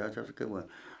good one, Judge. That's a good one.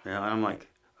 And I'm like,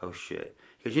 oh, shit.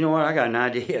 He goes, you know what? I got an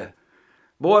idea.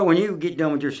 Boy, when you get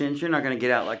done with your sentence, you're not going to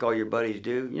get out like all your buddies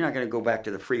do. You're not going to go back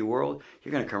to the free world.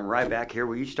 You're going to come right back here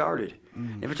where you started.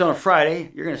 Mm-hmm. If it's on a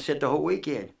Friday, you're going to sit the whole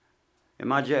weekend in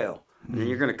my jail. And then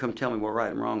you're going to come tell me what right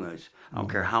and wrong is. I don't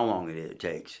care how long it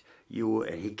takes.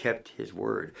 And he kept his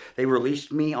word. They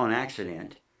released me on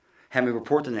accident, had me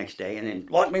report the next day, and then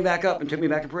locked me back up and took me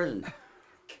back to prison.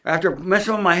 After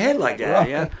messing with my head like that,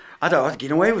 yeah. I thought I was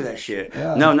getting away with that shit.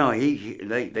 Yeah. No,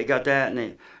 they got that,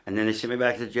 and then they sent me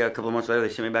back to jail. A couple of months later, they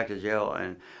sent me back to jail,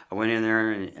 and I went in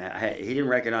there, and he didn't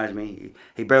recognize me.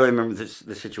 He barely remembered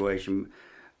the situation.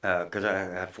 Because I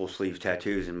have full sleeves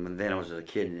tattoos, and then I was a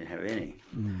kid and didn't have any.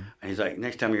 Mm. And he's like,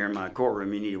 next time you're in my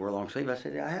courtroom, you need to wear long sleeves. I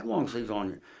said, I have long sleeves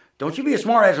on. Don't you be a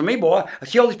smart ass with me, boy. I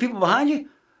see all these people behind you.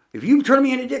 If you turn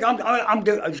me into a dick, I'm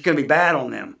just going to be bad on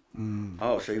them. Mm.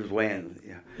 Oh, so he was weighing.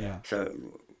 Yeah. So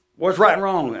what's right and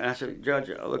wrong? And I said, Judge,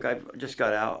 look, I just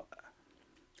got out.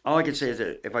 All I can say is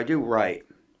that if I do right,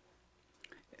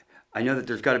 I know that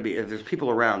there's got to be, if there's people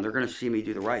around, they're going to see me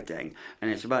do the right thing. And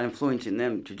it's about influencing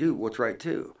them to do what's right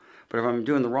too. But if I'm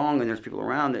doing the wrong and there's people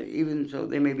around, that even so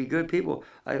they may be good people,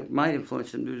 I might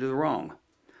influence them to do the wrong.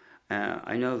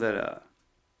 I know that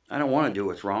I don't want to do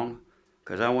what's wrong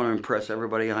because I want to impress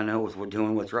everybody I know with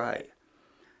doing what's right.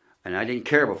 And I didn't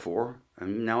care before,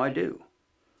 and now I do.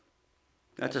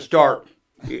 That's a start.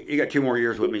 You got 2 more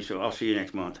years with me, so I'll see you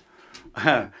next month.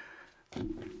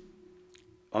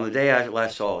 On the day I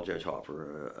last saw Judge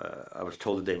Hopper, I was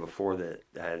told the day before that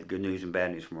I had good news and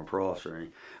bad news from a parole officer.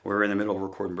 And we were in the middle of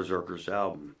recording Berserker's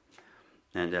album.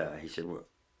 And he said, well,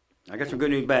 I got some good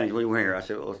news and bad news. What do you want to hear? I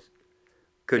said, well,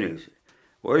 good news.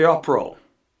 Well, you're off parole.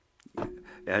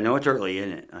 Yeah, I know it's early,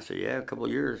 isn't it? I said, yeah, a couple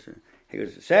of years. He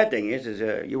goes, the sad thing is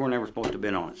you weren't ever supposed to have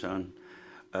been on it, son.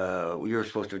 You were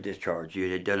supposed to have discharged. You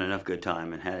had done enough good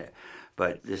time and had it.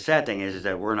 But the sad thing is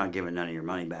that we're not giving none of your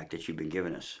money back that you've been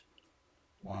giving us.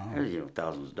 Wow. It was,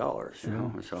 thousands of dollars, Sure, you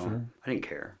know. So sure. I didn't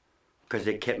care because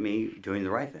it kept me doing the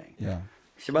right thing. Yeah.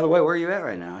 He said, by the way, where are you at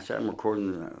right now? I said, I'm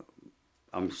recording.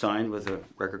 I'm signed with a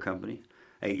record company.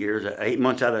 8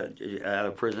 months out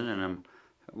of prison, and I'm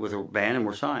with a band, and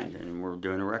we're signed, and we're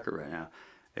doing a record right now.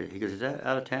 He goes, is that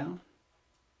out of town?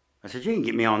 I said, you can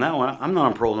get me on that one. I'm not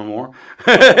on parole no more.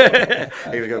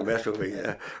 He was going to mess with me.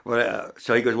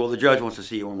 So he goes, well, the judge wants to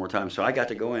see you one more time. So I got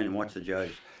to go in and watch the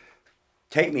judge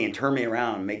take me and turn me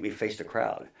around and make me face the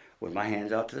crowd with my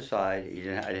hands out to the side. I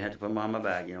didn't have to put them on my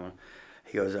back, you know.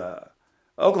 He goes,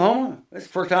 Oklahoma, that's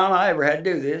the first time I ever had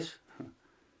to do this. And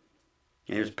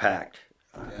it was packed.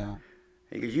 Yeah.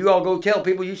 He goes, you all go tell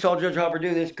people you saw Judge Hopper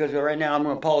do this because right now I'm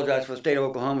going to apologize for the state of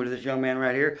Oklahoma to this young man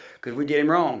right here because we did him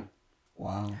wrong.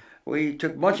 Wow. We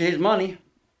took a bunch of his money.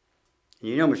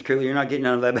 You know, Mr. Cooley, you're not getting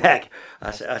none of that back. I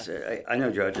said, I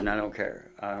know, Judge, and I don't care.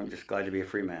 I'm just glad to be a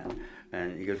free man.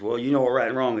 And he goes, well, you know what right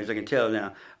and wrong is. I can tell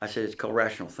now. I said, it's called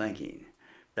rational thinking.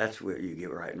 That's where you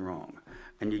get right and wrong.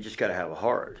 And you just got to have a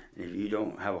heart. And if you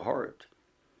don't have a heart,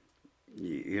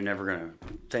 you're never going to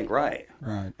think right.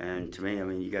 Right. And to me, I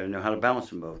mean, you got to know how to balance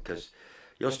them both because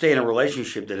you'll stay in a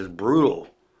relationship that is brutal.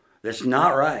 That's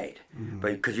not right,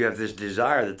 but because you have this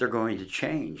desire that they're going to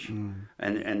change,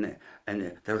 and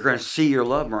they're going to see your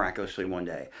love miraculously one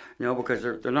day. You know, because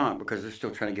they're not, because they're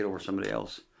still trying to get over somebody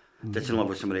else that's in love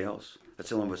with somebody else,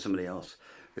 that's in love with somebody else.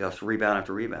 They also rebound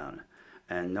after rebound,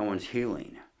 and no one's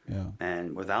healing. Yeah.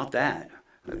 And without that,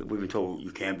 we've been told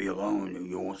you can't be alone,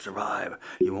 you won't survive,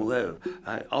 you won't live.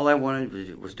 All I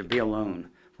wanted was to be alone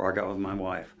before I got with my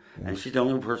wife, and she's the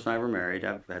only person I ever married.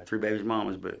 I've had 3 babies'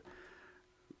 mamas, but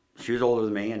she was older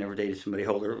than me. I never dated somebody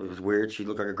older. It was weird. She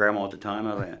looked like a grandma at the time.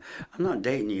 I was like, I'm not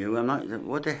dating you. I'm not.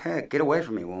 What the heck? Get away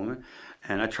from me, woman.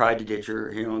 And I tried to ditch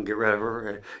her, you know, and get rid of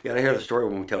her. You got to hear the story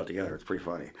when we tell it together. It's pretty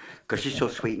funny. Because she's so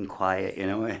sweet and quiet, you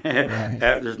know. Right.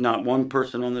 There's not one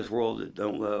person on this world that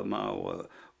don't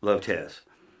love Tess.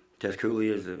 Tess Cooley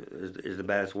is the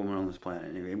baddest woman on this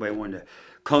planet. If anybody wanted to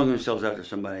clone themselves after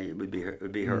somebody, it would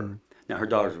be her. Now, her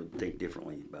daughters would think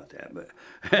differently about that, but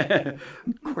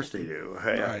of course they do.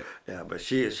 Right. Yeah, but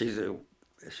she's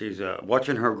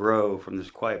watching her grow from this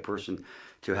quiet person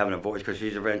to having a voice because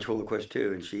she's a ventriloquist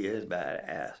too, and she is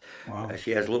badass. Wow.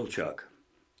 She has Little Chuck,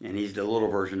 and he's the little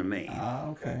version of me.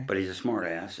 Okay. But he's a smart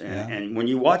ass, and when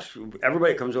you watch,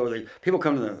 everybody comes over. People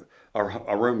come to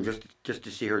our room just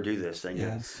to see her do this thing.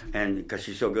 Yes. And because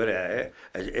she's so good at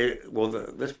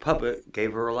it. This puppet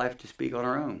gave her a life to speak on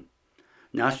her own.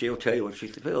 Now she'll tell you what she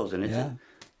feels, and it's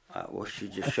well, she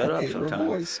just shut up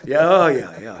sometimes.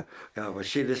 Yeah. But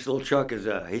this little Chuck is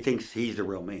he thinks he's the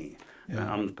real me.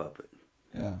 I'm the puppet.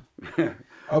 Yeah.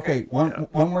 Okay. One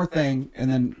more thing,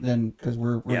 and then because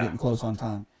we're getting close on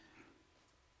time.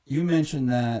 You mentioned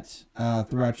that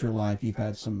throughout your life you've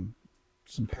had some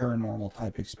paranormal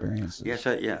type experiences. Yes.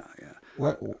 Yeah.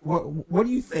 What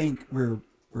do you think we're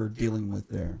dealing with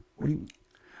there? What do you?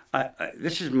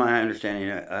 This is my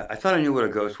understanding. I thought I knew what a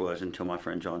ghost was until my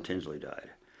friend John Tinsley died.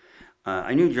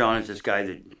 I knew John as this guy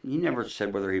that he never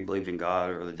said whether he believed in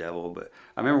God or the devil, but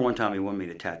I remember one time he wanted me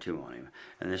to tattoo on him.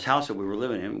 And this house that we were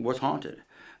living in was haunted.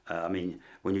 I mean,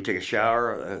 when you take a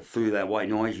shower through that white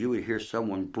noise, you would hear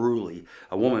someone brutally,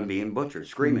 a woman being butchered,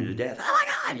 screaming to death. Oh my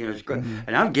God! You know,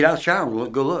 and I would get out of the shower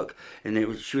and go look,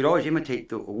 and she would always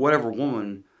imitate whatever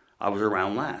woman I was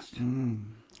around last.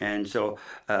 And so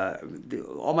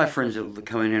all my friends that were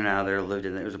coming in and out of there lived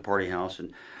in there. It was a party house,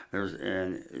 and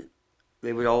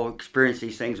they would all experience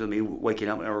these things with me, waking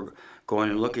up or going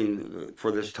and looking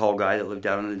for this tall guy that lived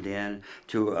down in the den,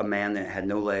 to a man that had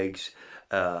no legs,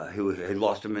 who had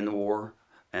lost him in the war.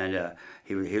 And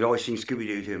he'd always sing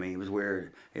Scooby-Doo to me. He was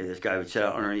weird. This guy would sit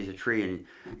out underneath a tree, and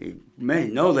he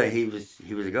made know that he was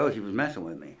a ghost. He was messing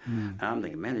with me. And I'm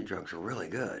thinking, man, the drugs are really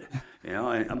good, you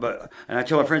know. And I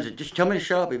tell my friends, just tell me to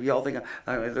shut up if y'all think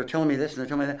they're telling me this and they're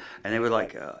telling me that. And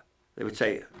they would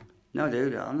say, no,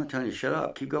 dude, I'm not telling you to shut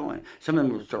up. Keep going. Some of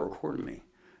them would start recording me.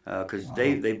 because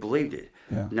they believed it.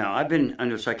 Yeah. Now, I've been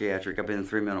under psychiatric. I've been in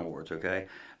 3 mental wards, okay?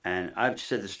 And I've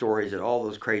said the stories that all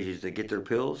those crazies that get their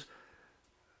pills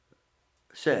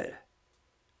said.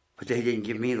 But they didn't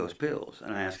give me those pills.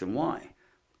 And I asked them why.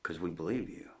 Because we believe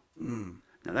you.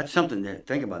 Now, that's something to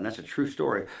think about, and that's a true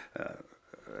story.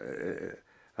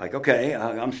 Like, okay,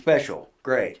 I'm special.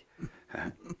 Great.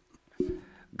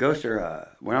 Ghoster,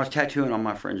 when I was tattooing on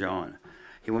my friend John,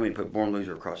 he wanted me to put Born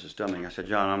Loser across his stomach. I said,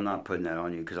 John, I'm not putting that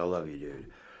on you because I love you,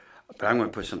 dude. But I'm going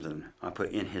to put something I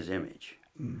put in his image.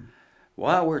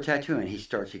 While we're tattooing, he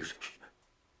goes,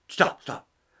 stop.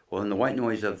 Well, in the white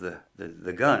noise of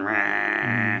the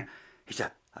gun, he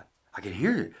said, I can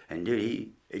hear it. And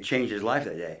dude, it changed his life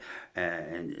that day.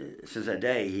 And since that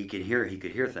day, he could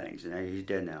hear things. And he's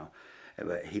dead now.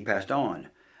 But he passed on.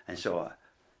 And so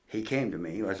he came to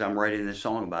me as I'm writing this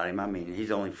song about him. I mean, he's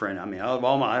the only friend. I mean, I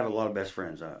have a lot of best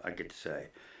friends, I get to say.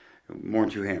 More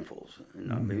than 2 handfuls.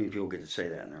 Many people get to say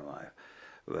that in their life.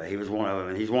 But he was one of them.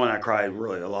 And he's one I cried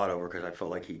really a lot over because I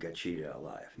felt like he got cheated out of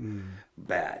life.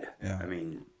 Bad. Yeah. I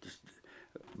mean,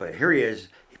 but here he is.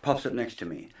 He pops up next to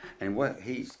me. And what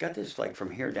he's got this, like,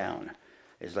 from here down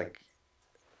is like,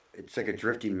 it's like a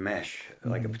drifting mesh,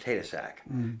 like a potato sack.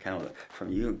 Kind of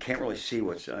from you can't really see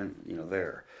what's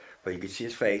there, but you could see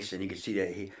his face, and you could see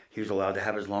that he was allowed to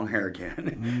have his long hair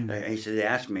again. And he said, they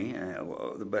asked me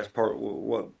the best part,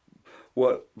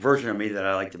 what version of me that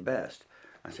I like the best.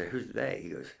 I said, who's they? He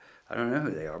goes, I don't know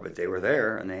who they are, but they were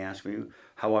there, and they asked me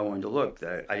how I wanted to look.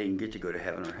 That I didn't get to go to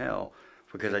heaven or hell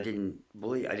because I didn't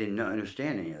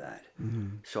understand any of that.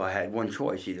 So I had one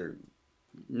choice: either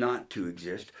not to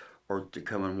exist or to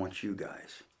come and watch you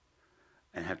guys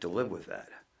and have to live with that.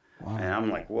 Wow. And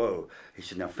I'm like, whoa. He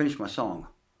said, now finish my song.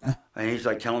 And he's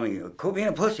like telling me, quit being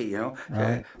a pussy,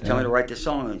 right. Tell me to write this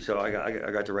song. And so I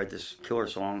got to write this killer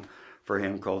song for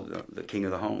him called The King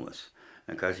of the Homeless.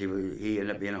 Because he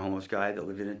ended up being a homeless guy that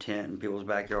lived in a tent in people's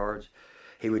backyards.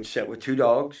 He would sit with 2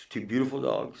 dogs, 2 beautiful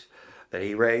dogs that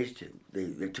he raised.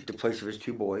 They took the place of his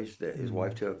 2 boys that his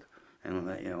wife took.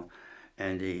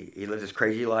 And he lived this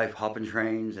crazy life, hopping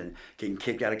trains and getting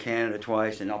kicked out of Canada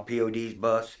twice, and all POD's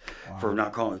bus for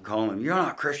not calling them, you're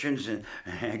not Christians, and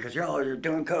because y'all are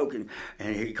doing coke, and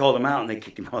he called them out, and they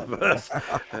kicked him off the bus.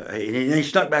 And he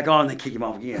snuck back on, and they kicked him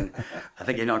off again. I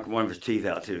think they knocked one of his teeth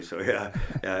out too. So yeah.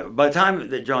 By the time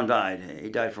that John died, he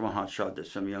died from a hot shot that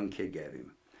some young kid gave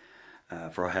him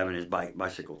for having his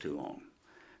bicycle too long.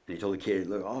 And he told the kid,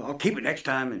 look, I'll keep it next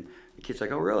time. And the kid's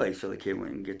like, oh really? So the kid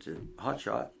went and gets a hot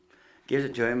shot. Gives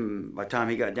it to him. By the time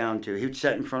he got down to, he would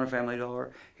sit in front of Family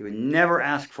Dollar. He would never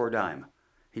ask for a dime.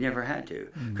 He never had to,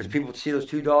 because people would see those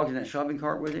 2 dogs in that shopping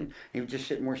cart with him. He would just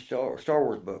sit and wear Star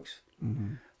Wars books.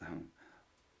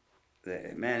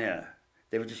 They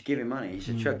would just give him money. He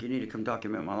said, Chuck, you need to come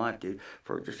document my life, dude,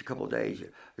 for just a couple of days.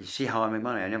 You see how I make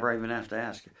money. I never even have to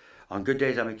ask. On good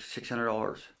days, I make $600.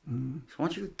 So why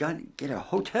don't you get a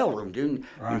hotel room, dude,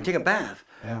 and take a bath?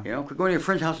 Yeah. Quit going to your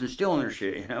friend's house and stealing their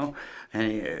shit, And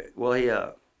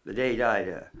the day he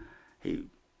died, he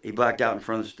blacked out in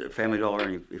front of the Family Dollar,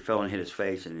 and he fell and hit his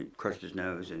face and it crushed his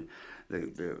nose. And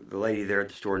the lady there at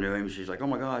the store knew him. She's like, oh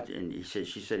my God. And she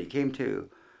said he came to,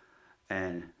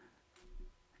 and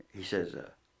he says,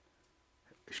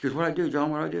 she goes, what do I do,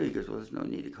 John? What do I do? He goes, well, there's no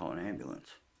need to call an ambulance.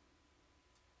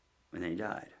 And then he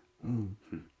died.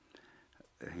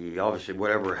 He obviously,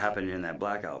 whatever happened in that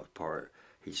blackout part,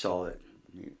 he saw that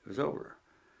it was over.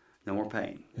 No more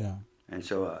pain. Yeah. And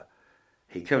so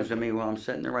he comes to me while I'm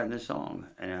sitting there writing this song.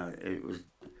 And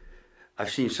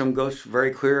I've seen some ghosts very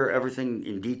clear, everything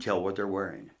in detail, what they're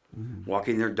wearing.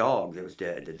 Walking their dog that was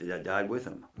dead, that died with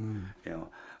them.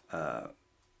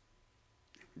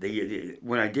 They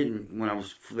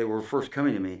were first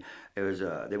coming to me, it was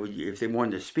if they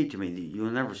wanted to speak to me,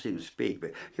 you'll never see them speak.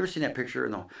 But you ever seen that picture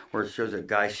where it shows a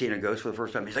guy seeing a ghost for the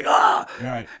first time? He's like, ah,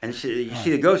 right. And you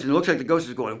see the ghost, and it looks like the ghost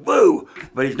is going woo,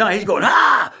 but he's not. He's going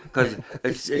ah, because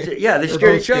they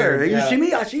scared each other. You see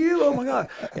me, I see you. Oh my God,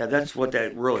 yeah, that's what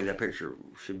that picture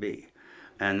should be,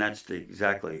 and that's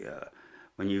exactly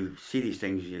when you see these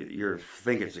things, you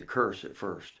think it's a curse at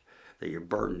first that you're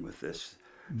burdened with this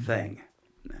thing.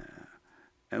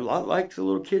 And a lot like the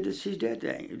little kid that sees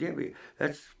Debbie.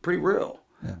 That's pretty real.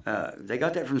 Yeah. They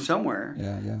got that from somewhere.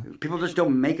 Yeah. People just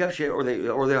don't make up shit, or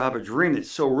they'll have a dream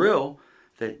that's so real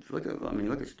that look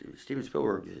at Steven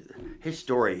Spielberg. His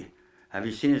story. Have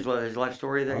you seen his life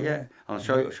story yet on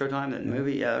Showtime? That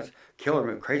movie. Yeah, it's a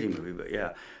killer, crazy movie. But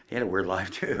yeah, he had a weird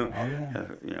life too. Oh yeah.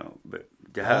 But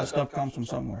to have, all that stuff comes from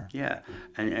somewhere. Yeah,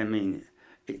 and I mean,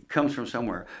 it comes from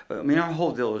somewhere. I mean, our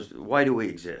whole deal is, why do we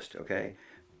exist? Okay.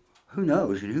 who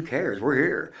knows and who cares? We're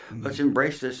here. Let's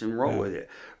embrace this and roll with it.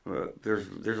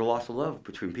 There's a loss of love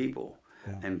between people,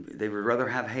 and they would rather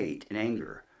have hate and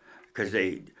anger because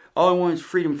all I want is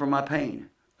freedom from my pain.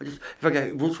 If I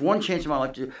got just one chance in my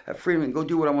life to have freedom and go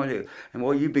do what I want to do, and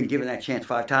well, you've been given that chance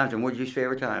 5 times, and what did you say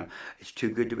every time? It's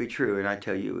too good to be true, and I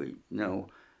tell you, no,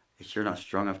 you're not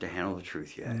strong enough to handle the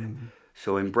truth yet.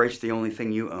 So embrace the only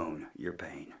thing you own, your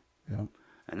pain. Yeah.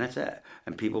 And that's that.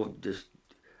 And people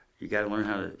you got to learn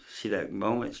how to see that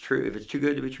moment. It's true. If it's too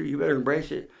good to be true, you better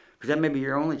embrace it. Because that may be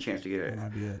your only chance to get it. That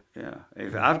might be it. Yeah.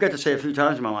 I've got to say it a few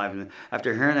times in my life, and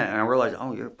after hearing that, and I realized,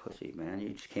 oh, you're a pussy, man. You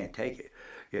just can't take it.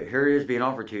 Yeah, here it is being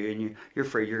offered to you, and you're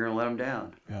afraid you're going to let them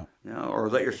down. Yeah. You know, or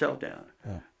let yourself down.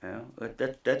 Yeah.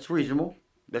 That's reasonable.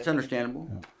 That's understandable.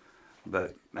 Yeah.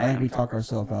 But man, I think we talk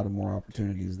ourselves out of more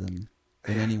opportunities than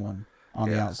anyone on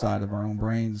the outside of our own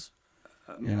brains.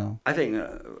 You know. I think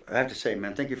I have to say,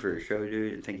 man, thank you for your show,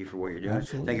 dude, and thank you for what you're doing.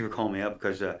 Absolutely. Thank you for calling me up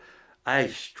because I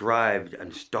strived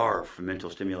and starved for mental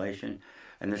stimulation,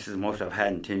 and this is the most I've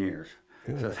had in 10 years.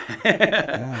 Good. So,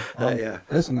 yeah.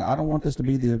 Listen, I don't want this to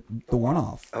be the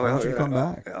one-off. I want you to come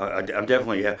back. I'm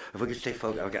definitely, If we could stay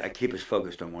focused, I keep us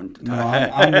focused on one. No,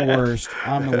 I'm the worst.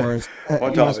 I'm the worst.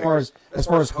 As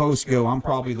far as hosts go, I'm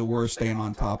probably the worst staying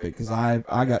on topic because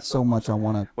I got so much I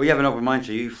want to. Well, you have an open mind,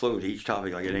 so you flow to each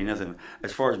topic like it ain't nothing.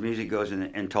 As far as music goes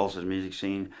in Tulsa's music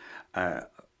scene,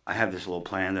 I have this little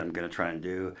plan that I'm going to try and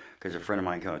do because a friend of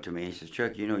mine came up to me. He says,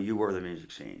 Chuck, you were the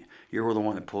music scene. You were the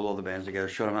one that pulled all the bands together,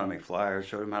 showed them how to make flyers,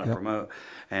 showed them how to promote.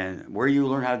 And where you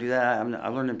learn how to do that, I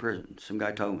learned in prison. Some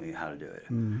guy told me how to do it.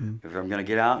 If I'm going to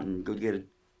get out and go do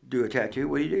a tattoo,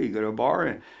 what do? You go to a bar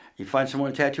and you find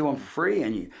someone to tattoo on for free,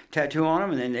 and you tattoo on them,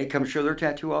 and then they come show their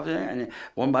tattoo off there, and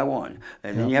one by one.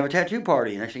 And then you have a tattoo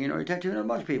party. Next thing you know, you're tattooing a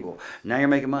bunch of people. Now you're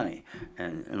making money,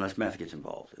 and unless meth gets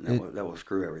involved, and that will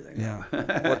screw everything. Yeah.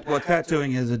 Well,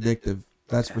 tattooing is addictive.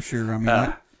 That's for sure. I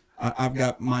mean, I've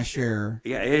got my share.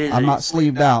 Yeah, it is. I'm not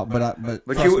sleeved out, but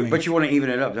you want to even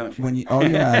it up, don't you?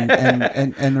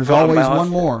 And there's always one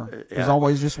more. There's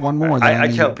always just one more.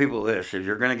 I tell people this: if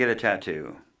you're going to get a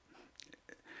tattoo,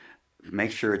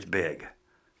 make sure it's big,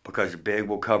 because big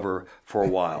will cover for a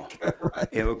while. Right.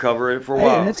 It will cover it for a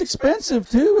while. And it's expensive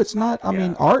too. It's not. I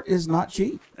mean, art is not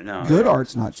cheap. No, good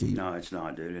art's not cheap. No, it's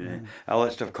not, dude. And all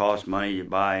that stuff costs money to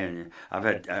buy. And I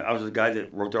was the guy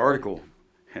that wrote the article.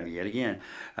 Yet again,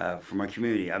 for my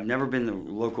community. I've never been the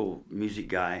local music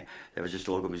guy that was just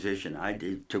a local musician.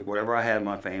 Took whatever I had in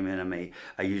my fame, and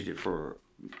I used it to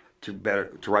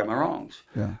right my wrongs.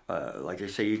 Yeah. Like they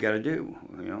say, you got to do.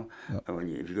 Yep.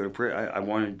 If you go to prison, I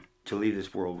wanted to leave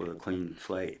this world with a clean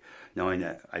slate, knowing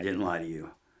that I didn't lie to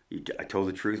you. I told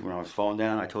the truth when I was falling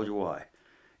down. I told you why.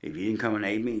 If you didn't come and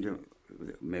aid me,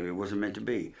 maybe it wasn't meant to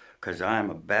be. Because I am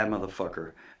a bad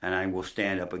motherfucker, and I will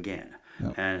stand up again.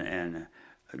 Yep. And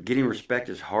getting respect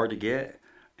is hard to get,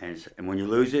 and when you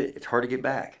lose it, it's hard to get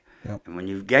back. Yep. And when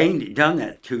you've done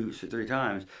that 2 to 3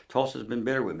 times, Tulsa's been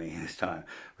bitter with me this time.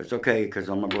 But it's okay, because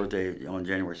on my birthday, on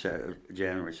January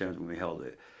 7th, when we held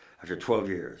it, after 12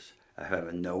 years, I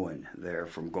have no one there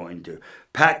from going to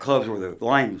packed clubs where the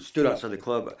line stood outside the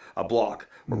club a block,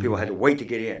 where people had to wait to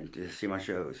get in to see my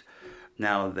shows.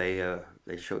 Now they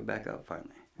showed back up finally.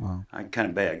 Wow. I kind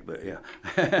of begged, but yeah.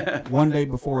 One day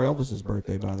before Elvis's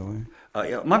birthday, by the way.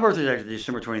 My birthday is actually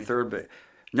December 23rd, but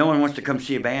no one wants to come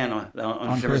see a band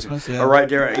on Christmas, or right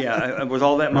there, with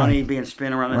all that money being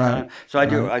spent around that time. So I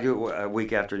do it a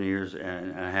week after New Year's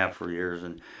and a half for years,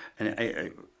 and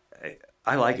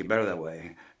I like it better that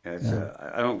way. I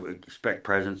don't expect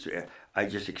presents. I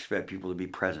just expect people to be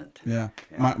present. Yeah.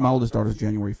 My oldest daughter's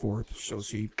January 4th, so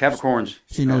Capricorns.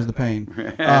 She knows the pain.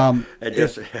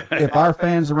 If our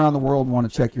fans around the world want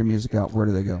to check your music out, where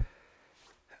do they go?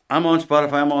 I'm on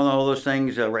Spotify. I'm on all those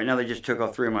things. Right now, they just took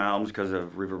off 3 of my albums because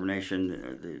of Reverb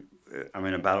Nation. I'm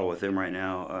in a battle with them right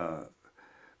now.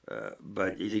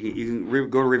 But you can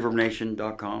go to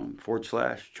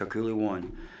reverbnation.com/Chuck Cooley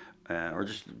 1. Or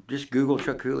just Google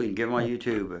Chuck Cooley and get him on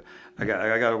YouTube. I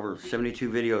got over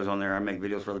 72 videos on there. I make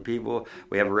videos for other people.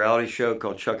 We have a reality show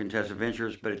called Chuck and Tess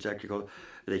Adventures, but it's actually called,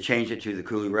 they changed it to the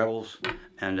Cooley Rebels,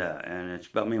 and it's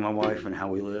about me and my wife and how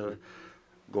we live,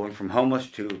 going from homeless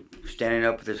to standing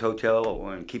up at this hotel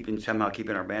and somehow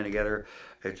keeping our band together.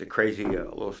 It's a crazy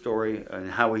little story,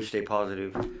 and how we stay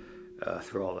positive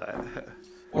through all that.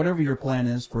 Whatever your plan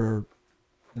is for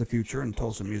the future and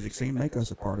Tulsa music scene, make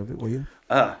us a part of it, will you?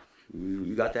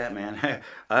 You got that, man.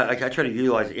 I try to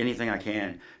utilize anything I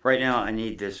can. Right now, I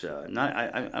need this. I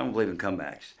don't believe in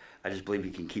comebacks. I just believe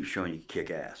you can keep showing you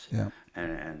kick ass. Yeah.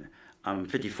 And I'm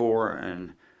 54,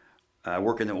 and I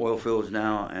work in the oil fields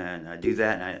now, and I do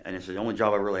that, and it's the only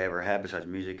job I really ever had besides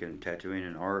music and tattooing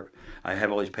and art. I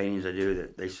have all these paintings I do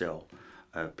that they sell.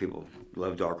 People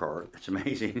love dark art. It's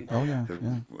amazing. Oh yeah.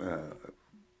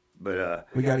 But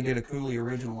we got to get a Cooley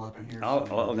original up in here.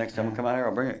 Next time I come out here,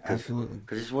 I'll bring it. Absolutely.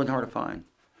 Because this wasn't hard to find.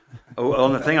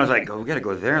 On the thing, I was like, we got to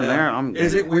go there and there.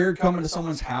 Is it weird coming to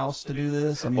someone's house to do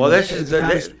this? I mean, Well, these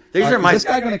are my. Is this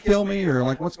guy going to kill me or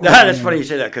like what's going on? That's funny you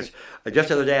say that because just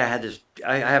the other day I had this.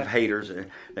 I have haters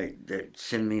that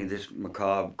send me this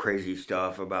macabre, crazy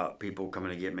stuff about people coming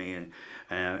to get me, and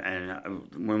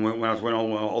when I was winning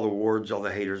all the awards, all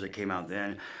the haters that came out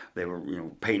then, they were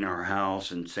painting our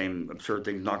house and saying absurd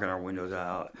things, knocking our windows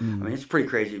out. I mean, it's pretty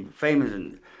crazy.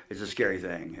 Fame is a scary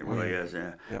thing. It really is.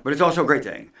 Yeah. Yep. But it's also a great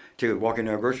thing to walk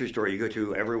into a grocery store you go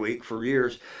to every week for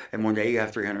years, and one day you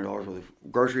have $300 worth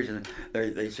of groceries, and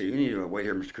they say, you need to wait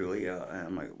here, Mr. Cooley. And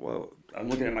I'm like, well, I'm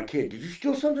looking at my kid. Did you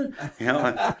steal something?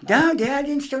 No, Dad, I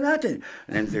didn't steal nothing.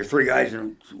 And then there's three guys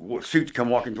in suits come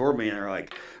walking toward me, and they're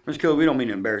like, Mr. Cooley, we don't mean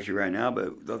to embarrass you right now,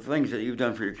 but the things that you've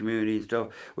done for your community and stuff,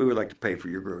 we would like to pay for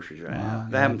your groceries right now.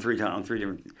 That happened three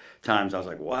different times. I was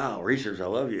like, wow, Research, I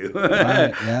love you.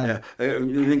 Right, yeah.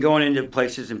 You've been going into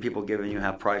places and people giving you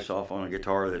half price off on a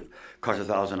guitar that costs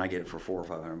 $1,000, I get it for $400 or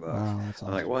 $500. Wow, that's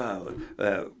awesome. I was like,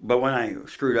 wow. But when I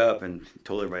screwed up and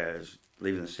told everybody I was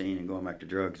leaving the scene and going back to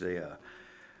drugs, they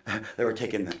were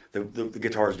taking the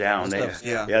guitars down. They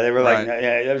were like,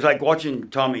 it was like watching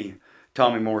Tommy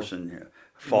Morrison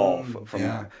fall from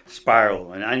a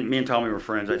spiral. And me and Tommy were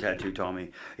friends. I tattooed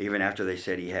Tommy even after they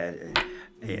said he had it.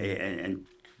 And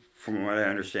from what I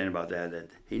understand about that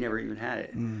he never even had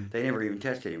it. They never even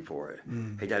tested him for it.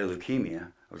 He died of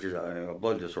leukemia, which is a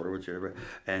blood disorder,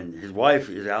 and his wife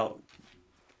is out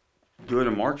doing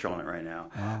a march on it right now.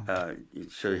 Wow.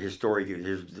 So the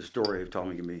story of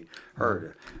Tommy can be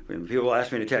heard. When people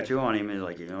ask me to tattoo on him, it's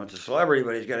like, it's a celebrity,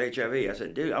 but he's got HIV. I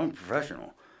said, dude, I'm a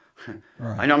professional.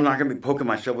 Right. I know I'm not going to be poking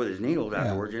myself with his needles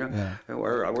afterwards, Yeah. I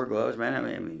wear gloves, man. I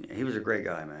mean, he was a great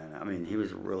guy, man. I mean, he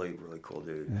was a really, really cool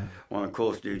dude. Yeah. One of the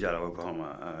coolest dudes out of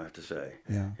Oklahoma, I have to say.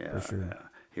 Yeah, for sure. Yeah.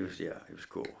 He was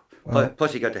cool. Well,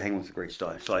 plus, he got to hang with the great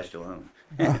Sly Stallone.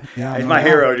 He's my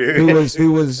hero, dude.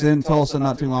 Who was in Tulsa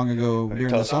not too long ago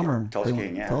during the summer. Tulsa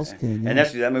King, yeah. Tulsa King, yeah. And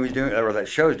that movie's that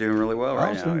show's doing really well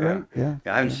right now. Doing great. Yeah.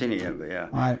 I haven't seen it yet, but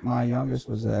yeah. My youngest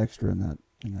was an extra in that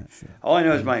show. All I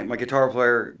know is my guitar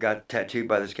player got tattooed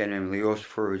by this guy named Leo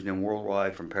Ossifer, who's known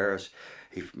worldwide from Paris.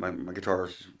 My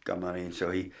guitarist got money, and so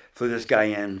he flew this guy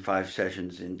in 5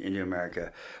 sessions into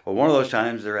America. Well, one of those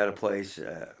times they're at a place,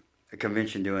 a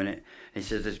convention doing it, and he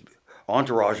says this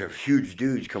entourage of huge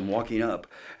dudes come walking up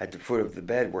at the foot of the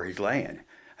bed where he's laying.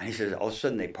 And he says all of a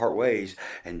sudden they part ways,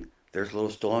 and there's little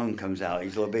Stallone comes out.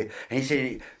 He's a little bit, and he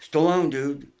said, Stallone,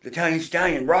 dude, the Italian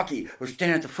Stallion, Rocky, was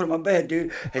standing at the foot of my bed,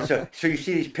 dude. And so you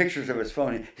see these pictures of his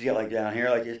phone. He's got like down here,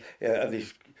 like of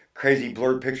these crazy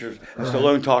blurred pictures of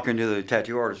Stallone talking to the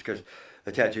tattoo artist, because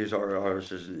the tattoo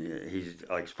artist he's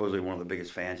like supposedly one of the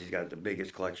biggest fans. He's got the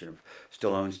biggest collection of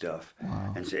Stallone stuff.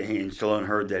 Wow. And Stallone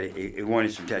heard that he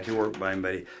wanted some tattoo work by him,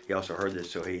 but he also heard this,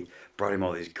 so he brought him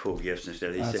all these cool gifts and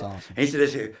stuff. That's awesome.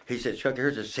 And he said, Chuck,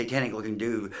 here's a satanic looking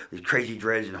dude with crazy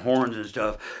dreads and horns and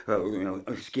stuff,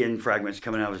 skin fragments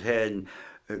coming out of his head, and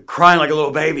crying like a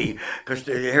little baby because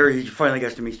here he finally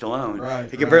gets to meet Stallone. Right,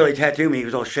 he could barely tattoo me. He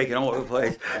was all shaking all over the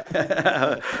place.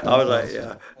 I was like,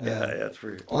 yeah, that's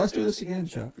pretty. Well, let's do this again,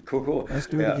 Chuck. Cool. Let's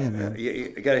do it again, man.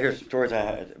 You got to hear some stories I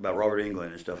had about Robert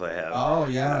Englund and stuff I have. Oh,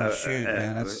 yeah. Shoot,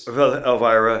 man. That's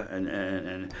Elvira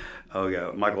and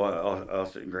Michael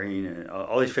Austin Green and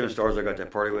all these famous stars I got to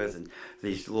party with, and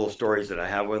these little stories that I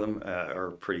have with them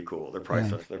are pretty cool. They're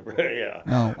priceless. Yeah.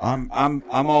 No,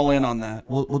 I'm all in on that.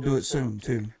 We'll do it soon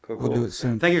too. Cool. We'll do it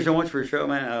soon. Thank you so much for your show,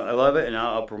 man. I love it, and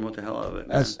I'll promote the hell out of it.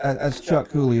 That's Chuck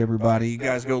Cooley, everybody. You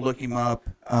guys go look him up,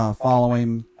 follow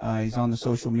him. He's on the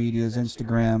social medias,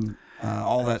 Instagram.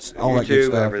 All that good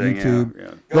stuff. Everything, YouTube.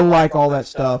 Yeah. Go like all that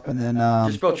stuff, and then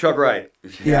just spell Chuck right.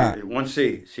 Yeah. 1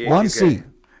 C. One C.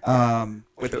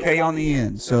 With a K on the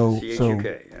end. So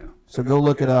go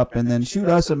look it up, and then shoot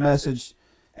us a message.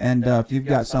 And if you've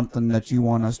got something that you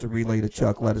want us to relay to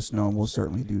Chuck, let us know, and we'll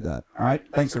certainly do that. All right?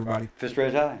 Thanks, everybody. Fist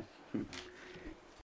raised high.